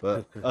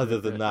 But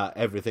other than that,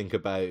 everything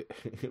about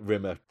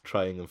Rimmer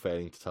trying and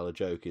failing to tell a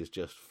joke is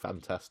just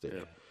fantastic.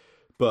 Yeah.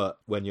 But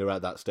when you're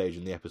at that stage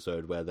in the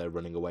episode where they're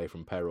running away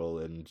from peril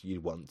and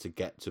you want to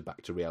get to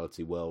Back to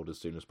Reality world as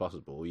soon as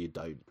possible, you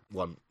don't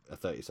want a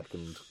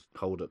 30-second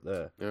hold up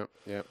there.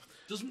 Yeah.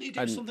 Doesn't he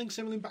do something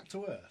similar in Back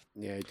to Earth?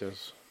 Yeah, he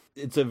does.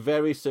 It's a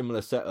very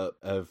similar setup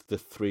of the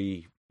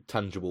three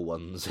tangible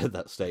ones at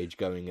that stage,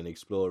 going and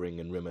exploring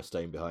and Rimmer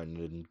staying behind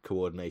and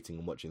coordinating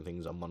and watching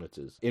things on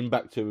monitors. In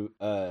Back to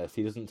Earth,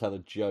 he doesn't tell a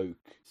joke.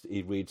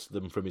 He reads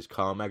them from his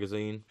car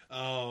magazine.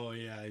 Oh,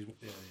 yeah.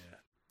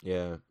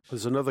 Yeah.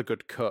 There's another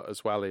good cut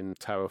as well in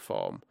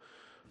Terraform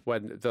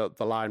when the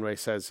line where he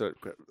says that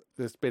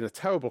there's been a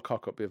terrible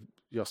cock-up.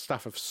 Your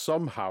staff have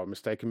somehow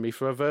mistaken me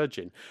for a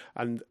virgin.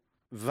 And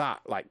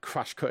that, like,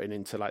 crash cutting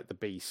into, like, the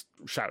beast,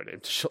 shouting at him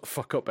to shut the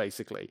fuck up,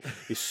 basically,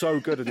 is so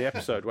good in the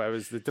episode,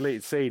 whereas the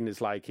deleted scene is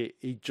like,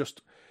 it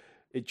just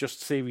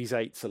Series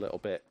 8's a little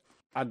bit.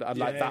 And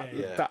like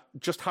that,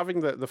 just having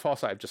the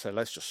foresight of just saying,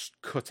 let's just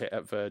cut it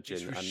at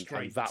Virgin,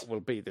 and that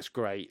will be this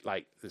great,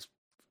 like, this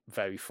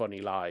very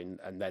funny line,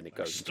 and then it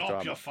goes into drama.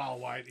 Stop your foul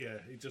white,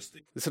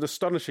 It's an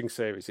astonishing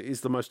series. It is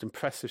the most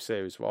impressive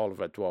series of all of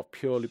Red Dwarf,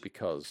 purely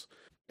because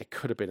it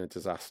could have been a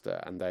disaster,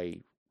 and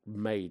they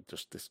made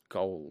just this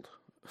gold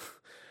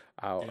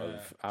out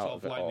of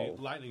it all.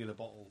 Lightning in a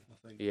bottle,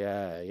 I think.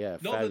 Yeah.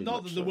 Not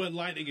that there weren't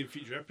lightning in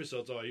future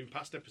episodes or even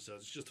past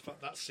episodes. It's just the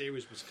fact that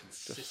series was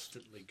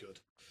consistently good.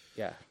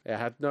 Yeah, it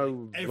had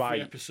no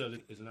Every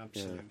episode is an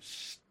absolute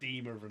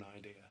steamer of an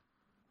idea.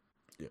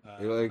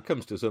 Yeah. It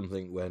comes to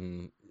something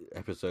when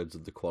episodes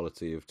of the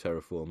quality of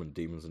Terraform and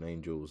Demons and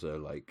Angels are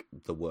like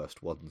the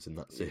worst ones in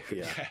that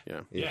series.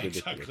 Yeah,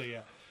 exactly.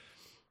 Yeah.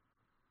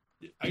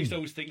 I used to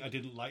always think I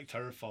didn't like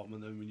Terraform,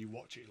 and then when you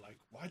watch it, like,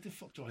 why the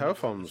fuck do I?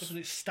 Terraform's.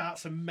 It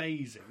starts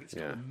amazing. It's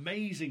got an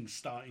amazing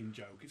starting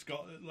joke. It's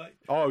got like.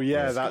 Oh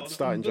yeah, that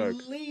starting joke.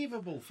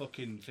 Unbelievable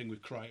fucking thing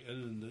with Crichton,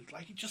 and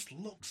it just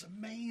looks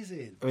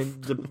amazing. I mean,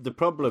 the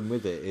problem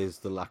with it is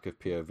the lack of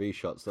POV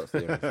shots. That's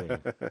the only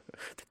thing.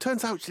 It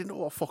turns out she didn't know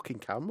what a fucking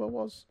camera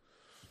was.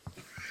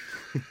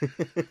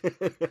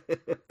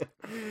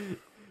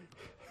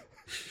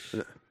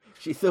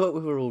 She thought we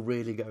were all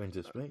really going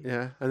to space.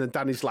 Yeah, and then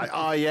Danny's like,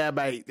 "Oh yeah,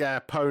 mate, yeah,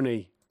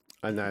 pony,"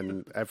 and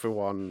then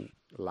everyone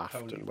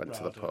laughed and went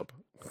to the pub.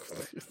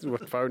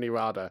 With pony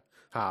Rada,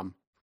 ham,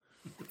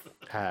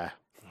 hair.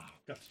 Oh, I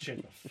have to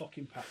change my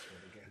fucking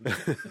password again.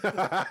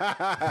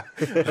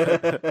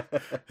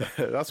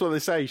 That's what they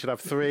say. You should have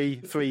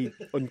three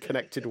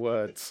unconnected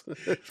words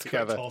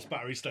together. Horse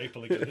battery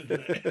staple again, isn't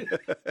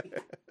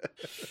it?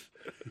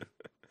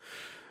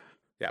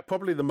 Yeah,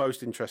 probably the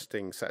most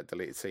interesting set of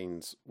deleted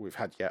scenes we've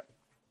had yet,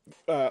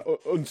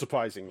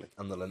 unsurprisingly.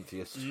 And the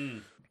lengthiest.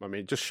 I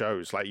mean, it just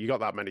shows, like, you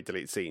got that many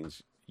deleted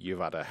scenes, you've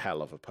had a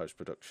hell of a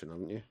post-production,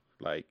 haven't you?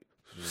 Like,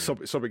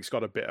 something's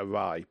got a bit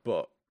awry,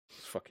 but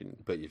it's fucking...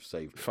 But you've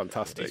saved it.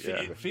 Fantastic,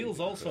 It feels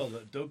also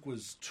that Doug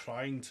was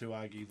trying to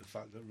argue the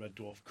fact that Red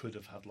Dwarf could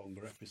have had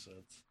longer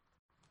episodes.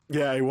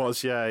 Yeah, he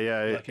was. Yeah.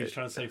 Like he was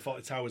trying to say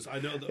 40 Towers. I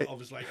know that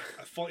obviously,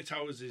 like 40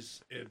 Towers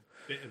is a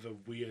bit of a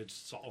weird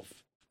sort of.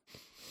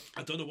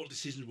 I don't know what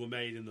decisions were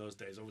made in those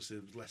days. Obviously,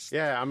 there was less.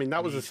 Yeah, I mean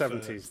that was the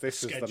need for 70s.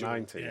 This is the schedule.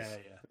 90s.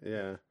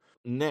 Yeah.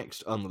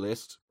 Next on the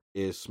list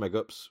is Smeg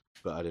Ups,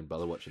 but I didn't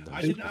bother watching them.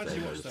 I didn't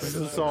actually watch This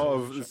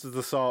that. is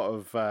the sort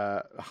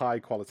of high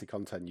quality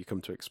content you come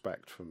to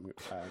expect from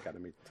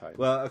Ganymede Titan.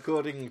 Well,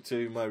 according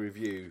to my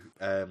review,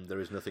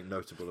 there is nothing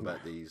notable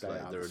about these. They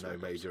Like are there are the no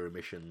Smeg major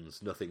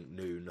omissions, nothing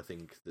new,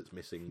 nothing that's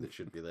missing that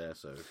should be there.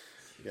 So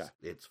Yeah.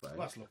 it's fine.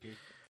 That's lucky.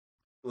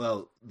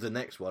 Well, the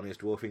next one is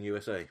Dwarfing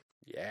USA,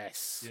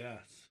 Yes.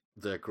 Yes.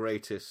 the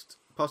greatest,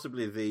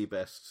 possibly the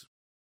best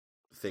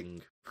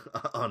thing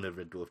on a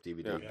Red Dwarf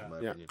DVD, in my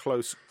opinion.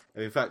 Close.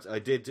 And in fact, I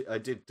did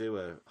do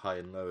a high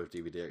and low of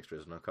DVD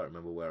extras, and I can't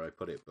remember where I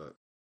put it, but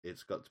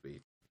it's got to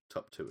be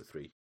top 2 or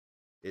 3.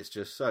 It's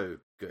just so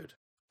good.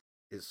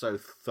 It's so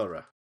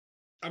thorough.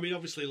 I mean,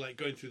 obviously, like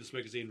going through this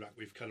magazine rack,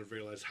 we've kind of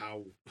realised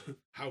how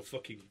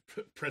fucking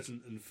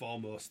present and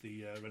foremost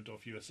the Red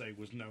Dwarf USA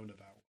was known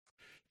about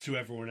to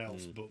everyone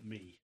else but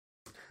me.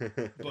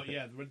 But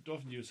yeah, the Red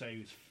Dwarf USA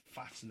is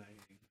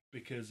fascinating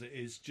because it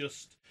is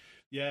just,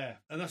 and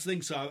that's the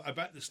thing. So I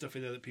bet there's stuff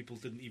in there that people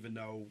didn't even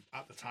know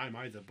at the time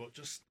either. But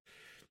just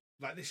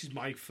like this is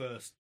my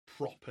first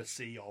proper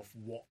see of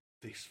what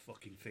this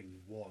fucking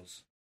thing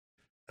was.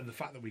 And the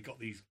fact that we got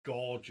these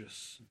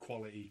gorgeous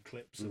quality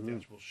clips of the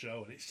actual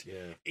show, and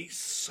it's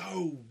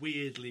so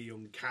weirdly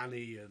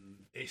uncanny,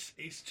 and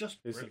it's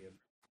just brilliant.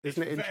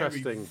 Isn't it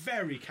interesting?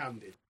 Very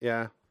candid.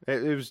 Yeah,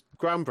 it was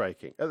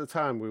groundbreaking. At the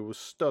time, we were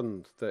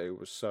stunned that it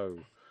was so...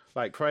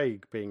 Like,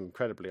 Craig being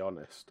incredibly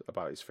honest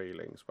about his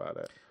feelings about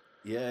it.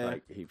 Yeah.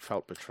 Like, he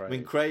felt betrayed. I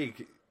mean,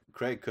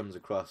 Craig comes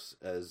across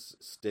as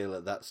still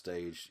at that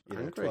stage,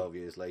 12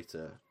 years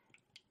later,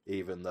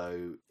 even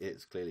though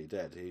it's clearly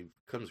dead. He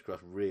comes across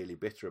really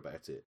bitter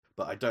about it.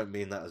 But I don't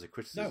mean that as a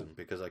criticism,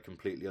 because I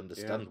completely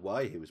understand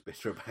why he was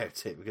bitter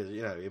about it. Because,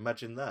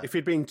 imagine that. If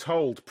he'd been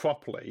told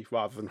properly,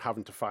 rather than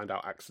having to find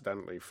out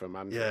accidentally from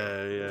Andrew.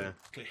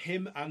 Yeah.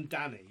 Him and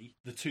Danny,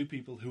 the two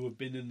people who have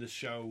been in the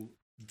show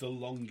the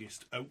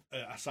longest,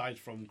 aside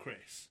from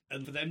Chris,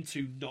 and for them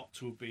to not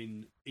to have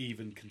been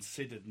even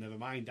considered, never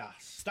mind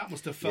asked, that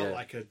must have felt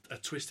like a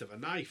twist of a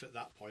knife at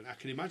that point. I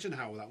can imagine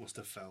how that must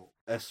have felt.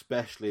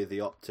 Especially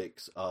the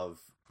optics of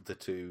the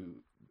two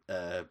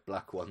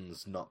black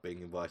ones not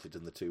being invited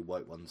and the two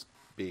white ones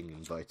being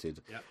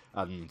invited. Yep.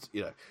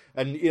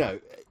 And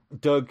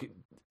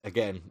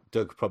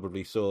Doug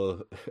probably saw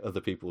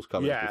other people's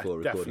comments before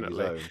recording his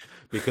own,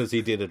 because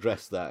he did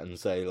address that and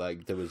say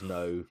like there was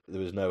no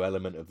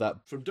element of that.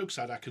 From Doug's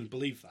side, I can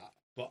believe that,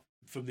 but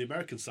from the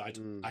American side,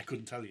 I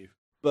couldn't tell you.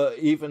 But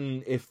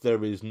even if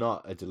there is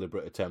not a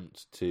deliberate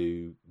attempt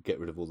to get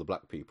rid of all the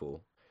black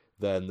people,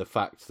 then the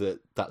fact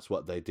that that's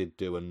what they did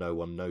do and no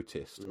one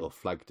noticed or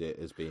flagged it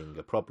as being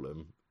a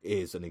problem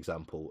is an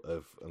example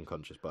of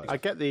unconscious bias. I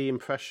get the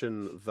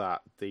impression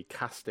that the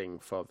casting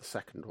for the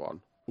second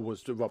one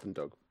was to Rob and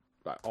Doug,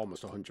 like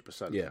almost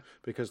 100%. Yeah.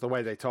 Because the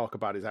way they talk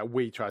about it is that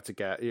we tried to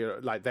get,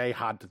 like they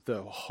had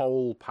the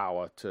whole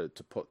power to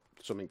put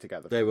something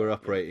together. They were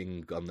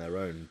operating on their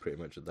own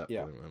pretty much at that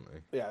point,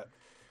 weren't they? Yeah.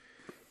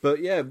 But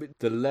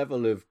the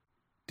level of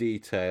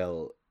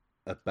detail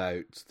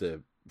about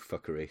the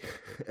fuckery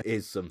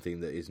is something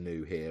that is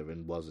new here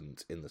and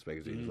wasn't in this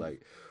magazine.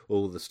 Like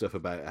all the stuff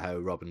about how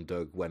Rob and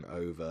Doug went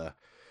over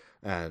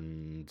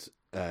and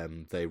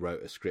they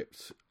wrote a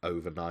script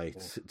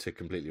overnight to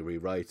completely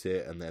rewrite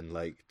it, and then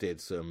like did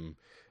some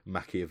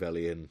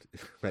Machiavellian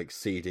like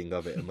seeding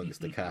of it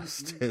amongst the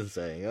cast and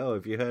saying, "Oh,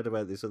 have you heard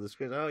about this other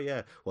script? Oh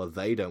yeah, well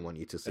they don't want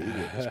you to see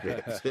the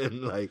script,"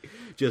 and like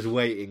just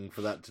waiting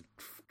for that to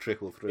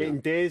trickle through. It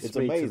endears It's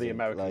me amazing. to the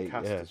American like,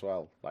 cast as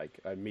well. Like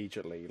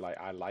immediately, like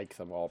I like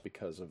them all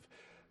because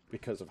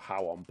of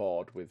how on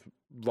board with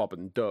Rob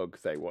and Doug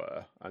they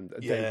were, and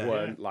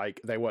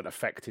they weren't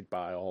affected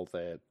by all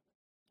the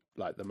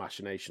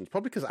machinations.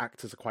 Probably because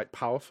actors are quite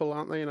powerful,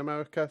 aren't they, in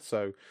America?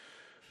 So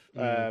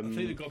I think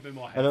they've got a bit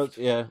more heft.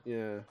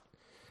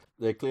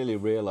 They clearly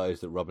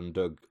realised that Rob and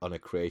Doug, on a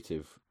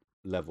creative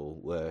level,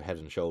 were head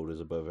and shoulders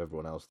above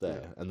everyone else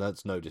there. And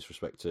that's no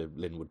disrespect to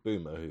Linwood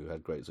Boomer, who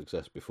had great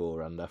success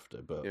before and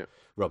after, but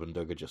Rob and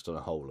Doug are just on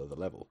a whole other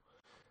level.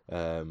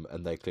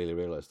 And they clearly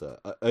realised that.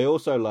 I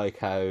also like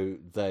how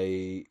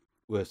they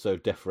were so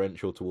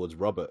deferential towards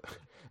Robert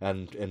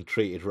and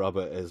treated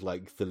Robert as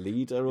like the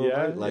leader,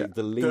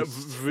 the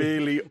least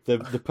really the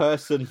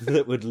person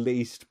that would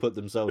least put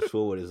themselves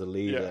forward as a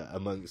leader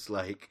amongst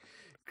like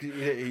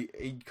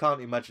you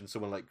can't imagine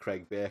someone like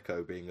Craig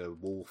Bierko being a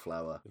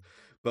wallflower,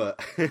 but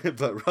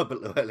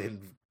Robert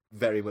Llewellyn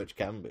very much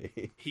can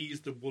be.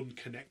 He's the one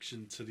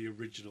connection to the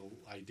original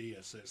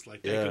idea, so it's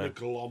like they're going to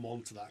glom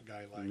onto that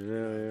guy. Like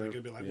they're going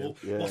to be like, "Well,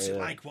 what's it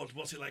like?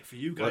 What's it like for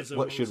you guys?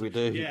 What should we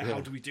do? Yeah, how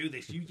do we do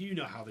this? You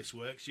know how this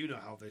works. You know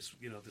how this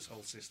this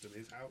whole system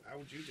is. How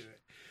would you do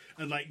it?"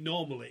 And like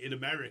normally in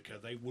America,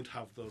 they would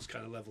have those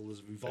kind of levels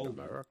of involvement.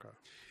 In America,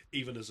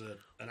 even as an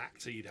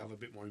actor, you'd have a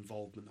bit more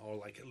involvement, or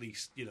like at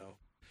least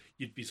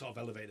you'd be sort of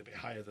elevated a bit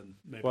higher than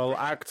maybe. Well,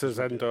 British actors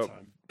would be end at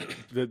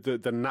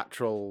up the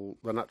natural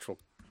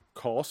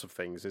course of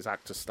things is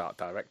actors start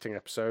directing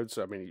episodes.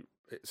 I mean,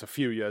 it's a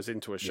few years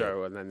into a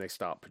show, and then they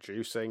start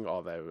producing,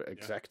 or they're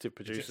executive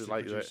producers.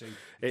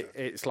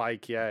 It's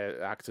like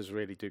actors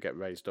really do get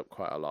raised up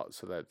quite a lot,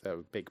 so they're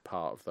a big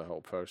part of the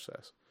whole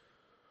process,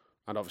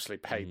 and obviously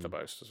paid the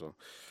most as well.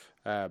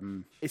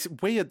 It's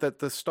weird that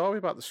the story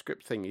about the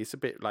script thing is a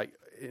bit like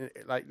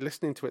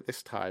listening to it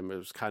this time. It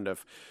was kind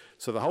of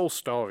so the whole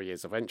story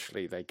is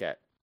eventually they get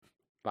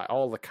like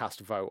all the cast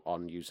vote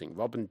on using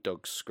Rob and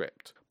Doug's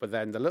script, but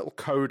then the little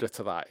coda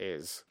to that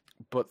is,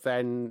 but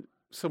then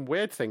some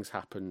weird things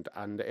happened,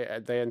 and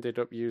they ended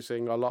up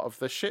using a lot of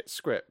the shit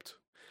script,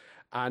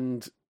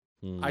 and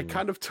I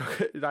kind of took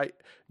it like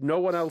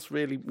none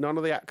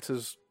of the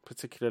actors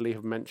particularly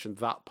have mentioned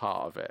that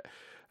part of it.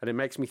 And it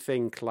makes me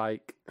think,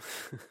 like,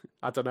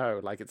 I don't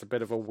know, like it's a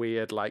bit of a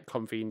weird, like,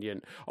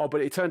 convenient. Oh,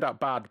 but it turned out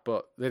bad,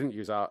 but they didn't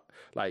use our,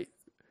 like,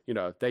 you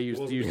know, they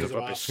used the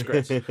rubbish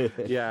script.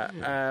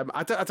 Yeah,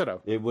 I don't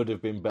know. It would have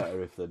been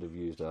better if they'd have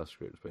used our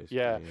script, basically.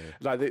 Yeah.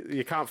 Like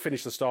you can't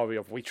finish the story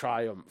of we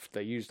triumphed.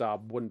 They used our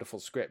wonderful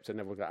script,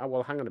 and everyone go, oh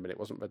well, hang on a minute, it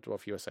wasn't Red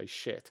Dwarf USA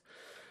shit.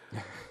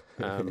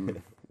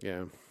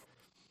 Yeah,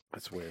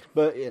 that's weird.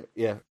 But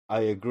yeah, I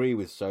agree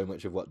with so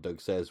much of what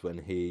Doug says when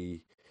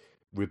he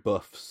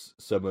rebuffs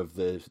some of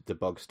the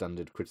bog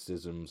standard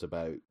criticisms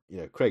about, you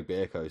know, Craig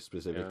Bierko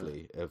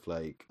specifically of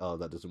like, oh,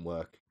 that doesn't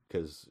work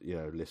because, you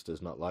know,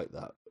 Lister's not like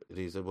that. And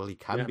he said, well, he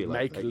can be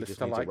like that. You just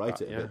need to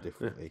write it a bit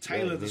differently.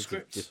 Tailor the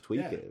script. Just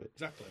tweak it.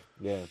 Exactly.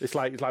 Yeah. It's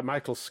like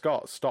Michael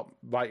Scott. Stop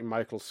writing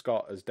Michael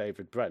Scott as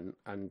David Brent,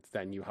 and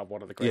then you have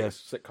one of the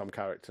greatest sitcom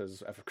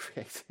characters ever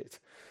created.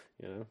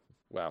 You know,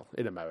 well,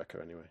 in America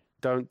anyway.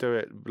 Don't do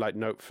it like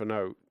note for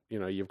note. You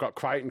know, you've got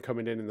Crichton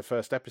coming in the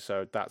first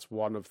episode. That's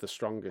one of the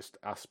strongest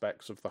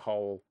aspects of the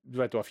whole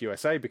Red Dwarf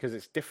USA because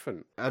it's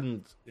different.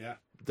 And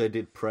they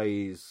did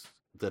praise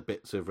the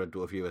bits of Red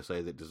Dwarf USA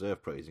that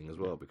deserve praising as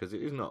well, because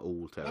it is not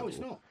all terrible. No, it's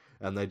not.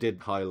 And they did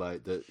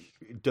highlight that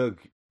Doug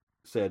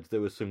said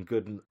there was some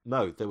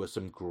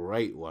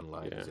great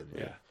one-liners in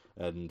there.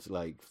 Yeah. And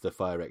like the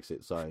fire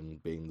exit sign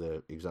being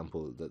the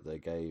example that they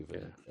gave.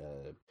 And,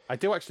 I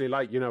do actually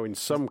like, you know, in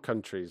some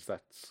countries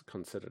that's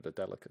considered a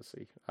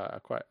delicacy.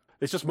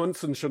 It's just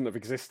Munson shouldn't have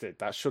existed.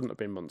 That shouldn't have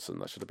been Munson.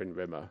 That should have been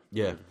Rimmer.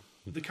 Yeah.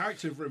 The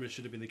character of Rimmer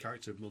should have been the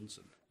character of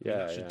Munson.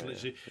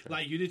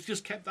 Like, you'd have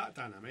just kept that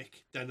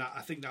dynamic, then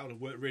I think that would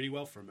have worked really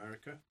well for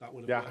America. That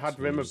would have had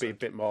Rimmer be a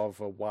bit more of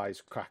a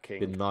wisecracking.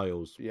 Been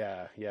Niles.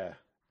 Yeah.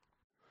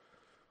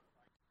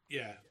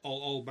 Yeah,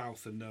 all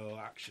mouth and no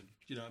action.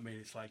 You know what I mean?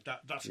 It's like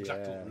that's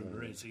exactly what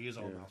Rimmer is. He is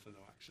all mouth and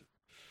no action.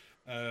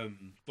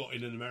 But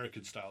in an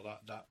American style,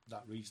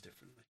 that reads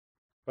differently.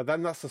 But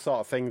then that's the sort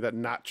of thing that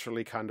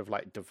naturally kind of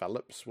like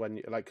develops when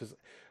you like, because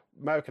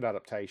American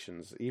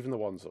adaptations, even the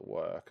ones that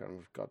work,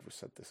 and God, we've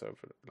said this over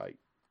like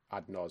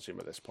ad nauseum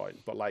at this point,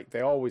 but like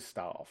they always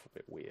start off a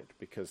bit weird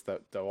because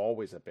they're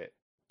always a bit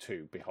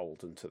too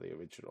beholden to the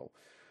original.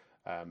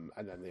 And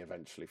then they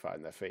eventually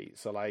find their feet.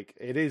 So like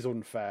it is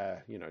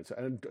unfair, you know.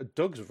 And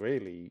Doug's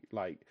really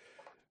like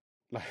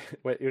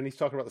when he's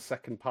talking about the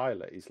second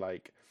pilot, he's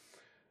like,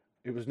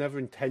 it was never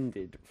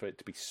intended for it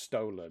to be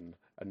stolen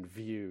and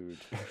viewed.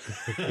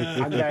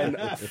 And then,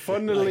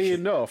 funnily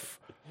enough,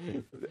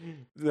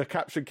 the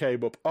caption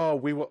came up, oh,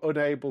 we were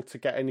unable to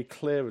get any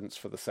clearance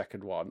for the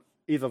second one.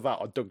 Either that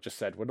or Doug just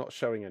said, we're not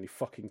showing any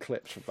fucking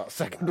clips from that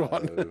second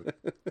one.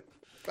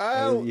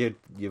 Well,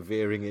 you're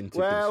veering into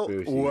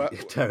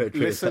conspiracy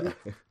territory. Listen,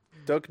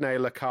 Doug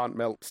Naylor can't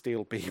melt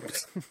steel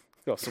beams.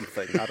 Or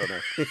something, I don't know.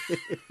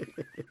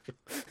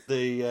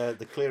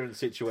 The clearance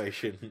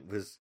situation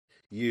was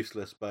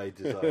useless by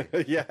design.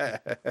 Yeah.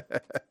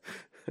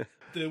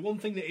 The one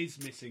thing that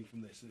is missing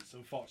from this, and it's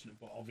unfortunate,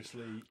 but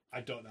obviously I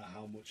don't know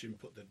how much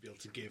input they'd be able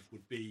to give,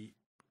 would be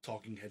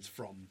talking heads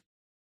from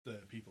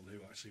the people who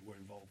actually were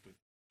involved with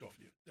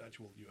the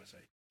actual USA.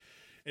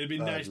 It'd be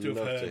nice to have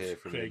heard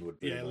Craig,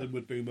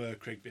 Linwood Boomer,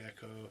 Craig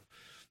Bierko.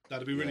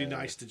 That'd be really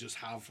nice to just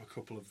have a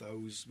couple of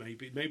those.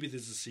 Maybe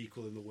there's a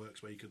sequel in the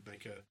works where you could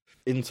make a...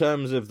 In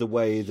terms of the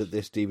way that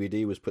this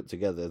DVD was put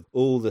together,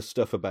 all the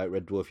stuff about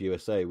Red Dwarf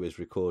USA was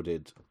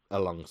recorded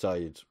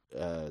alongside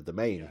the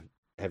main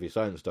Heavy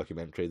Science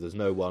documentary. There's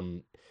no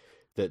one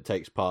that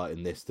takes part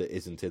in this that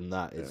isn't in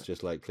that. It's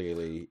just like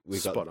clearly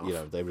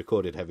they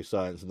recorded Heavy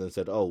Science and then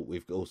said, oh,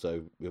 we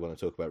want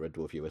to talk about Red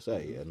Dwarf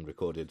USA, and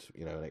recorded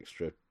an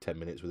extra 10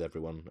 minutes with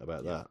everyone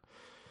about that.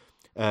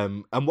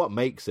 And what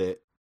makes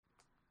it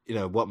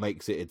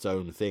its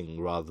own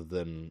thing rather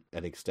than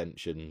an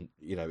extension.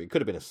 It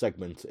could have been a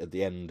segment at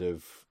the end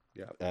of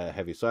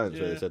Heavy Science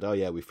where they said, oh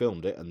yeah, we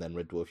filmed it and then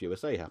Red Dwarf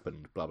USA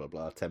happened, blah blah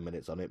blah, 10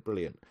 minutes on it,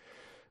 brilliant.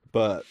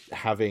 But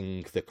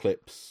having the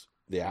clips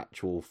the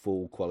actual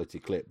full quality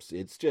clips,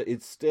 it's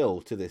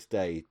still to this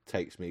day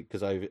takes me,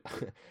 because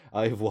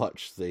I've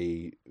watched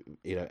the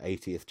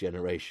 80th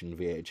generation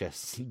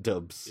VHS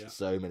dubs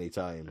so many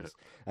times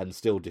and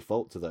still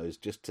default to those.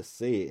 Just to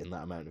see it in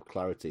that amount of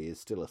clarity is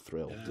still a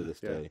thrill to this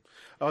day.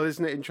 Oh,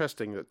 isn't it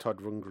interesting that Todd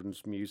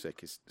Rundgren's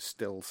music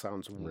still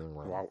sounds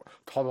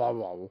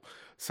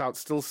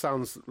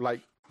sounds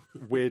like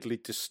weirdly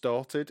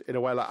distorted in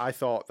a way. Like, I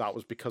thought that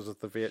was because of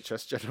the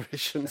VHS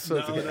generation.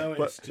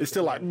 But it's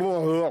still like, you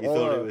thought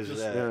it was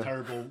just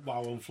terrible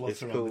wow and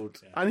flutter on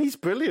it. And he's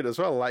brilliant as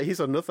well. Like, he's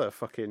another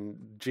fucking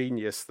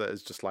genius that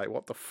is just like,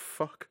 what the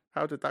fuck?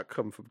 How did that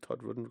come from Todd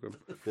Rundgren?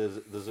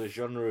 There's a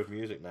genre of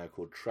music now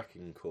called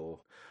tracking core,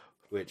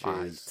 which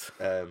is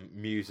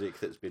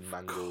music that's been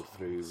mangled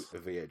through a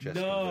VHS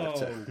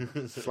converter.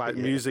 It's like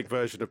music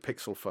version of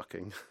pixel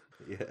fucking.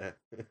 Yeah.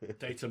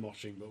 Data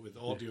moshing, but with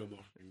audio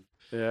moshing.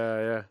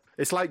 Yeah.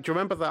 It's like, do you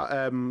remember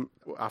that?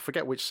 I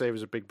forget which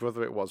series of Big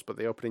Brother it was, but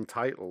the opening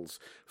titles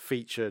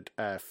featured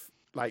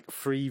like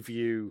free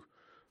view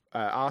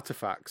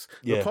artifacts.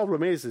 Yeah. The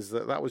problem is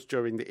that was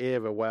during the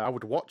era where I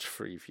would watch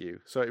free view,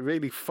 so it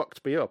really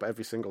fucked me up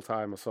every single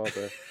time I saw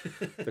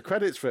the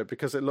credits for it,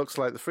 because it looks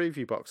like the free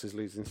view box is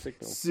losing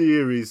signal.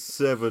 Series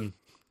 7,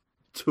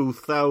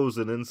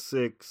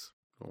 2006.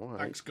 All right.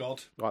 Thanks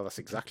God. Well, that's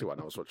exactly when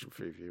I was watching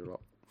free view a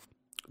lot.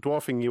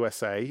 Dwarfing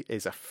USA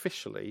is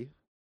officially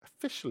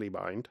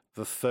mined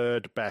the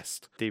third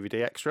best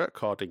DVD extra,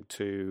 according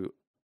to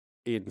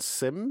Ian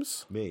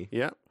Sims. Me?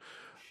 Yeah.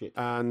 Shit.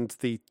 And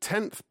the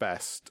 10th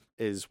best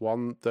is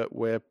one that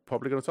we're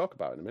probably going to talk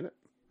about in a minute.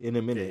 In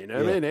a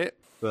minute.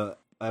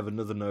 But I have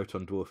another note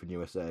on Dwarfing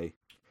USA.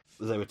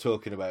 They were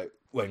talking about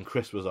when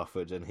Chris was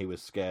offered and he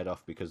was scared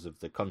off because of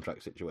the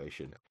contract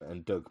situation,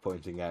 and Doug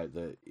pointing out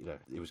that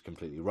he was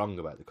completely wrong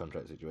about the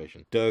contract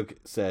situation. Doug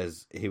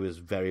says he was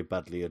very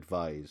badly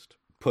advised,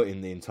 putting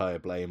the entire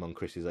blame on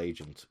Chris's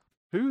agent.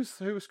 Who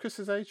was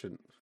Chris's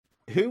agent?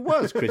 Who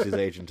was Chris's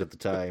agent at the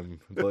time,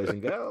 boys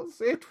and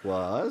girls? It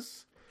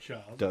was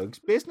Charles. Doug's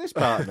business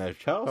partner,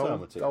 Charles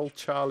Armitage. Old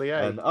Charlie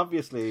A. And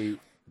obviously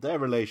their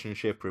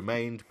relationship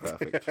remained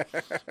perfect.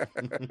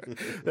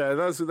 Yeah,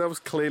 that was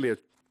clearly a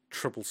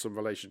troublesome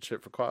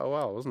relationship for quite a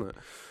while, wasn't it?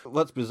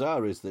 What's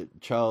bizarre is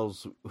that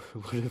Charles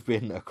would have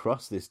been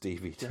across this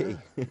DVD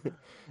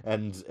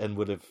and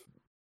would have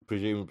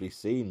presumably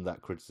seen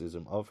that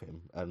criticism of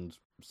him and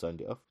signed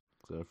it off.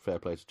 So fair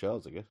play to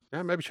Charles, I guess.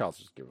 Yeah, maybe Charles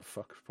doesn't give a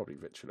fuck. He's probably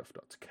rich enough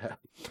not to care.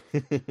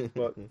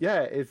 But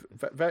yeah,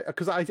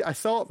 because I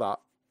thought that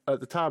at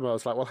the time. I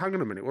was like, well, hang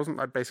on a minute. Wasn't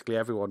like basically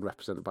everyone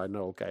represented by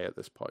Noel Gay at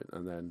this point?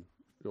 And then,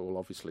 well,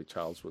 obviously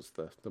Charles was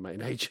the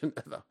main agent.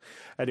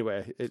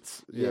 Anyway,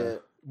 it's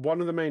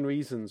one of the main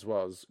reasons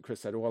was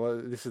Chris said,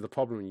 well, this is the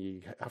problem.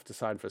 You have to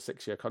sign for a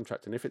 6-year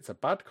contract, and if it's a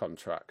bad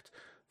contract,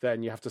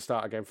 then you have to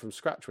start again from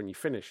scratch when you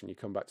finish and you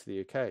come back to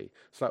the UK.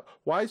 It's like,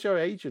 why is your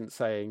agent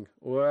saying,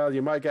 well,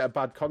 you might get a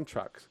bad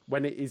contract,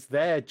 when it is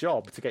their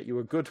job to get you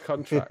a good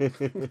contract?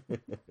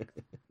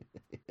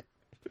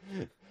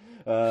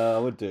 I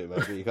would do it, mate,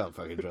 but you can't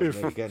fucking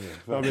trust me, can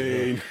you? I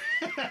mean...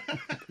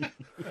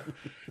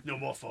 No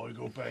more phone,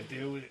 go bad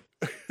deal with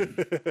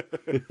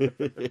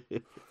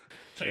it.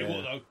 Tell you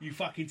what, though, you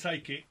fucking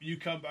take it, you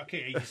come back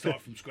here, you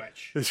start from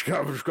scratch.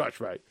 Start from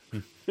scratch, mate.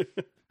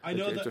 I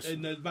know that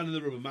in the Man in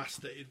the Rubber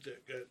Master,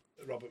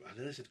 Robert,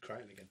 I know I said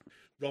crying again.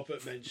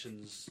 Robert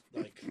mentions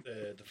like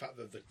the fact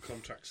that the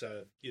contracts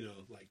are,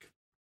 like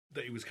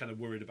that he was kind of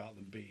worried about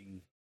them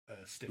being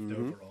stiffed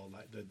over, or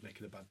like they're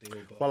making a bad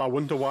deal. But... Well, I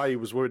wonder why he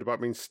was worried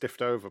about being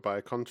stiffed over by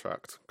a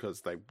contract,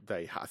 because I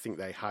think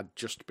they had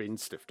just been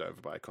stiffed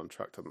over by a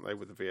contract, hadn't they,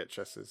 with the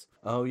VHSs?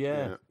 Oh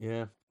yeah.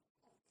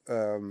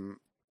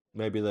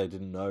 Maybe they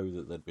didn't know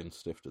that they'd been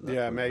stiffed at that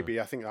point. Maybe.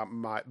 I think that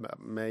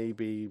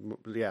maybe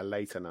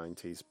later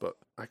 90s. But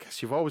I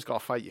guess you've always got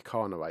to fight your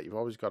corner, right? You've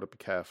always got to be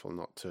careful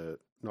not to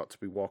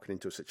be walking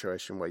into a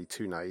situation where you're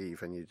too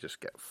naive and you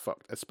just get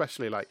fucked.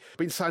 Especially like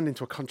being signed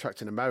into a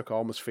contract in America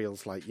almost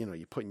feels like,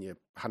 you're putting your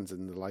hands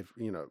in the life,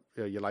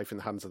 your life in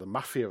the hands of the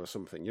mafia or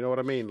something. You know what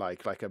I mean?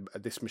 Like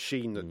this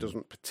machine that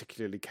doesn't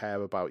particularly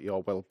care about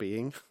your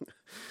well-being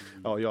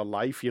or your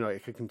life.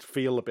 It can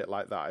feel a bit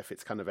like that if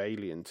it's kind of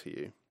alien to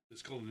you.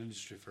 It's called an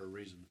industry for a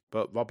reason.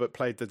 But Robert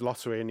played the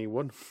lottery and he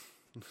won.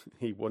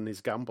 He won his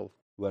gamble.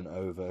 Went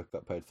over,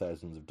 got paid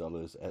thousands of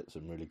dollars, ate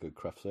some really good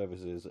craft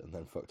services, and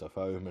then fucked off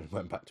home and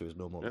went back to his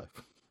normal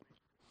life.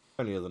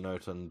 Only other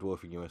note on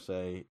Dwarfing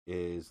USA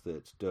is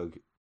that Doug,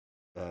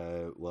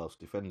 whilst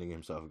defending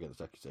himself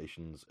against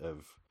accusations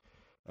of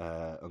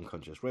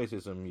unconscious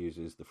racism,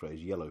 uses the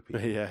phrase yellow people.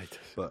 Yeah,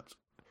 but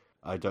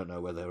I don't know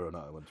whether or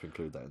not I want to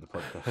include that in the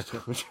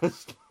podcast. We'll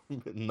just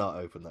not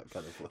open that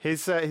kind of floor.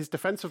 His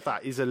defence of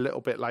that is a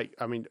little bit like,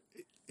 I mean,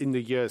 in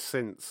the years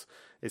since,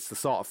 it's the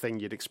sort of thing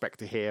you'd expect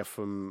to hear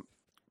from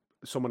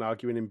someone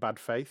arguing in bad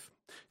faith.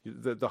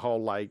 The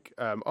whole like,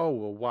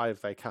 why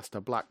have they cast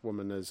a black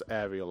woman as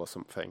Ariel or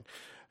something?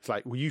 It's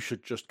like, well, you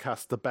should just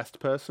cast the best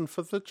person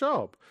for the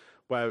job.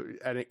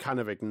 And it kind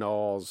of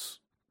ignores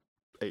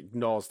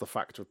ignores the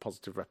fact of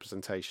positive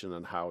representation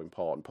and how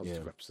important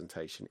positive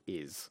representation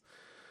is.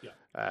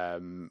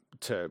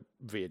 To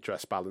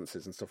readdress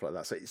balances and stuff like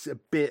that. So it's a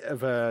bit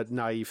of a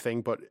naive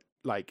thing, but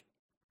like,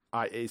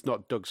 it's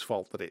not Doug's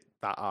fault that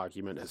that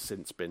argument has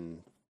since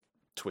been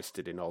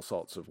twisted in all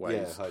sorts of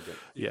ways.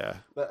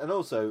 But and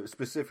also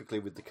specifically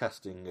with the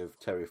casting of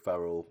Terry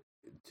Farrell,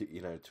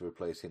 to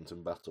replace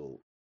Hinton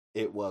Battle,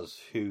 it was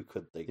who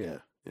could they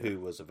get, who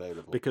was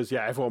available? Because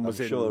everyone was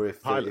in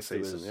pilot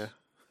season.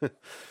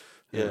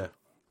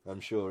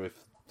 I'm sure if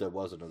there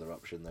was another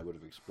option, they would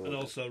have explored. And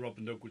also, Rob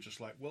and Doug were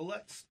just like, "Well,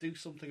 let's do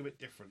something a bit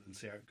different and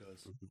see how it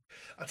goes."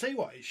 I tell you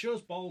what, it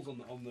shows balls on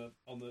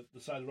the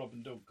side of Rob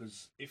and Doug,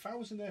 because if I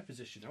was in their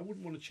position, I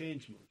wouldn't want to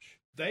change much.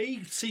 They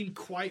seem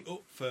quite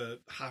up for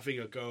having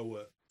a go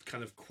at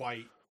kind of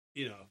quite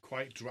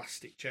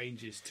drastic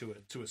changes to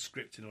a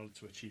script in order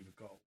to achieve a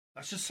goal.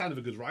 That's just sign of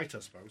a good writer,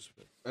 I suppose.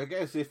 I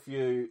guess if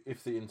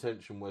the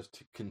intention was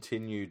to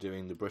continue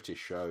doing the British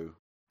show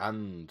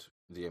and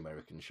the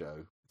American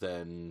show,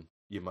 then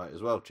you might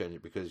as well change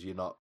it, because you're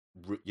not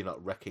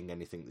wrecking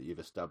anything that you've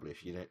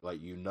established.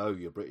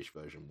 Your British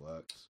version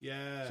works.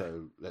 Yeah.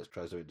 So let's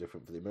try something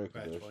different for the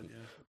American version. Point,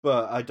 yeah.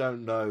 But I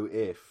don't know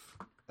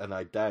and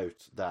I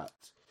doubt that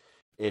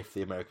if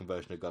the American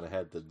version had gone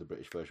ahead, then the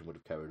British version would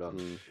have carried on.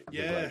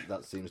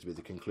 That seems to be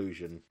the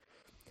conclusion.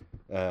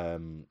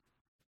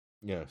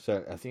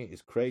 So I think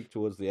it's Craig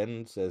towards the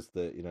end says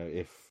that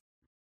if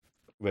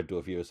Red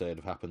Dwarf USA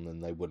had happened,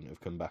 then they wouldn't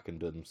have come back and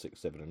done 6,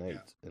 7, and 8.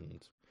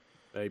 And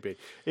maybe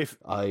if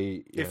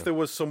there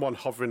was someone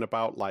hovering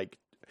about, like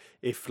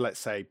if let's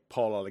say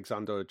Paul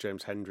Alexander or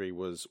James Hendry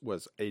was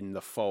in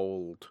the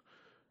fold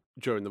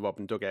during the Rob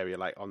and Doug area,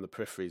 like on the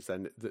peripheries,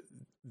 then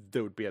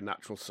there would be a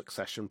natural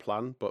succession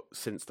plan. But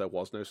since there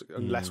was no,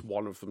 unless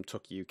one of them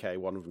took UK,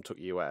 one of them took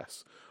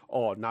US,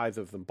 or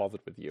neither of them bothered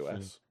with the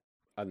US.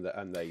 And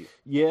they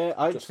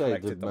I'd say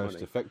the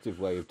most effective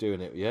way of doing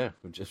it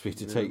would just be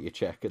to take your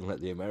check and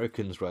let the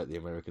Americans write the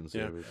American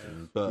series.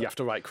 But you have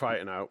to write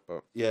Crichton out,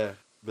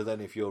 but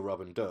then if you're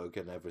Rob and Doug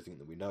and everything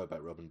that we know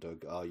about Rob and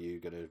Doug, are you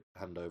going to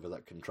hand over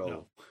that control?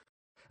 No.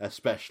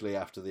 Especially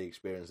after the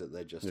experience that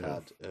they just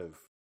had of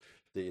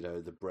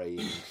the braying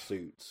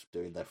suits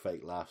doing their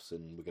fake laughs,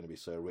 and we're going to be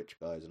so rich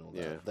guys and all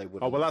that. They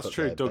wouldn't. Oh well, that's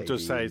true. Doug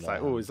does say it's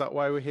like, is that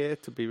why we're here,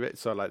 to be rich?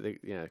 So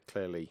like,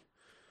 clearly.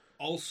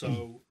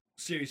 Also,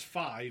 Series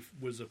 5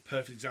 was a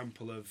perfect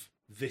example of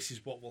this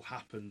is what will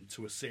happen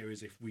to a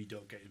series if we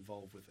don't get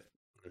involved with it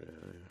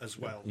as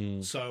well.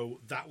 So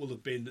that will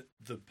have been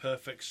the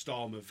perfect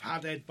storm of,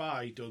 had Ed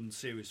By done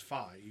Series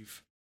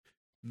 5,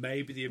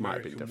 maybe the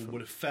American one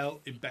would have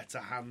felt in better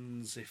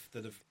hands if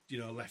they'd have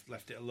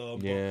left it alone.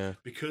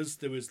 But because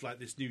there was like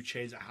this new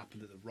change that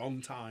happened at the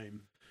wrong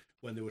time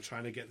when they were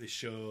trying to get this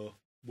show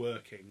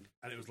working,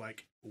 and it was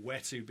like, we're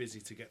too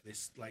busy to get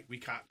this, like, we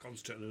can't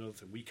concentrate on another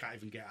thing, we can't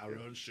even get our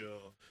own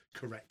show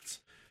correct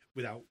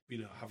without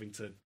having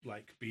to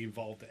like be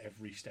involved at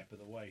every step of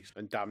the way,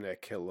 and damn near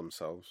kill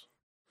themselves.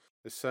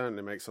 It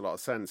certainly makes a lot of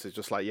sense. It's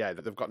just like,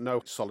 they've got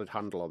no solid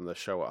handle on the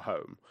show at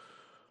home.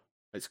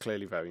 It's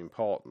clearly very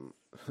important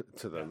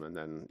to them, and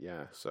then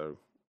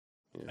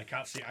I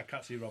can't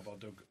see Rob or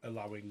Doug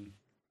allowing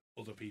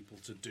other people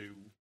to do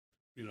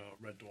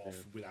Red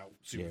Dwarf without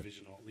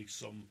supervision, or at least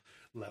some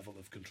level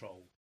of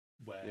control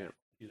where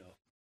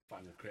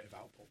final creative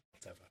output,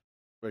 whatever.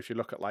 Well, if you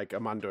look at like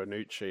Amanda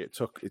Annucci,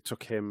 it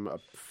took him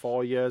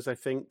 4 years, I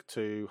think,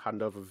 to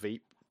hand over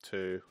Veep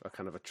to a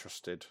kind of a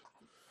trusted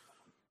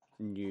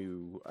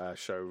new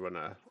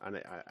showrunner,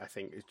 and I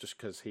think it's just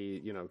because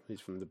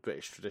he's from the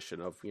British tradition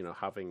of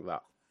having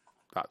that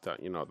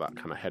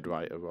kind of head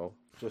writer role.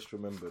 Just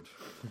remembered.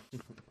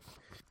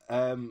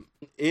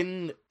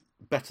 In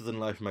Better Than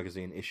Life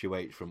magazine, issue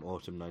 8 from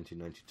autumn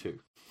 1992,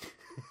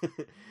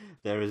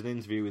 there is an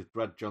interview with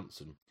Brad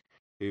Johnson,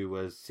 who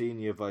was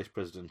Senior Vice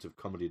President of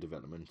Comedy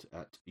Development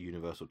at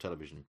Universal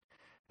Television,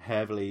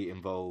 heavily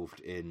involved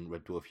in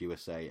Red Dwarf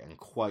USA, and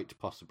quite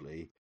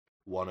possibly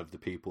one of the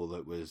people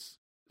that was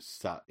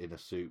sat in a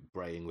suit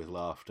braying with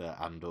laughter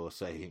and or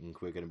saying,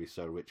 we're going to be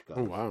so rich, guys.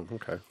 Oh, wow,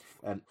 okay.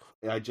 And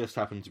I just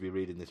happened to be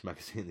reading this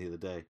magazine the other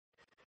day.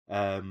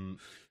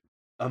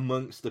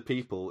 Amongst the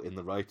people in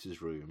the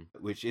writer's room,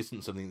 which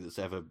isn't something that's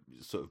ever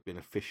sort of been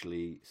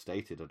officially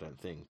stated, I don't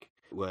think,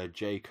 were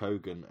Jay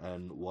Kogan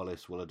and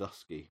Wallace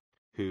Wolodarski,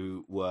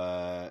 who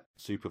were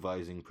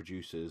supervising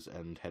producers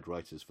and head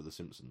writers for The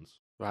Simpsons.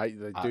 Right,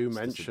 they do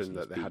mention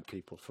that they had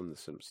people from The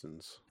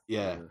Simpsons.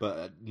 Yeah,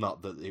 but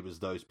not that it was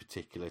those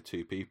particular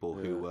two people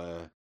who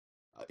were...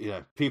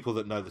 people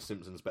that know The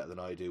Simpsons better than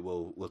I do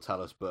will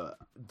tell us, but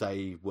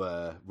they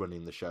were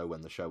running the show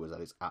when the show was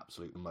at its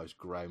absolute most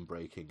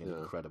groundbreaking and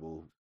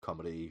incredible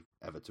comedy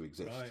ever to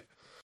exist. Right.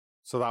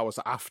 So that was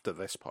after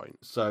this point.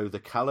 So the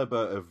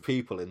caliber of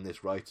people in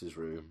this writer's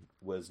room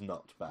was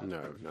not bad.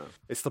 No.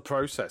 It's the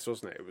process,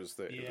 wasn't it? It was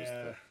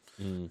the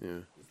Yeah.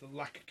 It's the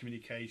lack of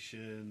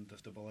communication, the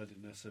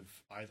double-headedness of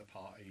either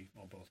party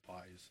or both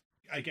parties.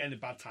 Again,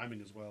 bad timing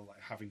as well,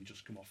 like having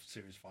just come off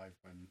Series 5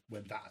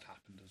 when that had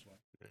happened as well.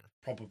 Yeah.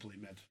 Probably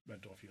made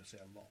Red Dwarf USA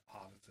a lot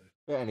harder to...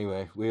 But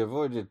anyway, we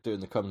avoided doing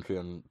the commentary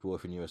on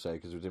Dwarf in USA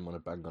because we didn't want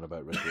to bang on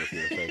about Red Dwarf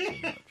USA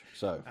too much.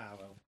 So,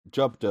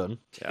 job done.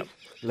 Yep.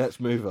 Let's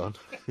move on.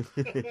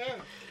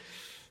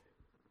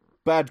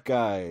 Bad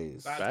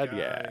guys. Bad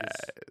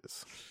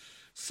guys.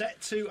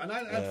 Set to, and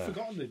I'd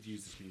forgotten they'd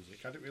use this music.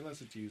 I didn't realise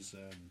they'd use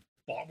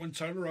Bachman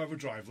Turner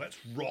Overdrive. Let's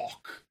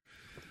rock.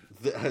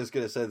 I was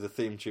going to say the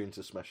theme tune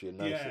to Smash Your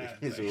Nicely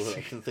is all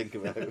I can think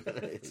about.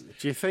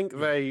 Do you think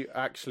they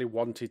actually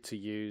wanted to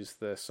use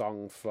the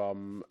song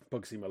from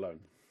Bugsy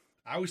Malone?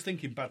 I was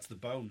thinking Bad to the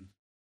Bone.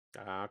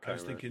 Okay, I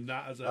was thinking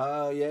that as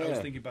a... yeah. I was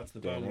thinking Bad to the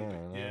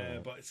Bone. Yeah,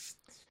 but it's...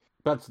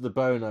 Bad to the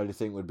Bone, I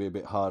think, would be a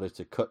bit harder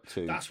to cut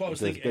to. That's what I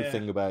was thinking. The good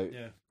thing about...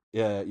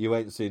 Yeah, You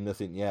Ain't Seen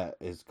Nothing Yet.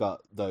 It's got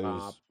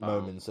those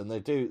moments, and they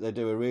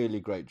do a really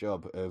great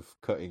job of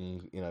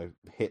cutting,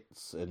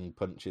 hits and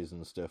punches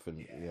and stuff,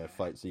 and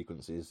fight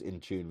sequences in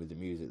tune with the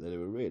music. They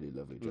do a really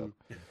lovely job.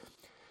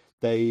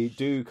 They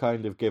do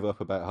kind of give up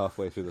about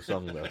halfway through the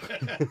song, though.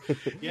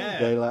 Yeah,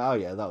 they're like, "Oh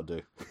yeah, that'll do."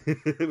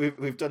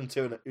 we've done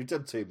 2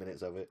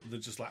 minutes of it. They're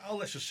just like, "Oh,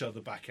 let's just show the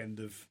back end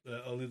of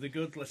Only the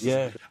Good."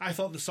 I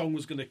thought the song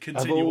was going to Of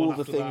continue all on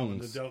the after that, and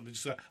things. they don't. They're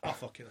just like, "Oh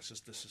fuck it, that's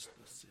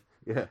it."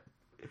 Yeah.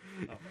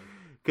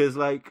 Because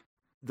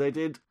they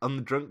did on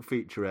the drunk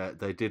featurette,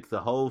 they did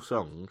the whole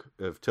song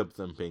of Tub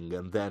Thumping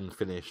and then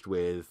finished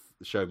with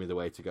Show Me the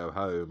Way to Go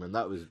Home, and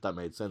that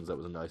made sense. That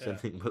was a nice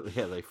ending. But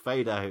they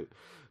fade out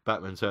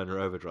Batman Turner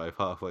Overdrive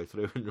halfway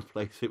through and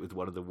replace it with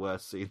one of the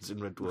worst scenes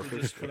in Red Dwarf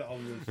Just history. put it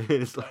on with,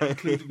 It's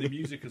including the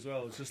music as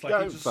well. It's just like,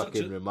 don't it's just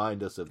fucking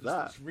remind us of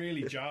that. It's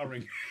really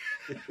jarring.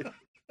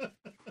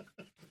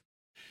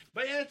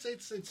 But yeah,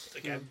 it's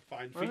again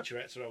fine.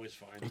 Featurettes are always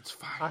fine. It's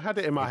fine. I had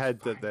it in my head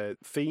that the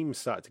theme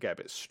started to get a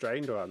bit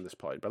strained around this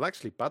point, but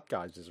actually Bad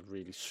Guys is a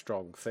really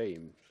strong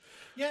theme.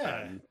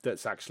 Yeah.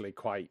 That's actually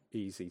quite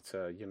easy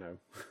to,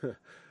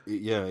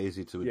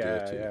 easy to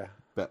adhere to. Yeah.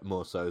 But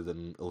more so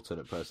than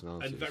alternate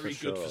personalities. And very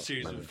good for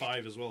Series Managed.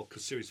 5 as well,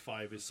 because Series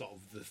 5 is sort of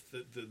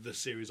the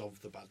series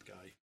of the bad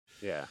guy.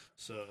 Yeah.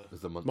 So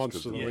As the Monster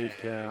of the Yeah,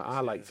 Week, yeah.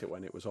 I liked yeah. it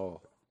when it was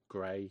all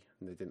grey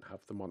and they didn't have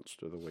the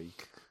Monster of the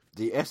Week.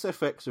 The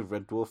SFX of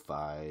Red Dwarf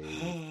 5.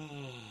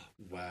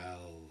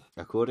 well,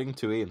 According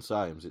to Ian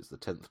Symes, it's the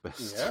 10th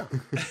best. Yeah.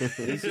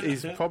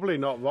 he's probably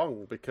not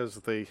wrong because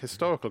the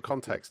historical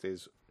context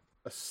is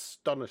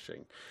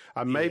astonishing.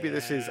 And maybe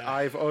this is,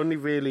 I've only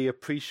really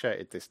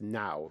appreciated this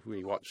now,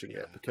 rewatching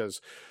it,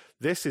 because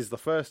this is the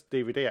first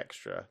DVD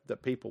extra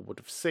that people would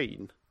have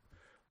seen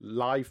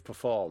live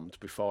performed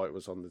before it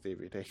was on the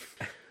DVD.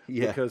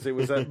 Yeah. Because it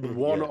was at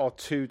one or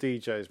two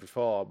DJs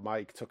before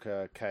Mike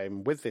Tucker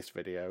came with this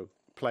video,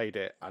 played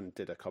it, and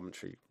did a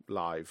commentary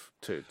live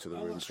to the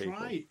room that's people.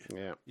 right.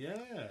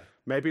 Yeah.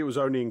 Maybe it was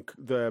only in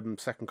the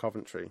second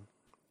Coventry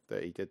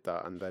that he did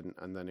that, and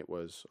then it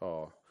was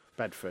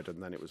Bedford,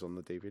 and then it was on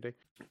the DVD.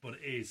 But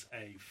it is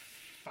a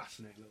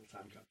fascinating little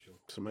time capsule.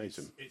 It's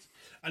amazing.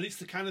 It's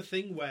the kind of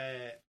thing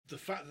where the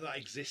fact that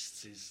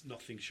exists is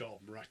nothing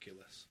short of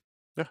miraculous.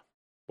 Yeah.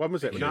 When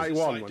was it? Because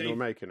 91 like when they were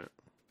making it.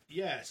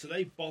 Yeah, so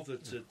they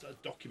bothered to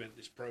document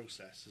this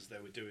process as they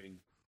were doing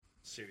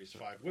Series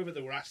 5. Whether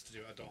they were asked to do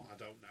it, I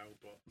don't know,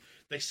 but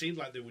they seemed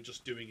like they were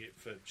just doing it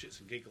for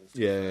shits and giggles.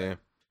 Yeah.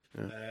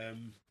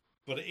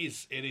 But it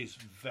is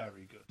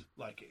very good.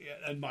 Like,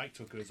 and Mike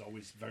Tucker is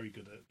always very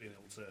good at being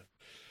able to.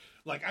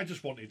 Like, I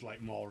just wanted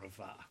like more of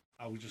that.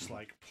 I was just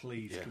like,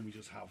 please, can we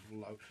just have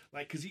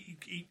because he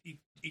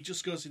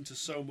just goes into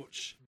so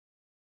much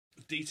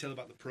detail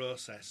about the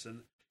process,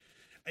 and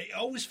it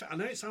always. I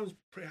know it sounds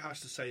pretty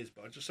harsh to say this,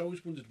 but I just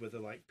always wondered whether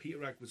like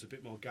Peter Egg was a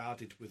bit more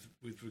guarded with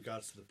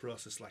regards to the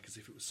process, like as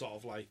if it was sort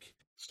of like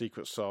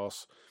secret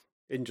sauce.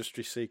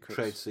 Industry secrets.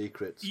 Trade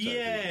secrets.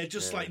 Yeah,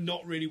 just like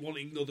not really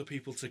wanting other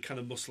people to kind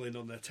of muscle in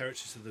on their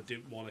territory, so they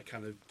didn't want to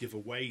kind of give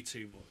away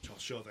too much or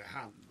show their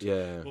hand.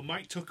 Yeah. But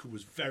Mike Tucker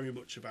was very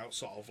much about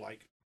sort of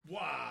like,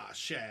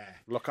 share.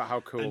 Look at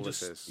how cool And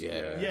this just- is.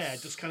 Yeah,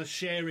 just kind of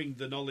sharing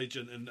the knowledge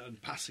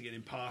and passing and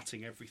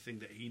imparting everything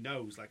that he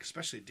knows. Like,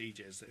 especially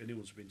DJs.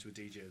 Anyone who's been to a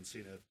DJ and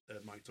seen a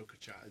Mike Tucker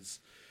chat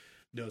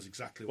knows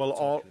exactly what Well,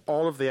 we're talking about.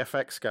 all of the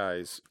FX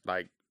guys,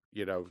 like,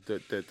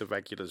 the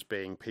regulars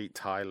being Pete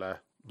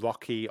Tyler,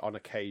 Rocky on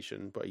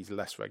occasion, but he's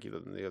less regular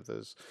than the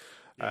others.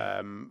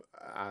 Yeah.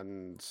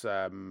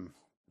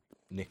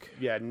 Nick.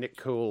 Yeah, Nick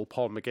Cool,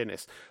 Paul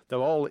McGuinness. They're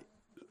all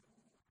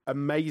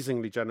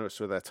amazingly generous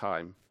with their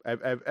time.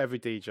 Every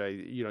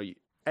DJ,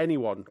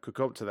 anyone could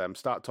come up to them,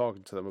 start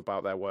talking to them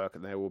about their work,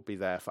 and they will be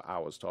there for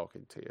hours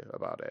talking to you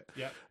about it.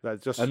 Yeah. They're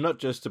just And not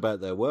just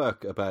about their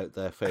work, about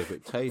their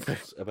favourite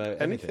tastes,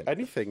 about anything.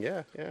 anything,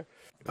 yeah.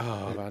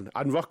 Oh man,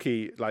 and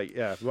Rocky,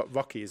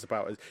 Rocky is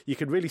about. You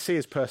can really see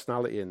his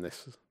personality in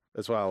this.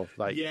 as well.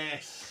 Like,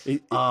 yes.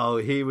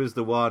 He was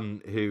the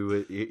one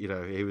who,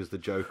 he was the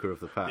Joker of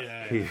the pack.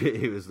 Yeah.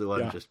 He was the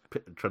one just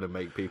trying to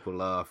make people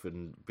laugh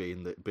and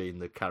being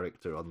the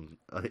character of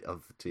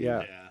the team.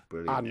 Yeah.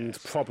 Brilliant.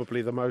 And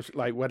probably the most,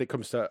 like, when it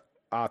comes to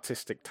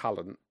artistic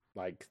talent,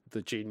 like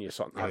the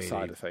genius on that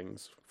side of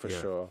things, for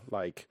sure.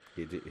 Like,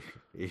 he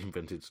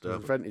invented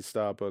Starbug.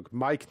 Starbug.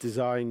 Mike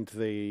designed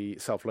the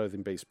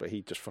Self-Loathing Beast, but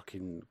he just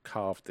fucking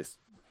carved this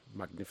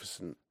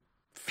magnificent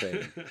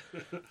thing.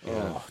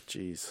 Oh,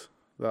 jeez.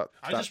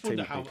 I just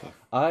wonder how.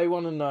 I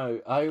want to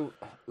know.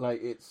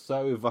 It's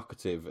so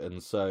evocative,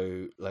 and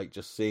so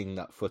just seeing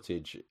that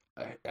footage.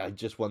 I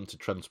just want to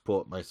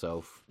transport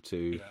myself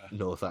to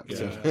North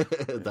Acton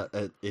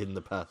in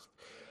the past.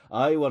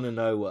 I want to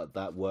know what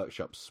that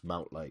workshop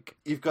smelt like.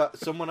 You've got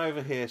someone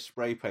over here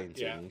spray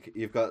painting. Yeah.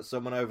 You've got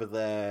someone over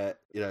there,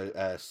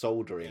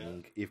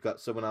 soldering. Yeah. You've got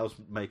someone else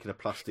making a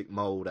plastic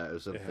mold out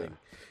of something.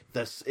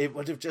 Yeah. It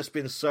would have just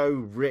been so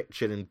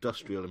rich and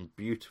industrial and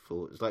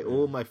beautiful. It's like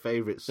all my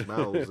favourite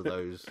smells of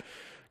those.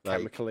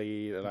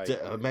 Chemically,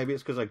 maybe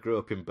it's because I grew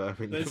up in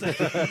Birmingham.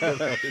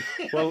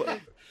 Well,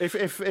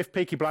 if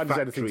Peaky Blinders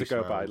is anything to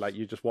go smells. by, like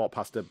you just walk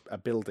past a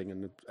building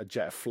and a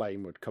jet of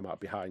flame would come out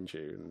behind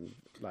you, and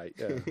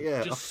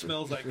it just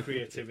smells like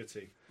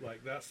creativity.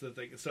 Like that's the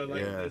thing. So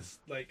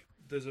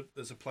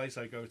there's a place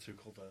I go to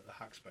called the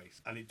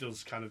Hackspace, and it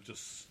does kind of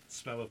just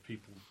smell of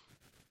people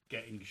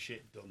getting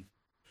shit done.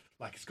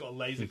 Like it's got a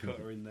laser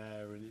cutter in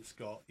there, and it's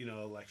got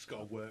it's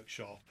got a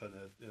workshop and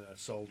a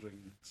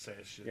soldering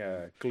station.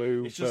 Yeah,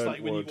 glue. It's just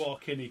like when wood. you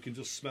walk in, you can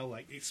just smell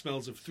it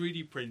smells of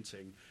 3D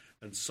printing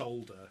and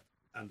solder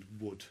and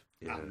wood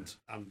and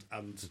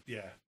and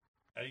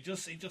it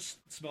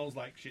just smells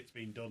like shit's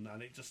been done,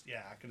 and it just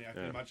I can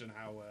imagine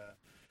how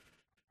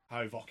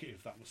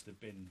evocative that must have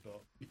been.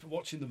 But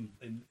watching them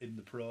in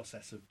the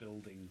process of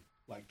building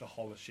like the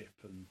hollow ship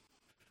and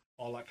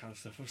all that kind of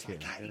stuff. I was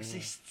like, that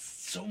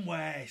exists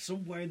somewhere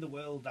in the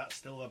world that's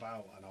still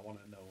about, and I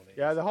want to know what it is.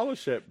 Yeah, the hollow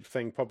ship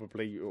thing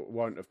probably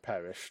won't have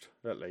perished,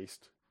 at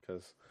least,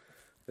 because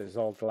there's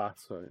all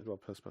glass, so it's all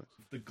perspex.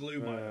 The glue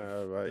might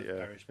have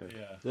perished, but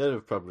They'd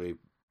have probably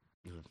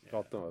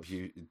God knows.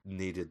 you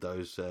needed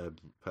those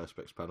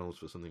perspex panels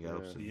for something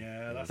else.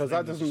 Yeah, that's because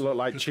that doesn't look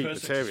like cheap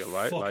material,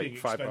 right? Like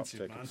fiber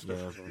optic and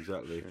stuff. Yeah,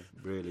 exactly.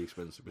 Really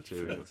expensive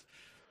material.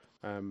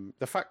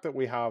 The fact that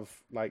we have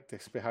like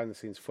this behind the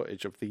scenes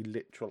footage of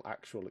the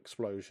actual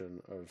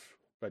explosion of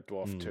Red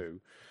Dwarf 2.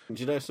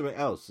 Do you know something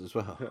else as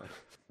well?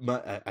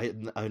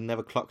 I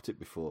never clocked it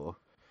before,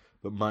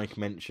 but Mike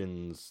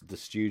mentions the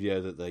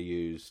studio that they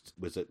used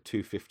was at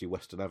 250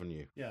 Western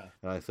Avenue. Yeah.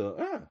 And I thought,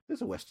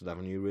 there's a Western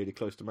Avenue really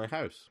close to my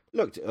house.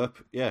 Looked it up,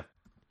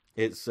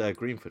 It's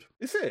Greenford.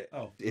 Is it?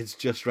 Oh. It's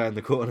just round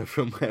the corner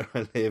from where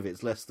I live.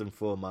 It's less than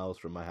 4 miles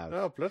from my house.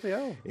 Oh, bloody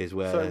hell. Is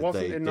where so it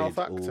wasn't they in did North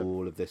Acton?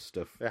 all of this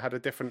stuff. They had a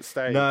different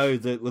stage. No,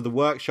 the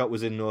workshop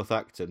was in North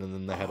Acton, and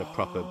then they had a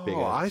proper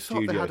bigger I thought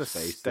studio they had a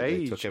space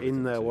stage that they took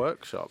in their to.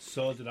 workshop.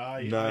 So did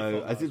I.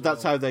 No, I think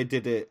that's how they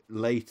did it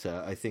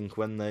later. I think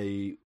when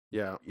they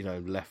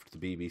left the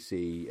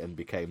BBC and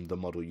became the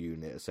model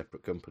unit, a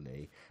separate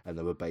company, and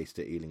they were based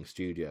at Ealing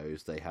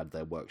Studios, they had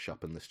their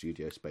workshop and the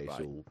studio space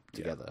all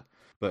together.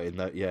 But in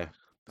that,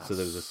 so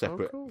there was a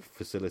separate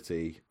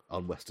facility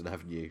on Western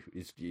Avenue.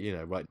 It's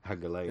right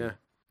Hanger Lane. Yeah.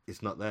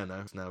 It's not there now.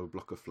 It's now a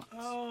block of flats.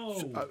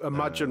 Oh,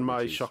 imagine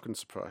my shock and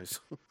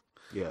surprise.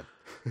 Yeah.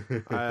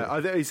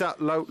 Is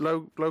that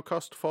low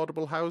cost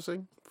affordable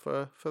housing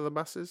for the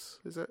masses?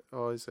 Is it,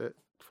 or is it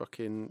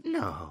fucking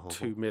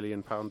 £2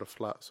 million a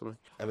flat or something?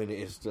 I mean,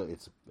 it's a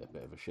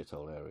bit of a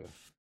shithole area.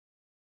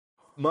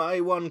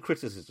 My one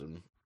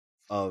criticism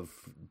of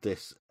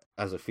this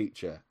as a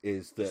feature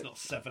is that it's not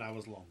 7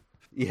 hours long.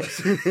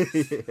 Yes,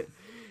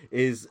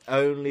 is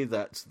only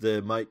that the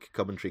mic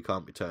commentary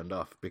can't be turned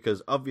off,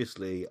 because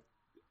obviously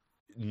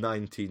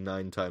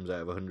 99 times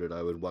out of 100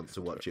 I would want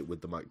to watch it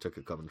with the Mike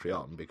Tucker commentary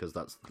on, because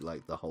that's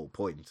like the whole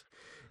point,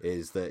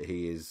 is that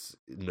he is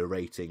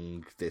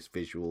narrating this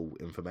visual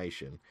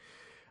information.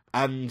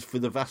 And for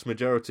the vast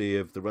majority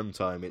of the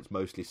runtime, it's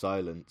mostly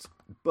silent.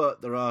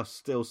 But there are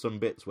still some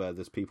bits where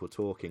there's people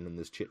talking and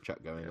there's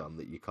chit-chat going on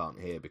that you can't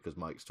hear because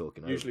Mike's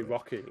talking usually over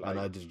Rocky, it. like, and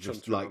I'd have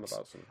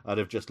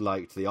just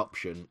liked the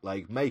option,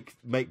 like make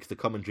the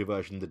commentary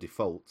version the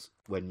default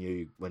when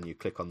you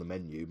click on the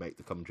menu, make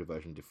the commentary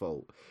version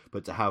default.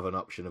 But to have an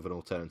option of an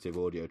alternative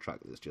audio track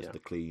that's just the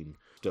clean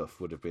stuff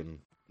would have been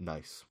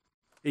nice.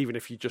 Even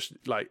if you just,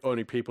 like,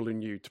 only people who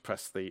knew to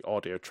press the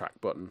audio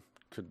track button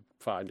could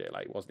find it,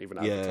 like, it wasn't even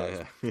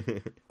advertised. Yeah.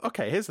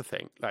 Okay, here's the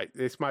thing. Like,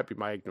 this might be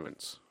my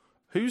ignorance.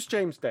 Who's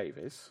James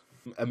Davis?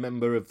 A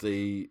member of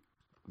the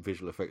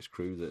visual effects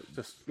crew that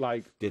just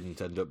like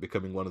didn't end up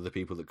becoming one of the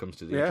people that comes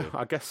to DJ. Yeah,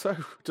 I guess so.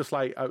 Just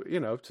like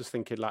just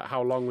thinking like,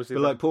 how long was he?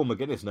 But like Paul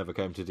McGuinness never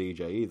came to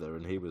DJ either,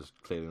 and he was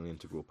clearly an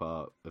integral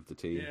part of the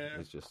team. Yeah.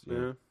 It's just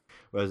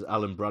Whereas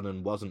Alan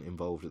Brannan wasn't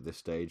involved at this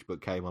stage,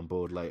 but came on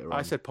board later on.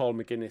 I said Paul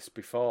McGuinness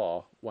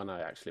before when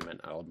I actually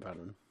meant Alan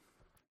Brannan.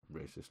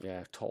 Racist.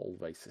 Yeah, total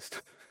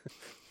racist.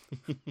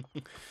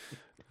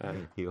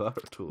 You are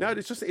a tool. No,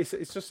 it's just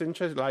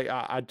interesting. Like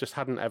I just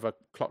hadn't ever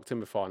clocked in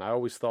before, and I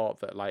always thought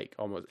that like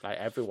almost like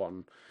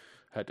everyone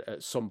had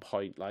at some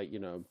point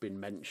been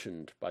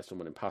mentioned by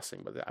someone in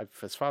passing. But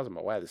as far as I'm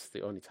aware, this is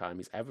the only time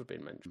he's ever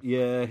been mentioned.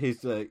 Yeah,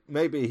 he's like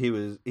maybe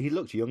he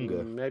looked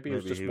younger. Maybe it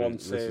was just one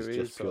series. This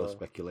is just pure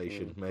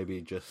speculation. Maybe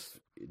he just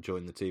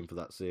joined the team for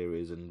that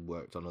series and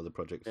worked on other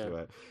projects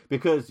throughout.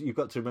 Because you've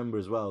got to remember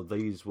as well,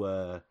 these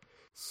were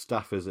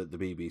staffers at the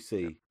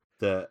BBC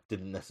that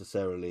didn't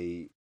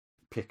necessarily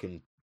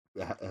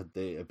had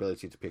the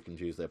ability to pick and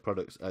choose their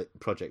projects.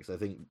 I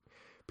think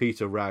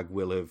Peter Ragg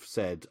will have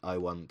said, I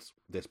want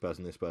this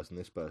person, this person,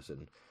 this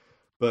person.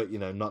 But,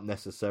 not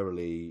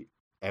necessarily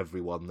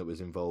everyone that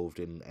was involved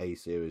in a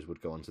series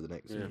would go on to the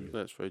next series. Yeah,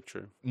 that's very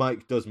true.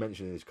 Mike does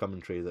mention in his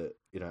commentary that,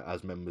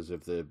 as members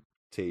of the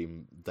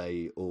team,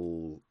 they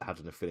all had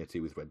an affinity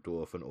with Red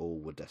Dwarf and all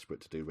were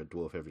desperate to do Red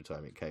Dwarf every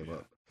time it came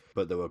up.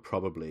 But there were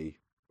probably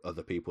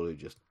other people who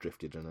just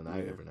drifted in and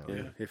out every now and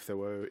then. If they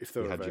were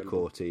you had your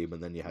core team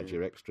and then you had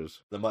your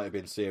extras. There might have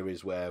been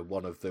series where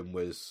one of them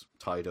was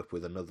tied up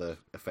with another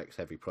effects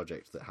heavy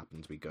project that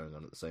happened to be going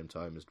on at the same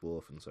time as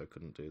Dwarf, and so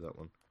couldn't do that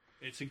one.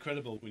 It's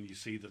incredible when you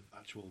see the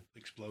actual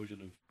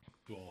explosion of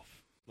Dwarf,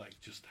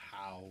 like just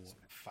how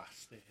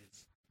fast it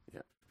is.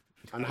 Yeah.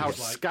 And how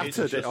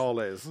scattered it all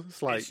is.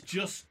 It's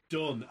just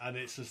done, and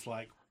it's just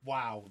like,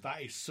 wow,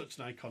 that is such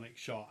an iconic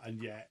shot,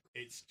 and yet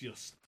it's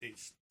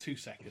 2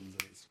 seconds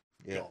and it's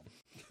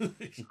gone.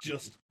 It's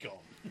just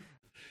gone.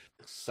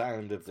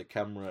 Sound of the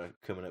camera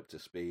coming up to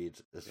speed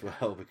as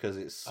well, because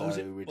it's so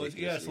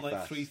ridiculously it's like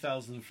fast.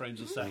 3,000 frames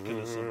a second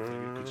or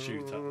something you could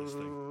shoot at this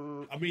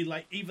thing. I mean,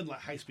 even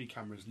high-speed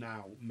cameras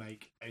now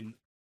make an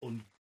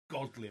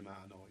ungodly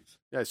amount of noise.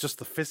 Yeah, it's just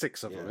the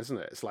physics of them, isn't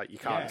it? It's like you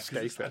can't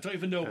escape it. I don't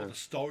even know what the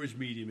storage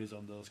medium is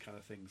on those kind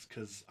of things,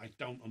 because I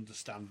don't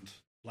understand.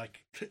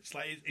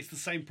 It's the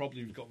same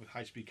problem you've got with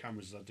high-speed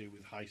cameras as I do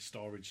with high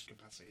storage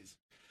capacities.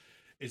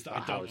 Is that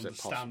I don't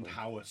understand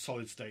how a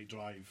solid-state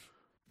drive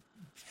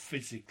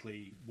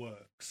physically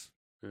works,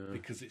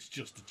 because it's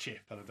just a chip,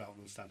 and I don't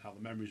understand how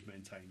the memory's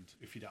maintained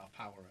if you don't have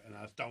power, and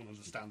I don't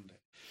understand it.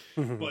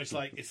 But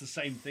it's the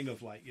same thing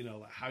of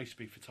high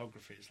speed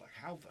photography. It's like,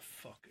 how the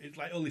fuck? It's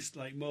like only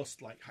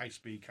most high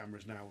speed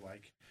cameras now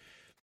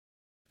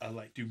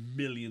do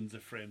millions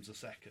of frames a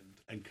second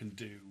and can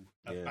do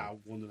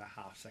about 1.5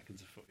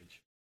 seconds of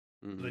footage.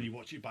 But then you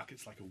watch it back,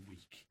 it's like a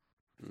week.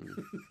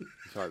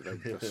 It's like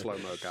the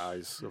slow-mo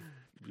guys.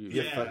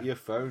 Your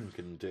phone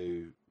can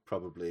do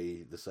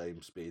probably the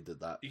same speed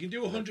that you can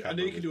do 100. I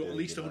know you can do at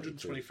least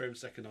 120 frames a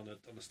second on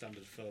a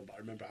standard phone. But I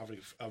remember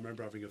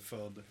having a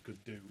phone that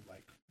could do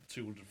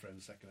 200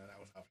 frames a second, and I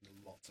was having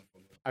lots of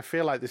fun with it. I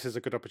feel like this is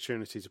a good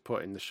opportunity to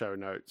put in the show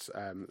notes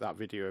that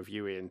video of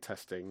you, Ian,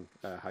 testing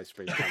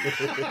high-speed cameras.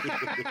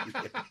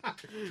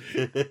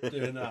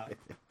 Doing that.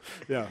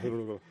 Yeah.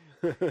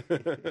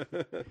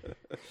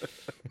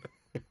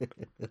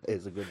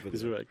 It's a good video.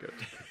 It's very good.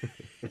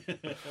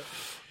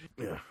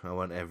 Yeah, I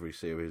want every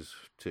series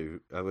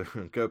I will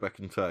go back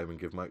in time and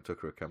give Mike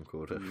Tucker a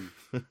camcorder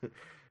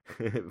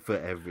for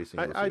every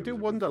single. I do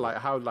wonder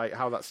how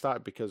that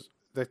started, because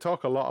they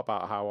talk a lot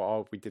about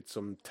how we did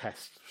some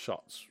test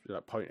shots,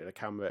 pointing a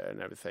camera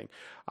and everything.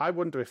 I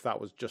wonder if that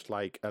was just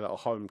like a little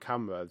home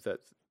camera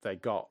that they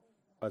got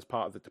as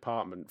part of the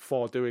department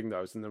for doing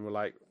those, and then we're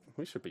like,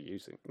 we should be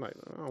using.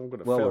 I'm going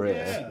to film. We're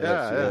here.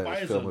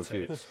 Yeah. Film of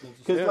you.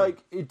 Because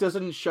it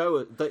doesn't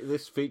show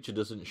this feature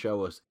doesn't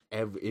show us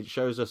it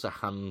shows us a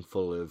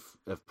handful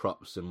of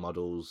props and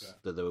models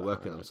that they were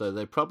working on. So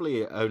they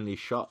probably only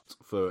shot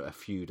for a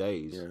few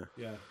days.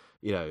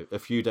 Yeah. A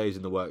few days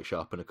in the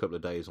workshop and a couple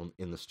of days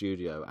in the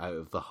studio out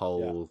of the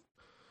whole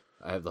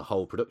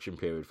production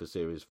period for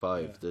Series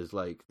 5.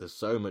 There's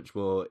so much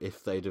more.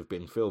 If they'd have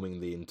been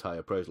filming the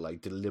entire process,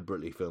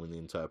 deliberately filming the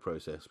entire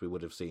process, we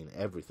would have seen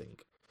everything.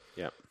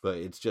 Yeah, but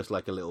it's just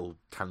like a little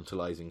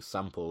tantalising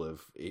sample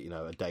of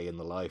a day in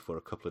the life or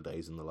a couple of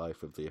days in the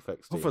life of the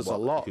effects team. Offers a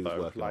lot, who's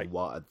though. Working on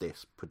what at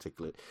this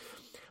particular.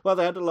 Well,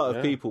 they had a lot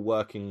of people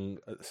working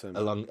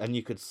along, and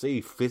you could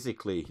see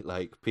physically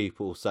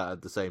people sat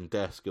at the same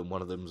desk, and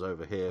one of them's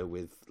over here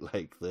with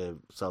the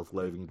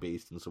self-loathing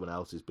beast, and someone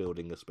else is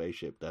building a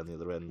spaceship down the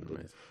other end,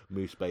 and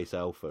Moose Base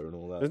Alpha, and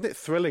all that. Isn't it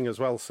thrilling as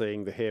well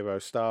seeing the Hero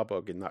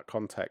Starbug in that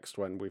context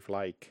when we've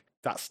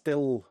that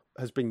still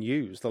has been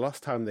used? The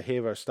last time the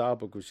Hero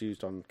Starbug was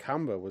used on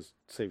camera was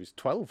Series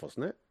 12,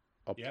 wasn't it?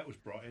 It was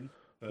brought in.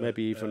 But,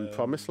 maybe even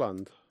Promised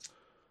Land.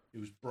 It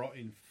was brought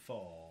in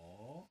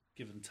for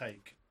Give and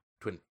Take.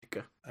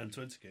 Twintica. And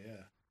Twintica,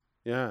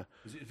 yeah.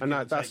 And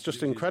that's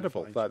just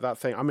incredible. That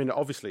thing. I mean,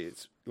 obviously,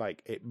 it's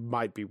it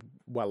might be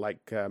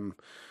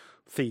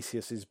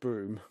Theseus's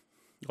broom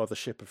or the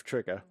ship of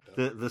Trigger.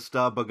 The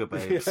Starbugger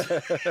babes.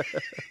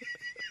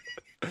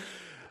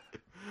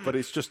 But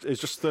it's just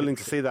thrilling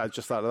to see that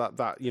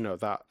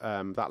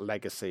that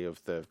legacy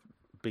of the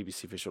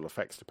BBC visual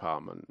effects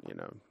department,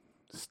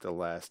 still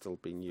there, still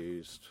being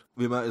used.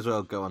 We might as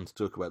well go on to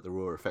talk about the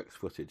raw effects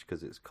footage,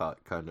 because it's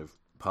kind of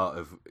part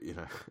of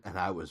an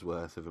hour's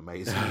worth of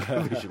amazing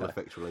visual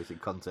effects related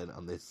content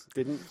on this.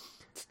 Didn't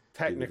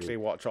technically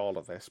watch all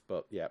of this,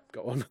 but yeah,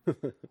 go on.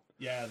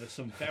 Yeah, there's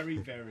some very,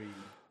 very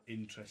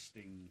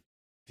interesting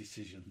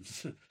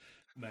decisions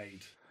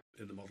made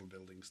in the model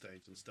building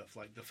stage and stuff.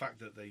 Like the fact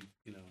that they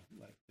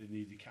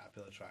needed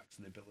caterpillar tracks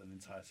and they built an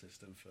entire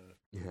system for.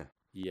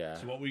 Yeah.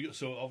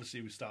 So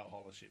obviously we start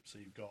Holloship. So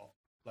you've got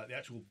like the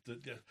actual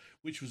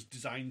which was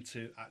designed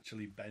to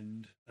actually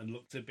bend and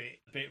looked a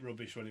bit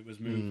rubbish when it was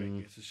moving.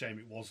 It's a shame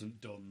it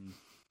wasn't done.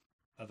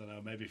 I don't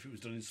know, maybe if it was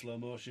done in slow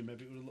motion,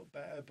 maybe it would have looked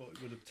better, but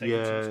it would have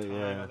taken too much time.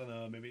 Yeah. I don't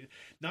know, maybe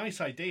nice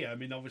idea. I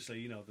mean,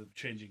 obviously, the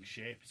changing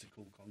shape is a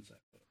cool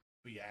concept,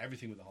 but yeah,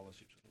 everything with the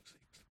Holloship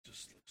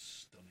just looks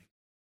stunning.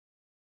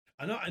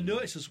 I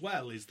notice as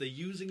well is they're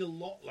using a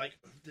lot, like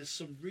there's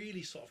some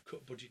really sort of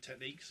cut budget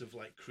techniques of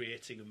like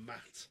creating a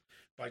matte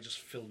by just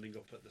filming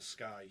up at the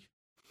sky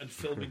and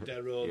filming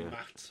their own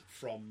matte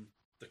from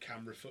the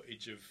camera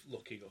footage of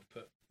looking up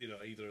at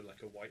either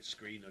like a white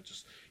not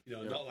just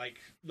not like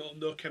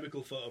no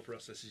chemical photo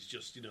processes,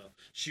 just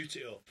shoot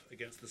it up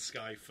against the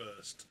sky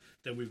first,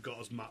 then we've got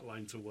us matte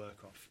line to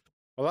work off.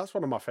 Well, that's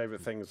one of my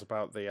favourite things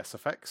about the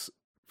SFX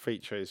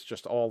feature is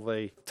just all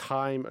the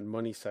time and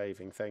money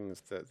saving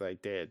things that they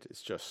did.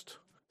 It's just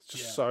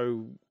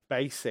so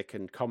basic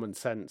and common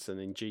sense and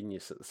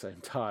ingenious at the same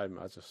time.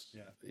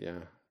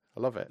 I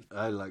love it.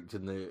 I liked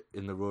in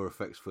the raw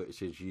effects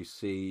footage, you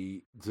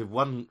see the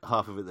one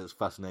half of it that's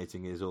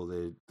fascinating is all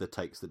the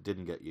takes that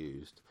didn't get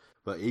used,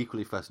 but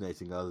equally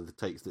fascinating are the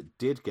takes that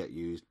did get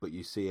used, but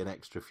you see an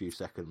extra few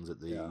seconds at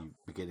the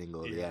beginning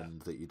or the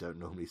end that you don't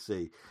normally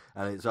see,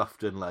 and it's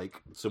often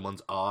like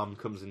someone's arm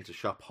comes into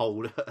shot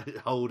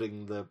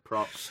holding the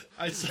props.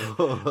 I saw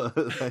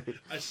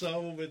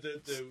one with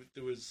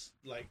there was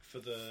like for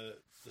the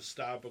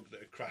Starbug that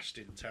had crashed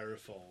in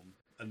Terraform.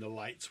 And the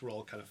lights were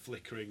all kind of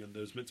flickering, and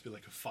there was meant to be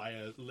like a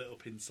fire lit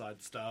up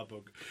inside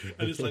Starbug.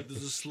 And it's like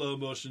there's a slow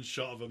motion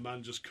shot of a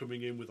man just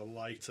coming in with a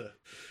lighter,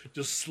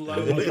 just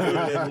slowly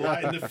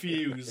lighting the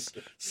fuse,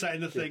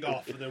 setting the thing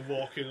off, and then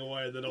walking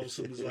away. And then all of a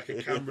sudden there's like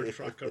a camera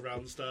track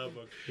around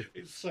Starbug.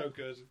 It's so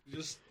good.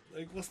 Just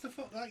like, what's the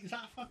fuck? Like, is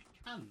that a fucking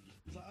hand?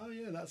 It's like, oh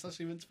yeah, that's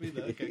actually meant to be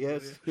there. Okay,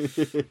 yes.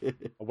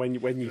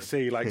 When you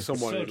see like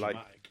someone so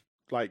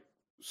like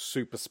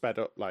super sped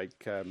up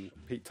like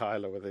Pete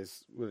Tyler with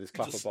his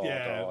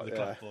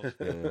clapperboard.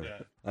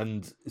 Clapperboard.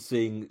 And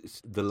seeing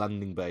the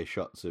landing bay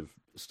shots of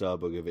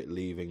Starbug of it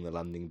leaving the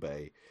landing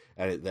bay,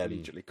 and it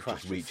then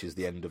just reaches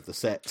the end of the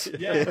set.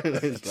 Yeah.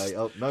 It's like,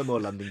 oh, no more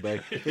landing bay.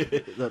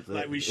 That's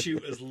like we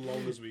shoot as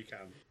long as we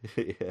can.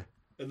 Yeah.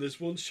 And there's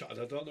one shot,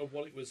 and I don't know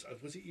what it was.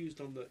 Was it used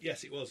on the?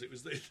 Yes, it was.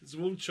 There's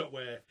one shot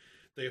where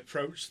they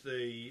approach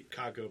the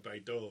cargo bay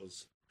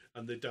doors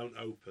and they don't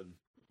open.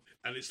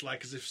 And it's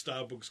like as if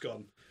Starbug's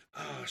gone,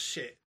 oh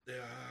shit,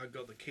 I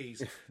got the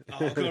keys.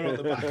 I'll go around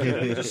the back.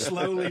 And just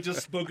slowly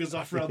just buggers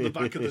off around the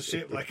back of the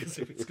ship, like as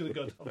if it's going to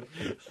go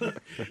down.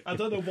 I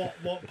don't know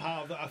what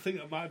part of that. I think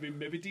it might have been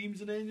maybe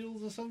Demons and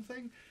Angels or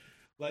something.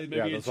 Like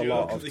maybe a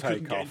joke because they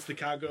couldn't get into the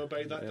cargo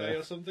bay that day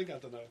or something. I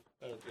don't know.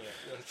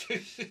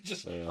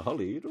 Just...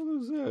 Holly,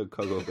 those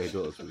cargo bay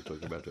doors we were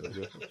talking about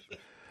earlier.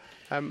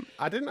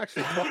 I didn't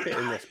actually clock it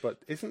in this, but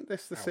isn't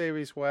this the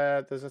series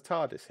where there's a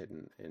TARDIS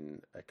hidden in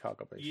a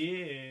cargo base?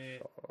 Yeah.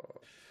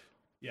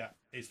 Yeah,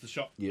 it's the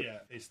shot. Yep. Yeah,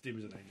 it's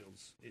Demons and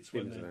Angels. It's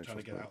when they're trying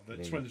to get out.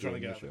 It's when they're trying to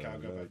get out the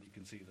cargo bay. You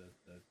can see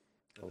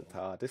the old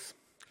TARDIS.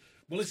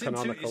 Well, it's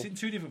in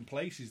two different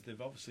places. They've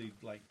obviously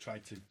like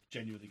tried to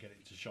genuinely get it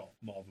into shot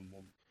more than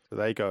one. So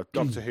there you go.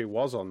 Doctor Who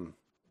was on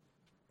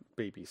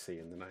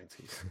BBC in the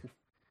 90s.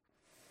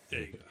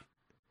 There you go.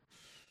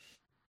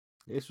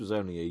 This was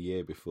only a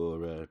year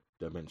before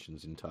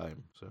Dimensions in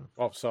Time. So.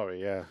 Oh,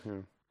 sorry, yeah.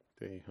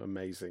 The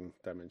amazing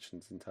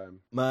Dimensions in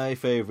Time. My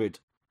favourite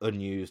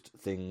unused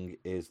thing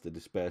is the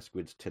Despair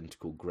Squid's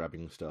tentacle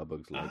grabbing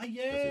Starbug's leg. Ah,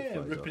 yeah,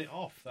 ripping it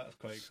off. That's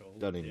quite cool.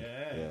 Stunning.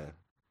 Yeah.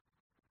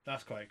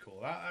 That's quite cool.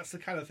 That's the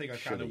kind of thing I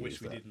kind of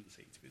wish we didn't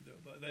see. To be done.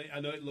 But I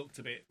know it looked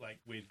a bit like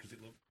weird because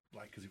it looked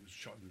like because it was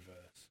shot in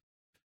reverse.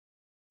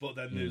 But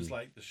then there's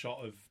like the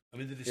shot of. I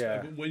mean,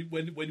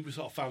 when we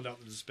sort of found out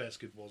that the Despair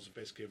Squid was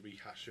basically a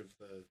rehash of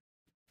the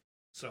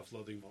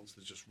self-loathing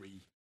monsters, just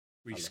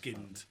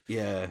reskinned.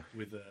 Yeah.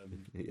 With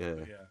yeah.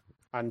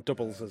 And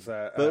doubles as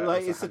a. But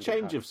like, it's a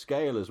change of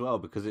scale as well,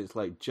 because it's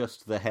like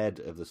just the head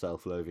of the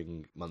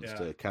self-loathing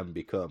monster can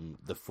become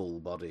the full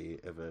body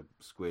of a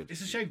squid.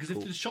 It's a shame because if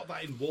they'd shot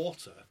that in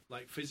water,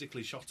 like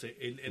physically shot it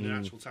in an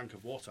actual tank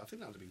of water, I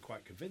think that would have been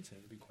quite convincing.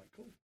 It'd have been quite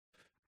cool.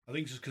 I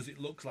think just because it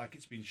looks like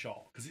it's been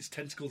shot, because its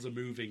tentacles are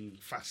moving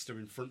faster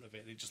in front of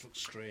it, and it just looks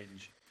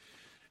strange.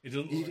 It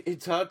doesn't.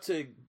 It's hard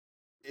to.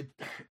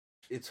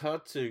 It's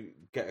hard to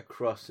get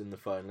across in the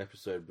final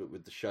episode, but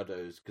with the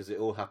shadows, because it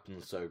all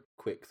happens so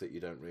quick that you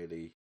don't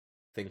really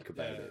think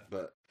about it.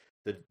 But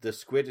the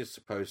squid is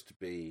supposed to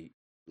be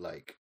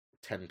like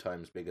 10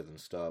 times bigger than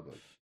Starbug.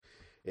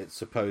 It's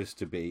supposed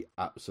to be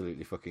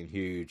absolutely fucking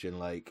huge, and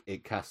like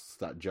it casts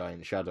that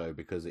giant shadow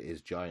because it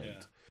is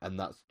giant. and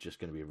that's just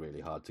going to be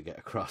really hard to get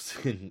across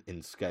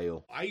in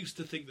scale. I used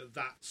to think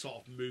that sort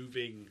of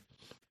moving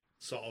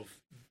sort of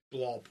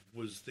blob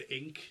was the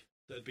ink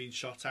that had been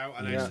shot out,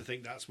 and I used to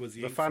think that's was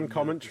the ink fan from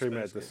commentary the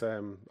made the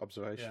same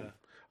observation. Yeah.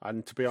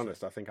 And to be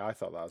honest, I think I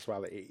thought that as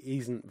well. It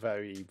isn't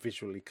very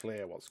visually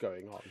clear what's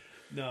going on.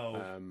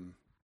 No.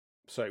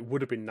 So it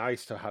would have been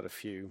nice to have had a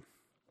few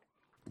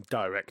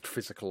direct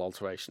physical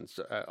altercations,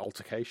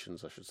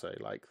 I should say,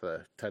 like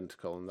the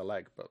tentacle and the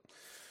leg, but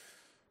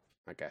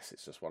I guess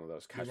it's just one of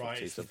those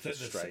casualties of the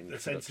strain. The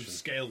sense of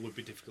scale would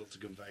be difficult to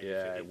convey.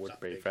 Yeah, it would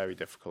be very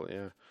difficult,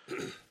 yeah.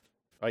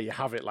 Or you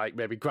have it like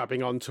maybe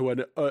grabbing onto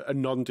a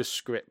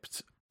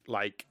nondescript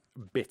like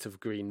bit of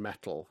green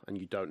metal, and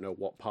you don't know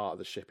what part of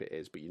the ship it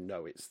is, but you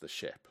know it's the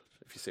ship.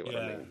 If you see what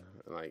I mean,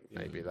 like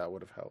maybe that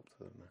would have helped.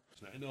 I don't know.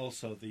 And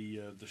also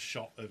the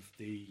shot of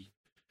the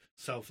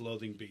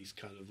self-loathing beast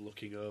kind of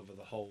looking over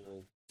the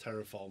whole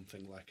terraform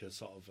thing like a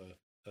sort of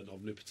an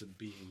omnipotent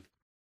being,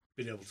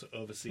 being able to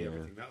oversee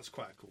everything. That was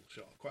quite a cool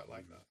shot. I quite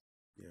like that.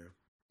 Yeah.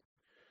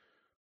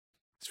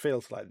 It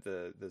feels like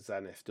the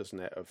zenith, doesn't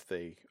it, of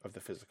the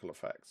physical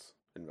effects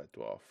in Red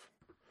Dwarf.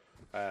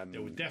 They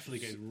were definitely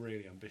getting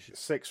really ambitious.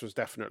 6 was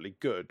definitely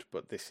good,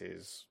 but this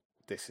is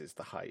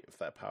the height of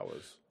their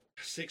powers.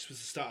 6 was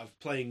the start of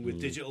playing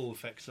with digital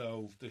effects,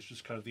 so this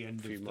was kind of the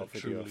end of the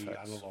truly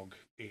analog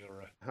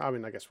era. I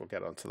mean, I guess we'll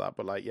get onto that,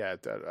 but like, yeah,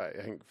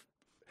 I think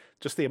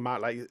just the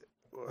amount, like,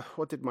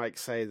 what did Mike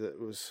say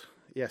that was?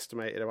 He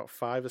estimated about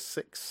 5 or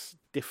 6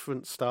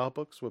 different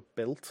Starbucks were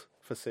built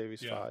for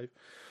Series 5,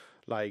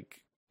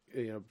 like,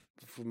 you know,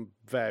 from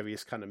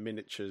various kind of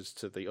miniatures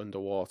to the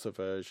underwater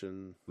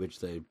version, which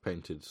they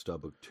painted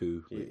Starbuck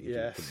 2.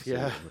 Yes,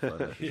 yeah.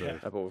 But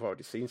we've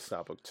already seen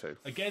Starbuck 2.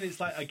 Again,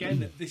 it's like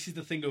this is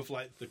the thing of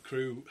like the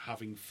crew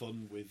having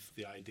fun with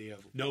the idea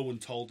of no one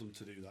told them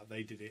to do that.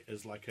 They did it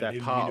as like they're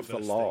part of the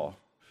law. Thing.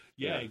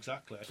 Yeah,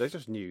 exactly. They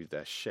just knew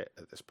their shit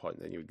at this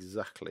point. They knew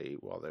exactly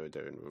what they were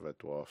doing with Red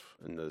Dwarf,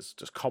 and there's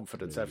just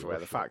confidence everywhere.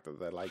 The fact that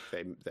they're like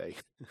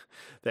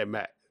they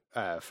met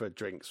for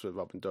drinks with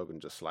Rob and Doug,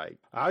 and just like,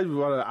 I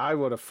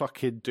wanna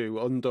fucking do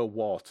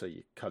underwater,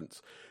 you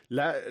cunts.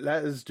 Let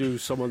us do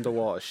some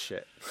underwater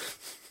shit.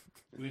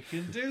 We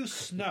can do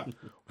snow.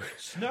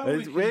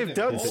 We've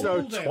done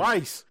snow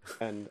twice.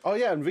 And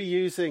and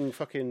reusing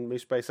fucking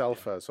Moose Base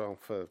Alpha as well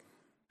for.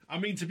 I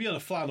mean, to be on a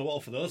fly on the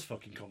wall for those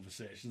fucking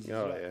conversations. As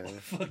well. Yeah.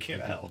 Fucking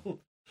hell.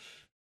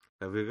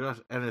 Have you got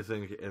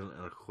anything in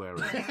an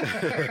aquarium?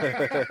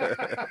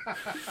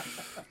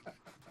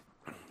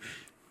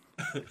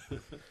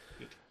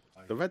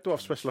 The Red Dwarf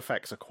special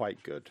effects are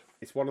quite good.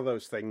 It's one of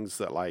those things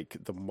that, like,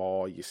 the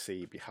more you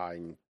see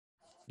behind,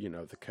 you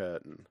know, the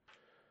curtain,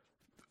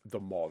 the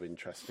more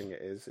interesting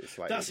it is. It's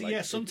like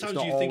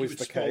sometimes you think it would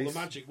spoil the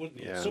magic, wouldn't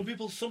you? Yeah. Some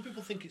people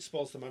think it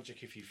spoils the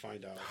magic if you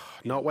find out.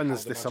 Not when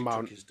there's this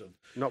amount.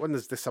 Not when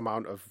there's this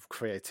amount of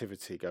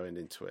creativity going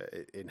into it.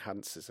 It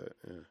enhances it.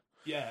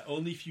 Yeah,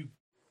 only if you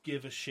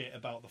give a shit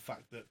about the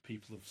fact that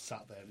people have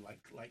sat there and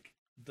like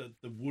the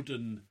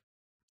wooden.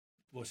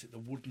 Was it the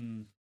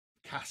wooden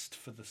cast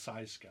for the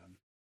size scan?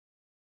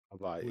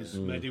 Right, was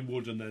made in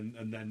wood and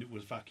then it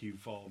was vacuum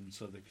formed,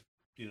 so they could,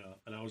 you know.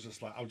 And I was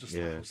like, oh,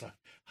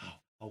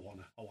 I want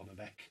a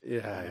mech.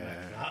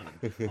 I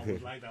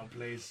would like that,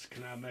 please.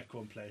 Can I make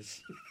one,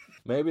 please?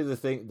 Maybe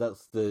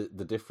that's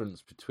the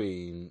difference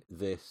between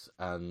this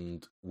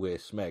and We're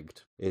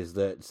Smegged is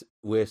that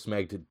We're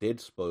Smegged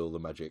did spoil the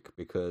magic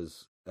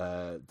because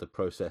the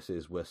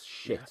processes were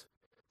shit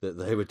that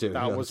they were doing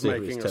on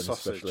Series 10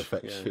 special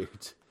effects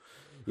shoot.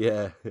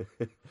 Yeah.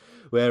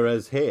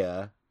 Whereas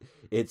here,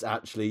 it's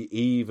actually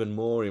even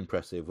more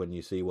impressive when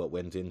you see what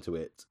went into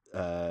it.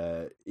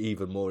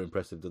 Even more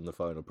impressive than the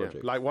final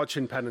project. Like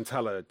watching Penn and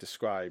Teller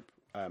describe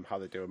how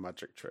they do a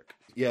magic trick.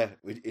 Yeah,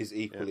 it is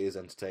equally as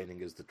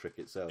entertaining as the trick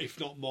itself. If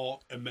not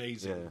more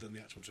amazing than the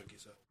actual trick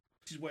itself.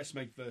 This is West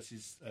Meg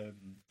versus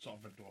sort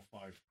of Red Dwarf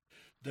 5.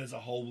 There's a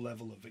whole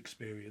level of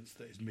experience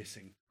that is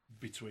missing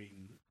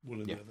between one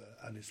and the other,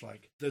 and it's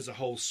like there's a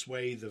whole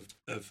swathe of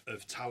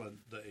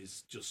talent that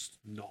is just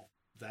not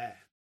there.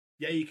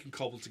 Yeah, you can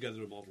cobble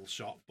together a model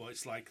shot, but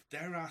it's like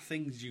there are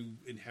things you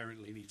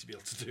inherently need to be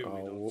able to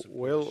do.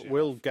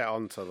 We'll get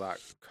onto that,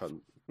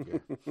 cunt.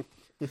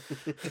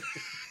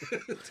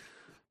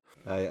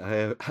 Yeah.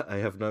 I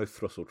have no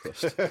thrustle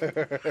trust.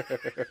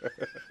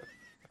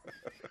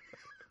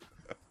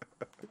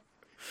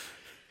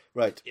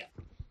 Right. Yeah.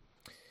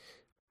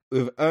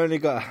 We've only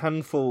got a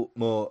handful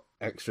more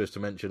extras to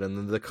mention, and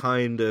then the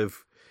kind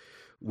of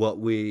what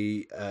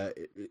we,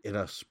 in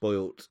a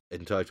spoilt,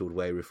 entitled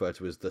way, refer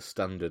to as the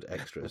standard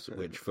extras,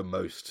 which for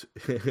most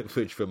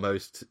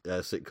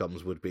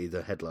sitcoms would be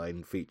the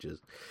headline features.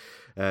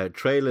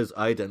 Trailers,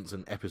 idents,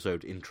 and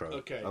episode intro.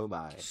 Okay. Oh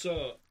my.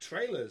 So,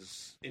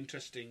 trailers.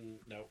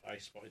 Interesting note I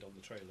spotted on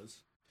the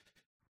trailers.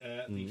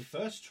 The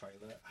first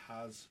trailer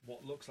has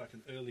what looks like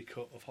an early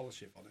cut of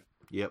Holoship on it.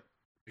 Yep.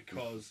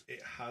 Because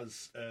it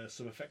has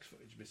some effects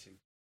footage missing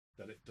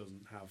that it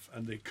doesn't have,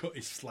 and the cut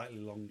is slightly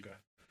longer.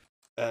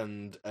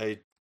 And a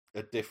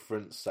a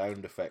different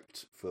sound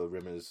effect for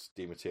Rimmer's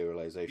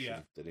dematerialization Yeah.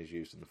 than is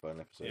used in the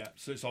final episode. Yeah,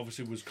 so it's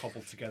obviously was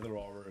cobbled together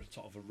or a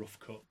sort of a rough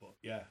cut, but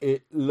yeah.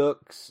 It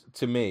looks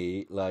to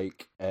me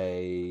like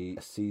a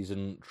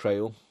season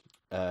trail,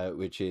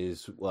 which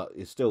is what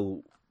is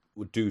still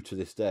due to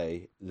this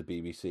day. The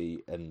BBC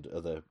and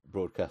other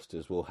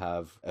broadcasters will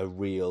have a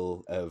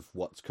reel of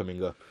what's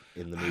coming up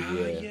in the new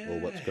year or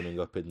what's coming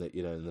up in the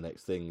in the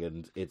next thing,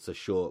 and it's a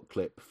short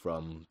clip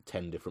from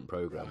 10 different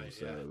programs. Right,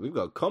 So yeah. we've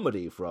got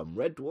comedy from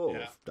Red Dwarf,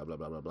 Yeah. blah blah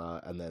blah blah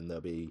blah, and then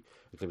there'll be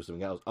a clip of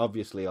something else.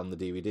 Obviously, on the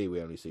DVD, we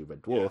only see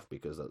Red Dwarf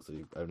because that's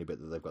the only bit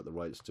that they've got the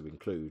rights to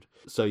include.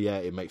 So yeah,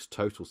 it makes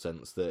total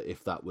sense that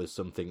if that was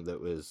something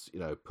that was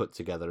put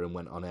together and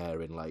went on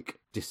air in like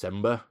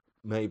December,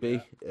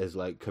 maybe as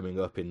like coming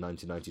up in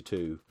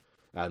 1992,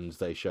 and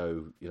they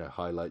show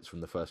highlights from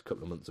the first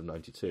couple of months of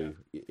 92,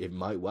 it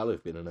might well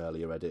have been an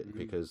earlier edit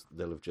because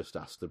they'll have just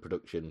asked the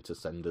production to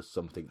send us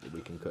something that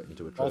we can cut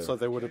into a trailer. Also,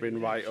 they would have been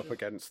right up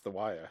against the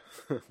wire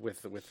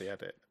with the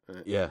edit.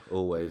 Yeah,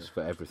 always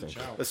for everything.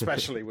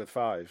 Especially with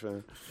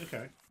 5.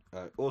 Okay.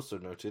 Also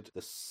noted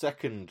the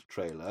second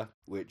trailer,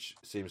 which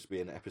seems to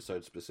be an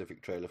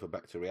episode-specific trailer for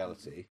Back to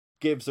Reality,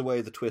 gives away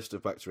the twist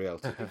of Back to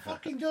Reality. It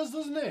fucking does,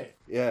 doesn't it?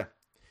 Yeah.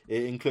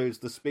 It includes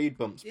the speed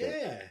bumps bit.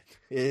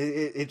 Yeah.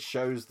 It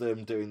shows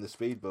them doing the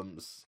speed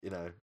bumps,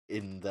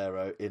 in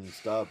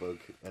Starbug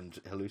and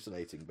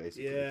hallucinating,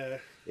 basically. Yeah.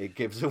 It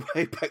gives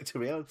away Back to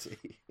Reality.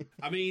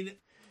 I mean,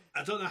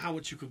 I don't know how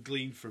much you could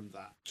glean from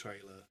that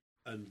trailer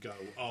and go,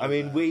 I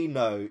mean, we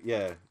know,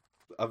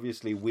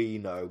 obviously we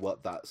know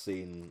what that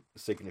scene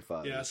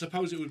signifies. Yeah, I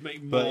suppose it would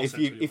make more But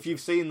sense. if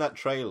you've seen that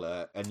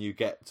trailer and you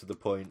get to the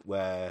point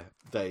where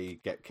they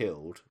get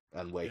killed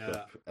and wake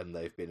up and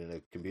they've been in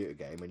a computer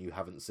game and you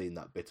haven't seen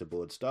that bit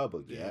aboard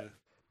Starbug yet,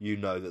 you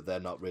know that they're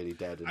not really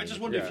dead. And I just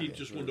wonder if you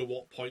just wonder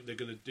what point they're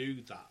going to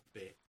do that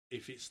bit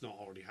if it's not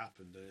already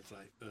happened, and it's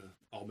like,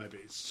 or maybe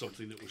it's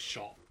something that was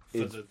shot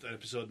for the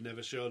episode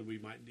never shown. We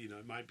might,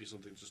 it might be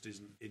something that just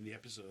isn't in the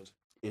episode.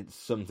 It's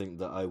something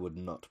that I would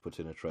not put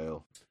in a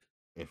trail.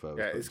 If I was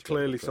it's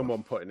clearly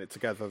someone putting it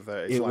together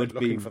that is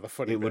looking for the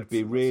funny It would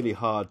be really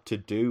hard to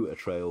do a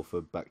trail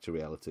for Back to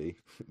Reality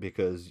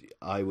because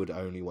I would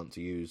only want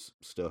to use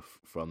stuff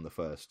from the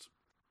first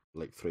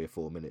 3 or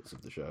 4 minutes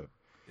of the show.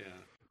 Yeah.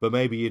 But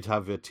maybe you'd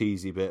have a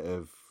teasy bit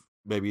of...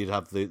 Maybe you'd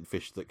have the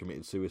fish that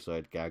committed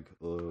suicide gag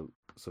or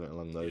something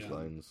along those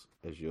lines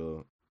as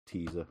your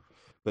teaser.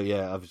 But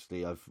yeah,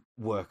 obviously I've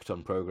worked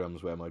on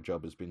programs where my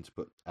job has been to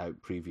put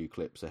out preview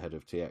clips ahead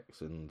of TX,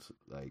 and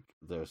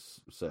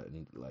there's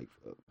certain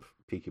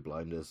Peaky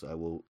Blinders I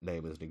will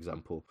name as an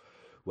example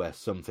where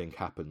something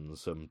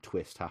happens, some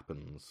twist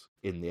happens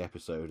in the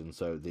episode, and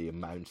so the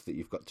amount that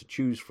you've got to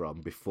choose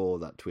from before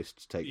that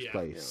twist takes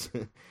place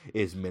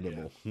is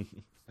minimal.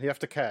 You have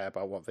to care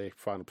about what the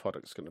final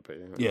product's going to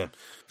be. Yeah.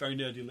 Very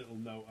nerdy little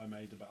note I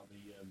made about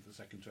the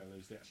second trailer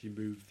is they actually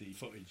moved the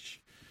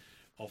footage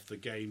of the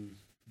game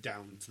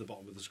down to the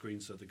bottom of the screen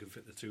so they can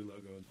fit the 2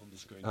 logo on the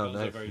screen. Oh, that was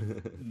nice. a very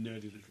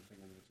nerdy little thing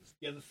I noticed.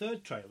 Yeah, the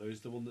third trailer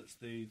is the one that's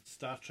the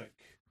Star Trek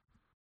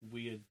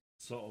weird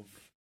sort of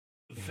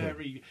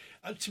very...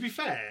 to be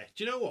fair,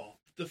 do you know what?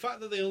 The fact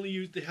that they only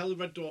used the Hell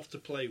Red Dwarf to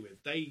play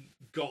with, they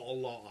got a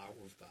lot out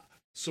of that.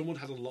 Someone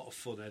had a lot of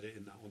fun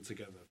editing that one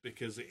together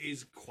because it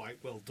is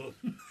quite well done.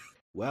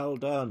 Well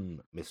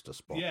done, Mr.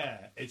 Spock.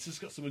 Yeah, it's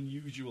just got some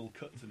unusual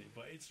cuts in it,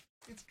 but it's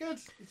good.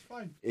 It's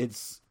fine.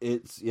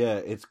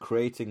 It's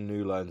creating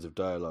new lines of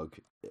dialogue.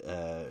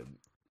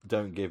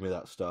 Don't give me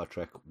that Star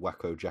Trek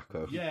wacko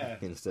jacko. Yeah.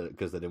 Instead,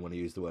 because they didn't want to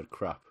use the word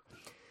crap.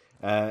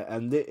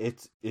 And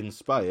it's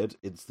inspired.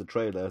 It's the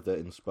trailer that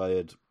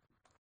inspired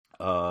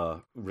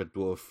our Red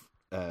Dwarf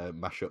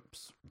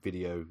mashups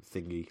video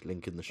thingy.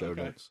 Link in the show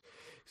notes.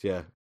 So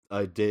yeah,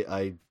 I did.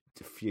 A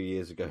few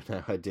years ago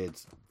now, I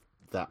did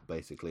that.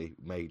 Basically,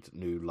 made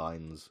new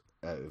lines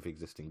out of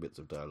existing bits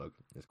of dialogue.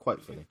 It's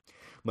quite funny.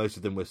 Most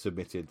of them were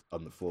submitted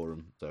on the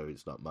forum, so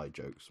it's not my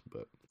jokes,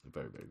 but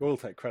very, very good. We'll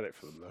take credit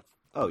for them, though.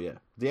 Oh, yeah.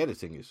 The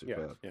editing is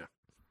superb. Yeah.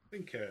 I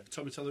think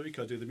Tommy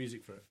Tallarico do the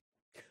music for it.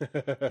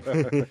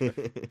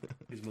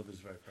 His mother's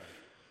very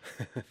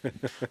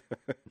proud.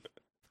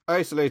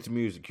 Isolated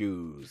music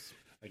cues.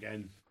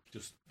 Again,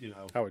 just,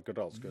 Howard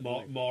Goodall's good.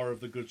 More of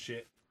the good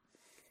shit.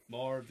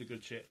 More of the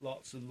good shit.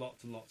 Lots and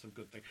lots and lots of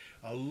good things.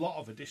 A lot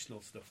of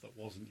additional stuff that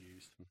wasn't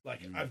used.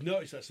 I've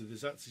noticed actually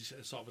there's actually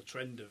a sort of a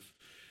trend of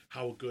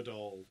Howard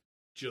Goodall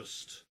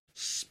just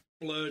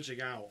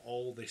splurging out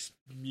all this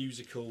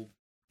musical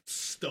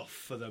stuff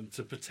for them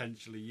to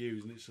potentially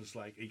use, and it's just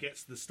like he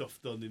gets the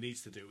stuff done he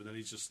needs to do, and then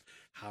he just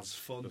has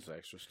fun. There's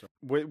extra stuff.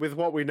 With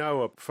what we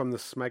know from the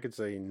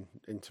Smegadzine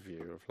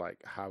interview of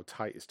how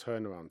tight his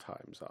turnaround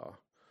times are,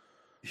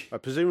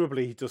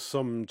 presumably he does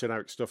some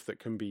generic stuff that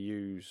can be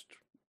used,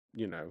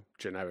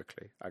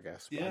 generically, I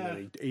guess. But Yeah.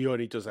 he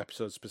only does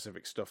episode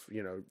specific stuff,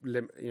 in a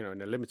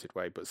limited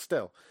way. But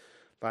still,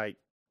 the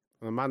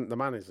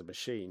man is a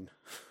machine.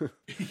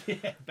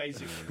 Yeah,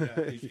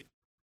 basically. Yeah.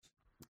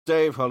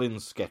 Dave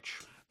Hollins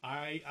sketch.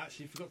 I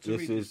actually forgot to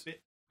read this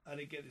bit. I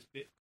didn't get this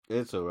bit.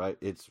 It's all right.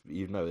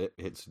 You know it.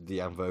 It's the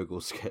Jan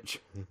Vogel sketch.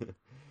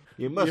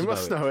 You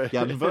must know it.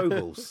 Jan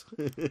Vogels.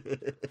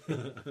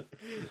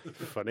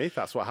 Funny,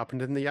 that's what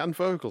happened in the Jan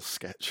Vogel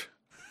sketch.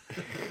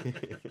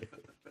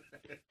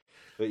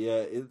 But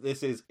yeah,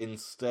 this is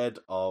instead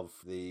of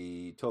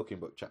the talking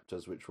book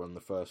chapters, which were on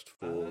the first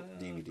 4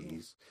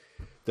 DVDs.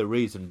 The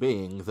reason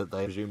being that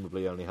they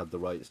presumably only had the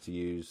rights to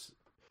use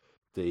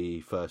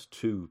the first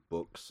 2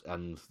 books,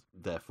 and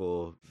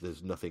therefore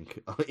there's nothing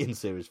in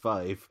Series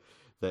 5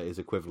 that is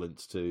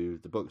equivalent to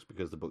the books,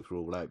 because the books were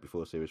all out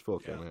before Series 4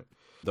 came out.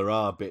 There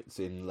are bits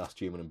in Last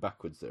Human and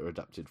Backwards that are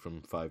adapted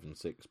from 5 and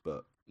 6,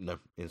 but no.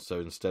 So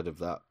instead of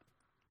that,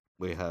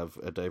 we have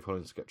a Dave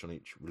Hollins sketch on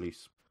each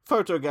release.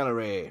 Photo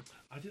gallery!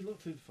 I did look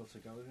through the photo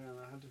gallery and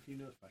I had a few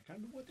notes back. I can't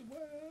remember what they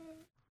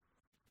were.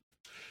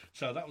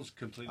 So that was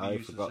completely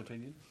useless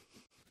opinion.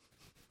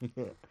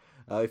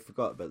 I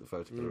forgot about the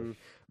photo gallery.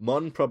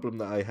 One problem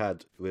that I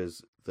had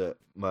was that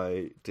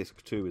my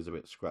disc 2 is a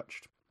bit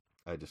scratched,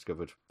 I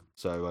discovered.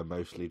 So I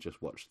mostly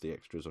just watched the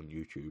extras on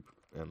YouTube,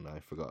 and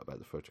I forgot about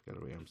the photo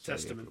gallery. I'm sorry,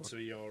 Testament to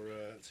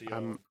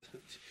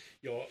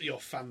your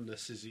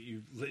fanness is that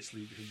you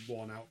literally have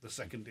worn out the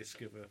second disc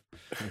of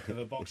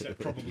a box set,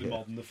 probably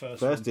more than the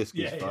first one. First disc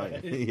is fine.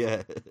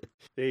 Yeah.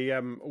 The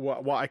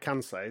what I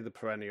can say, the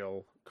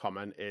perennial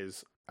comment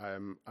is,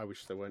 I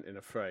wish they weren't in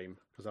a frame,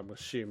 because I'm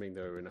assuming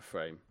they were in a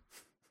frame.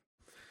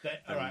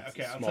 All right,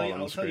 okay.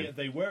 I'll tell you,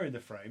 they were in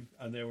the frame,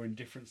 and they were in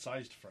different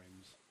sized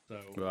frames. So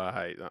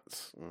right,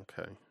 that's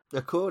okay.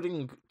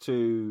 According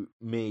to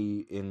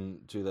me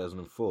in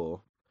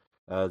 2004,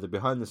 the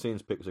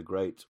behind-the-scenes pics are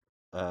great.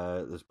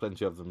 There's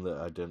plenty of them that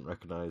I didn't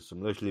recognise.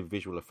 Some lovely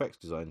visual effects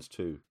designs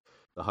too.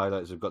 The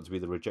highlights have got to be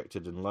the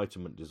rejected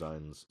Enlightenment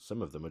designs.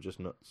 Some of them are just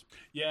nuts.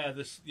 Yeah,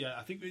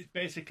 I think it's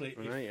basically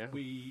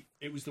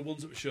it was the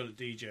ones that were shown at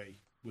DJ.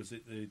 Was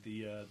it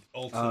the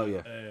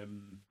alternate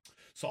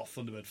sort of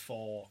Thunderbird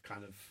 4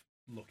 kind of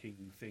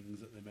looking things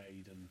that they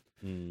made,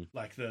 and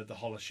like the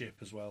hollow ship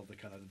as well, the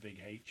kind of the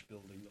big H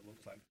building that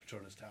looks like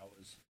Petronas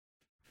Towers.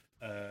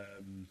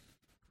 And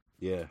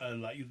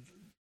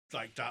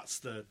like that's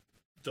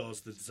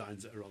those the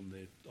designs that are on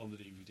the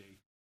DVD.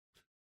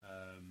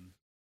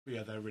 But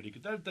yeah, they're really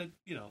good. They're the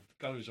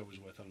gallery's always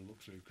worth having a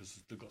look through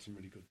because they've got some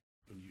really good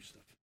unused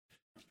stuff.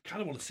 I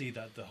kind of want to see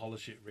that the hollow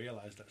ship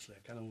realised. Actually,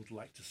 I kind of would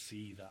like to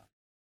see that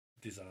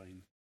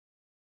design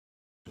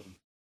done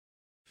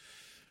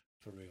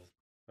for real.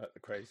 Like the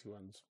crazy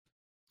ones.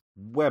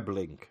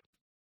 Weblink.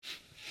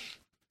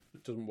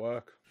 It doesn't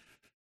work.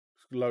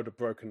 There's a load of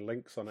broken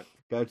links on it.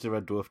 Go to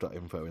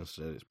reddwarf.info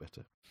instead, it's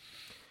better.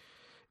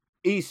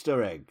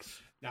 Easter eggs.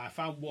 Now, I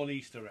found one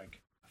Easter egg.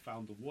 I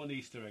found the one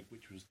Easter egg,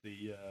 which was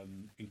the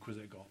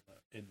Inquisitor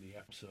Gauntlet in the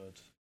episode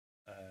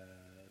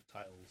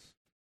titles.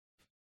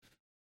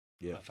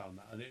 Yeah. I found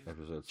that. And it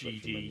Episode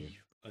GD,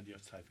 and you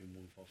have to type in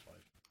 145.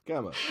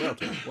 Gamma,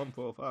 Delta,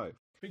 145.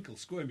 Twinkle,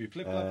 squirmy,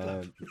 flip,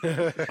 flap,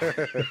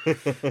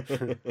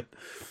 flap.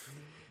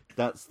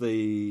 That's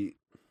the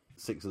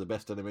 6 of the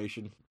best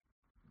animation.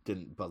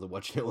 Didn't bother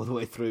watching it all the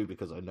way through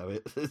because I know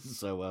it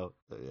so well.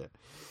 So, yeah.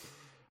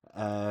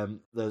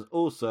 There's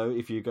also,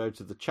 if you go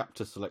to the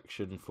chapter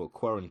selection for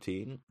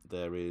Quarantine,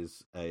 there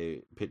is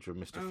a picture of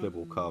Mr.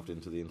 Flibble carved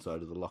into the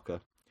inside of the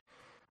locker.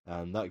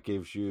 And that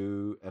gives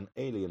you an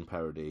Alien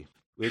parody,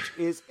 which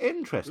is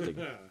interesting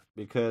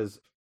because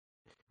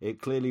it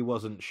clearly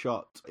wasn't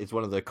shot. It's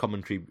one of the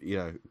commentary,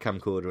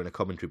 camcorder in a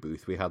commentary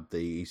booth. We had the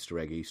Easter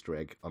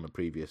egg on a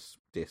previous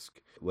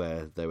disc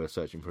where they were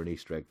searching for an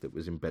Easter egg that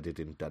was embedded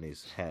in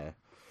Danny's hair.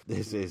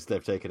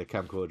 They've taken a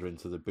camcorder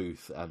into the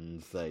booth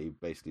and they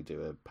basically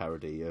do a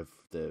parody of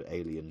the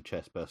Alien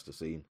chest burster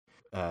scene,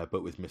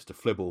 but with Mr.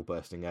 Flibble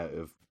bursting out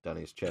of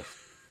Danny's chest.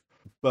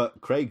 But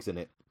Craig's in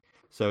it.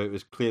 So it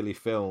was clearly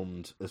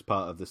filmed as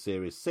part of the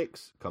Series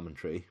 6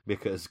 commentary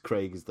because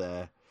Craig's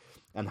there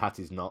and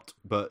Hattie's not,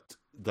 but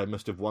they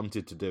must have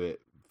wanted to do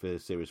it for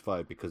Series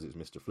 5 because it's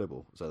Mr.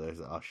 Flibble. So they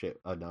said, oh shit,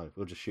 oh no,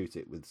 we'll just shoot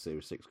it with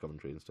Series 6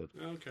 commentary instead.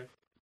 Okay.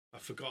 I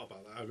forgot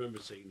about that. I remember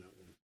seeing that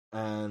one.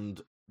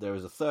 And there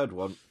is a third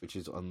one, which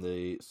is on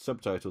the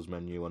subtitles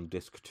menu on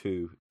disc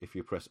 2. If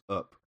you press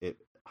up, it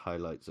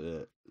highlights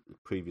a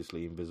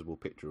previously invisible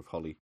picture of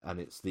Holly, and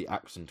it's the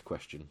accent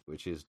question,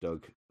 which is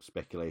Doug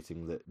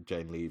speculating that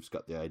Jane Leaves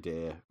got the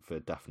idea for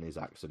Daphne's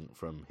accent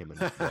from him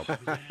and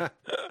Rob.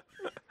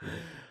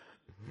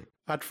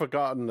 I'd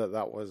forgotten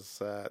that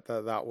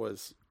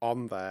was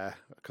on there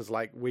because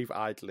we've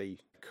idly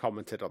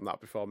commented on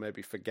that before,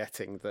 maybe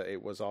forgetting that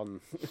it was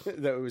on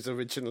that it was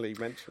originally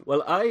mentioned.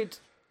 Well, I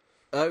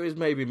was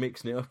maybe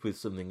mixing it up with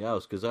something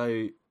else because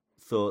I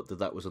thought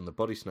that was on the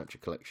Body Snatcher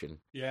collection.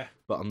 Yeah.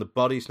 But on the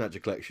Body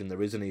Snatcher collection,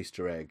 there is an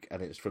Easter egg,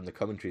 and it's from the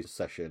commentary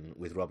session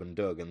with Rob and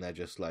Doug, and they're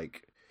just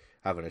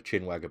having a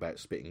chinwag about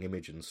Spitting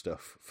Image and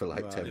stuff for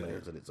 10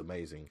 minutes, and it's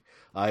amazing.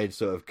 I'd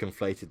sort of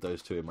conflated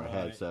those two in my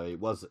head, so it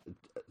was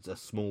a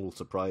small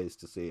surprise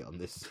to see it on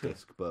this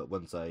disc, but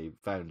once I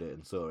found it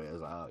and saw it, I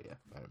was like, oh yeah,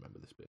 I remember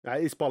this bit.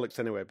 It's bollocks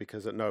anyway,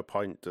 because at no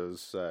point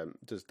does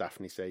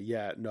Daphne say,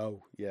 yeah,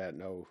 no.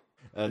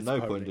 At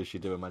no point does she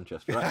do a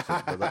Manchester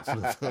accent, but that's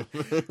nothing.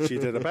 She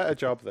did a better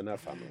job than her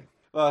family.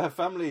 Well, her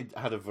family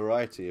had a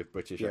variety of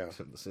British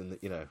accents, in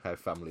how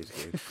families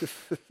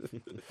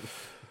do.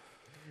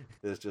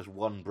 There's just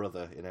one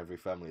brother in every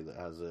family that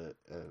has an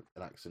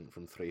accent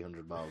from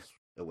 300 miles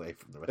away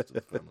from the rest of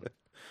the family.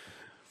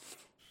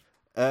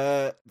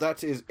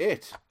 That is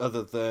it,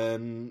 other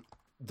than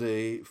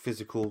the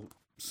physical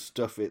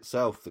stuff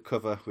itself. The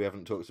cover we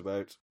haven't talked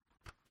about.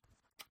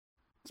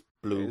 It's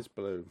blue. It is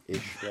blue.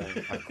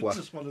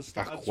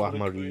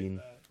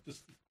 Aquamarine.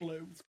 Just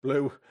blue. It's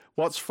blue.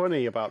 What's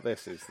funny about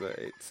this is that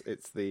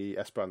it's the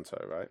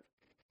Esperanto, right?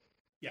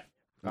 Yeah.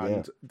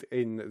 And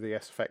in the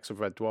effects of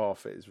Red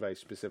Dwarf, it is very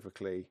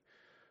specifically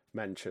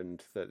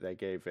mentioned that they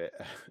gave it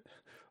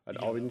an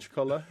orange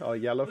colour or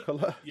yellow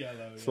colour.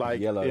 Yellow. It's like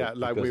yellow,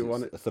 like we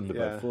want it. A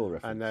Thunderbird 4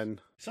 reference. And then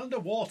it's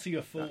underwater,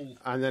 you fool.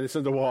 And then it's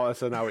underwater,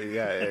 so now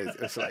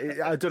it's like,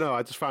 I don't know.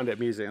 I just found it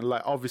amusing, and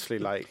obviously,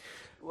 the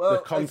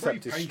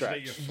concept is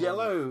stretched.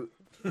 Yellow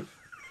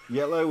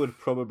would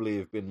probably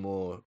have been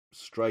more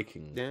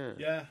striking.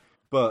 Yeah.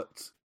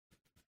 But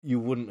you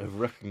wouldn't have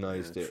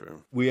recognised it.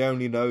 True. We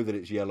only know that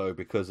it's yellow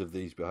because of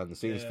these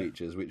behind-the-scenes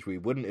features, which we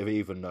wouldn't have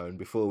even known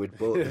before we'd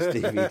bought this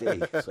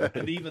DVD. So.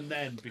 And even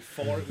then,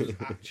 before it was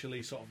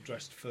actually sort of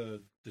dressed for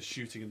the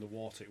shooting in the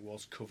water, it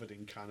was covered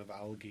in kind of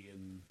algae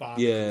and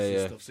barnacles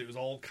and stuff, so it was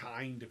all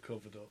kind of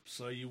covered up,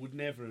 so you would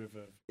never have...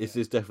 This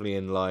is definitely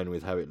in line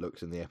with how it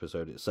looks in the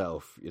episode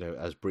itself,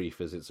 as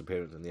brief as its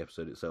appearance in the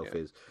episode itself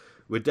is.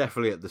 We're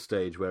definitely at the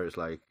stage where it's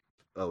like,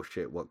 oh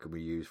shit, what can we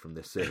use from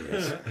this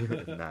series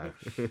now?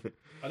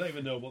 I don't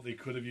even know what they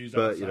could have used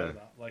outside of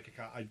that.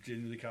 I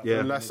genuinely can't. Yeah.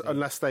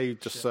 Unless they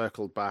just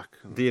circled back.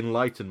 The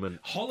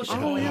Enlightenment.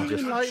 The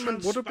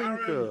Enlightenment would have been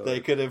good. They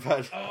could have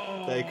had.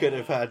 They could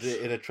have had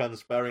it in a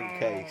transparent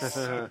case,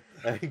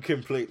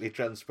 completely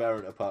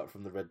transparent apart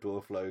from the Red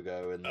Dwarf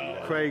logo and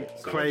Craig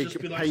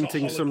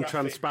painting some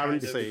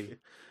transparency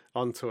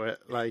onto it,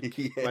 like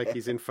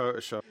he's in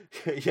Photoshop.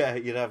 Yeah,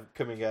 you'd have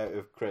coming out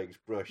of Craig's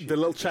brush the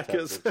little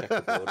checkers, the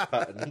checkerboard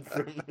pattern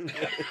from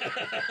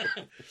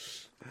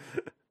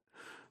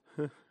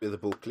with a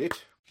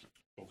booklet.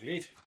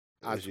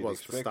 As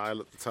was the style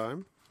at the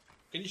time.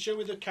 Can you show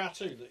me the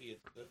cartoon that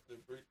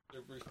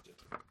Ruth did?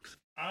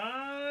 There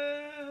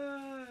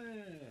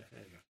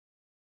you go.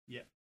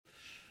 Yeah,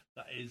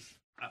 that is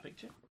a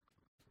picture.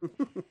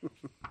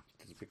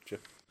 It's a picture.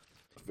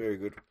 Very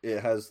good. It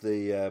has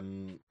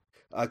the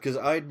because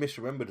I'd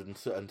misremembered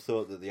and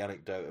thought that the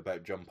anecdote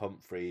about John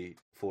Pumphrey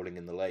falling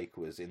in the lake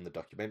was in the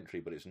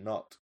documentary, but it's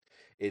not.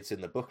 It's in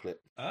the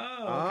booklet.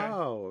 Oh, okay.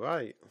 Oh,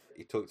 right.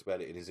 He talked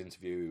about it in his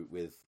interview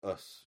with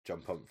us,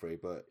 John Pumphrey,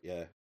 but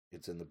yeah,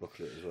 it's in the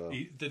booklet as well.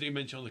 Did he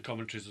mention on the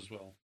commentaries as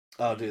well?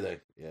 Oh, do they?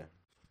 Yeah.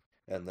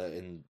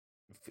 And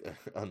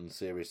on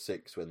Series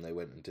 6, when they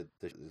went and did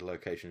the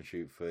location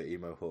shoot for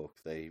Emo Hawk,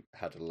 they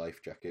had a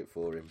life jacket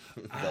for him.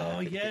 Oh,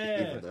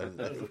 yeah. Even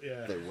though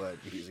they weren't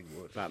using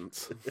wood.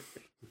 Vance.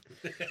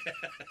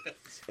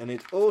 And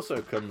it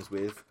also comes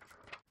with,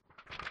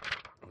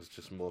 it's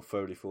just more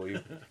Foley for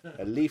you,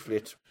 a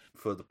leaflet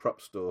for the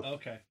prop store.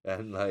 Okay.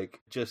 And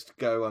just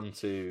go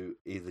onto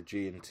either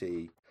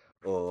G&T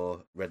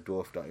or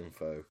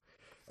reddwarf.info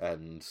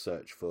and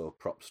search for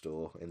prop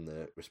store in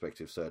the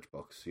respective search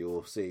box.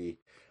 You'll see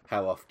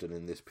how often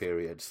in this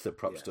period the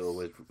prop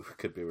store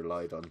could be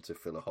relied on to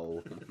fill a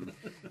hole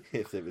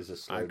if there was a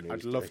slow news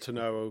I'd love to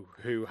know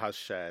who has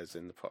shares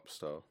in the prop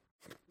store.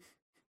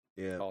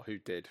 Yeah. Or who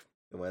did.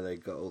 And where they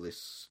got all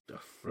this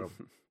stuff from.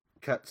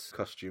 Cat's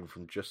costume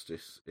from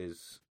Justice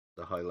is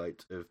the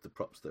highlight of the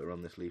props that are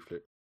on this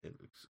leaflet. It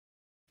looks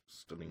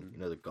stunning.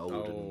 The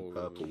gold and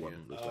purple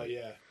one.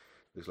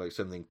 Looks like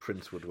something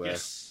Prince would wear.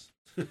 Yes.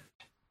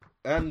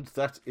 And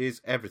that is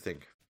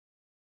everything.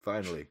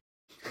 Finally.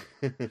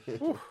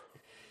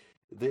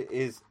 There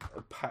is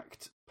a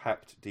packed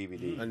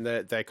DVD. And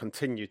they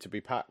continue to be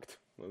packed,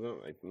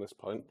 don't they, from this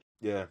point?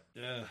 Yeah.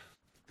 Yeah.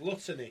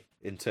 Gluttony.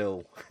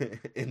 Until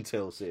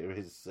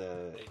series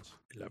 11.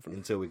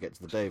 Until we get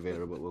to the Dave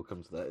era, but we'll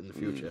come to that in the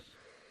future.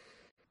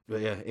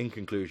 But yeah, in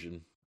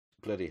conclusion,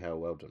 bloody hell,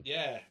 well done.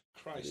 Yeah,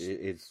 Christ.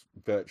 It's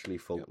virtually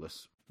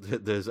faultless.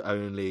 Yep. There's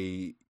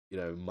only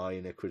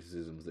minor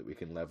criticisms that we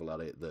can level at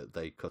it, that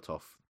they cut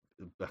off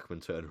Beckman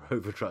Turner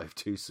Overdrive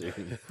too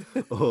soon,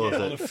 or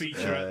on a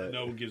feature that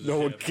no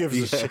one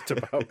gives a shit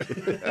about.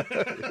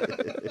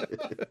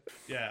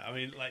 Yeah, I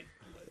mean,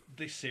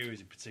 this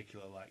series in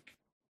particular,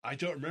 I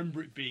don't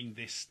remember it being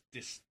this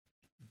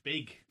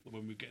big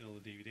when we were getting all the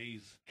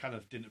DVDs. Kind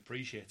of didn't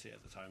appreciate it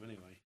at the time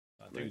anyway.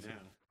 I do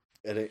now.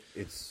 And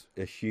it's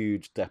a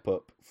huge step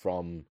up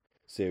from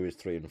Series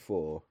 3 and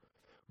 4,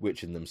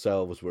 which in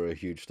themselves were a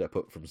huge step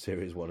up from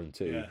Series 1 and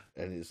 2. Yeah.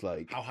 And it's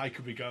how high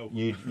could we go?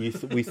 We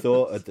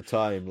thought at the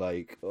time,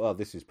 oh,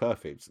 this is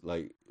perfect.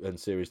 When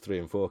Series 3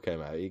 and 4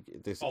 came out,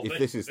 if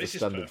this is the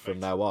standard from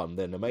now on,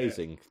 then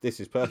amazing. Yeah. This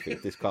is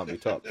perfect. This can't be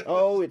topped.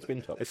 Oh, it's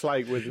been topped. It's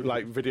like with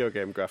video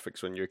game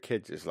graphics when you're a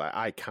kid. It's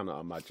I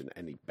cannot imagine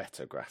any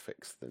better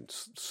graphics than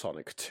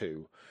Sonic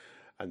 2.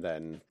 And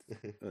then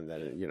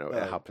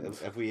it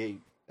happens. Have we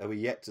Are we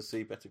yet to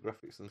see better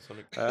graphics than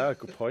Sonic?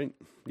 Good point.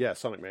 Yeah,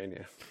 Sonic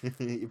Mania.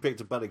 You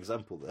picked a bad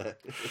example there.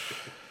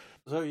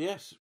 So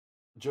yes,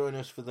 join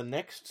us for the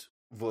next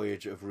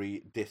voyage of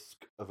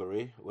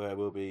Re-Disc-overy, where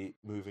we'll be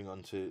moving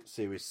on to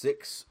Series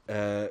 6.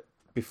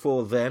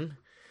 Before then,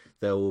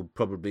 there will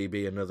probably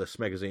be another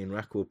Smegazine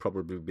Rack, will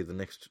probably be the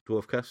next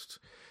DwarfCast,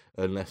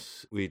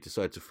 unless we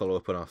decide to follow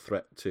up on our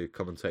threat to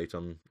commentate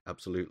on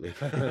Absolutely.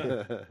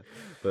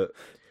 But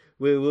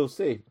we will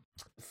see.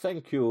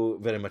 Thank you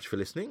very much for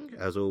listening.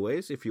 As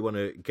always, if you want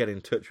to get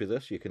in touch with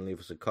us, you can leave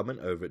us a comment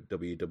over at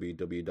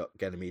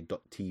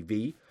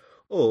www.ganymede.tv,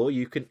 or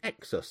you can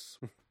X us.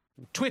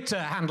 Twitter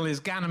handle is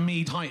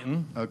Ganymede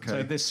Titan. Okay.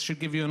 So this should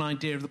give you an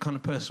idea of the kind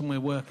of person we're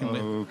working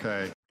with.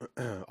 Okay.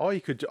 Or you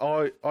could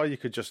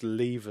just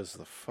leave us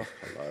the fuck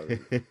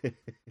alone.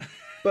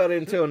 But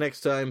until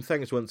next time,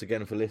 thanks once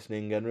again for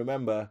listening, and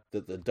remember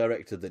that the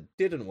director that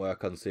didn't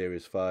work on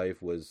Series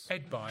 5 was...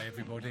 Ed bye,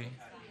 everybody.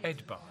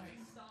 Ed bye.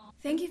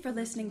 Thank you for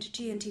listening to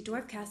G&T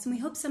Dwarfcast, and we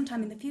hope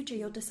sometime in the future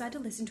you'll decide to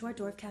listen to our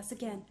Dwarfcast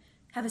again.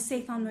 Have a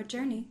safe onward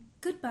journey.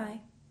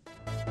 Goodbye.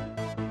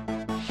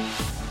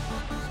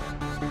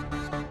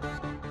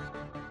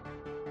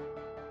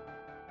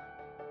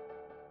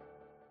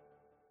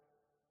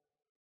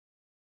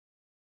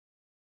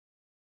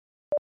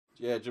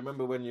 Yeah, do you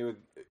remember when you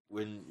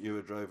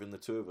were driving the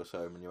two of us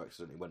home and you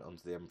accidentally went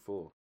onto the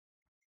M4?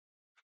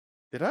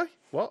 Did I?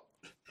 What?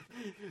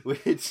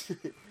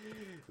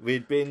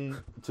 We'd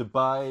been to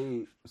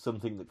buy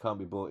something that can't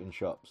be bought in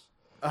shops.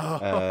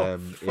 Oh,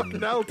 fucking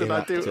hell, did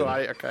I do it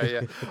right? Okay,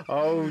 yeah.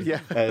 Oh, yeah.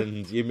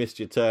 And you missed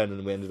your turn,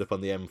 and we ended up on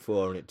the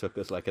M4, and it took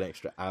us like an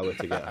extra hour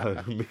to get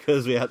home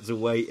because we had to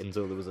wait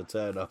until there was a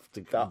turn off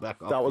to come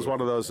back off. That was one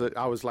of those.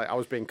 I was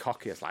being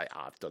cocky. It's like,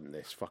 I've done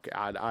this. Fuck it.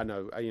 I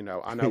know. I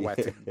know where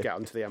to get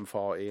onto the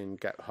M40 and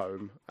get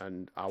home,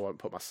 and I won't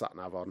put my sat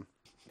nav on.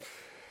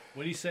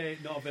 When you say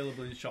not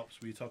available in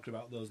shops, were you talking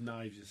about those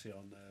knives you see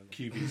on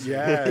QVC?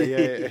 Yeah.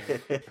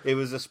 It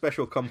was a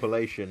special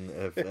compilation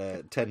of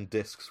 10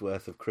 discs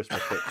worth of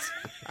Christmas hits.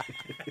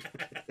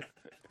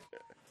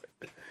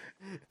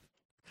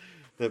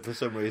 That for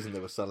some reason they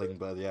were selling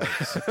by the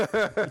ounce.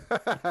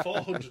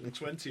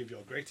 420 of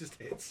your greatest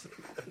hits.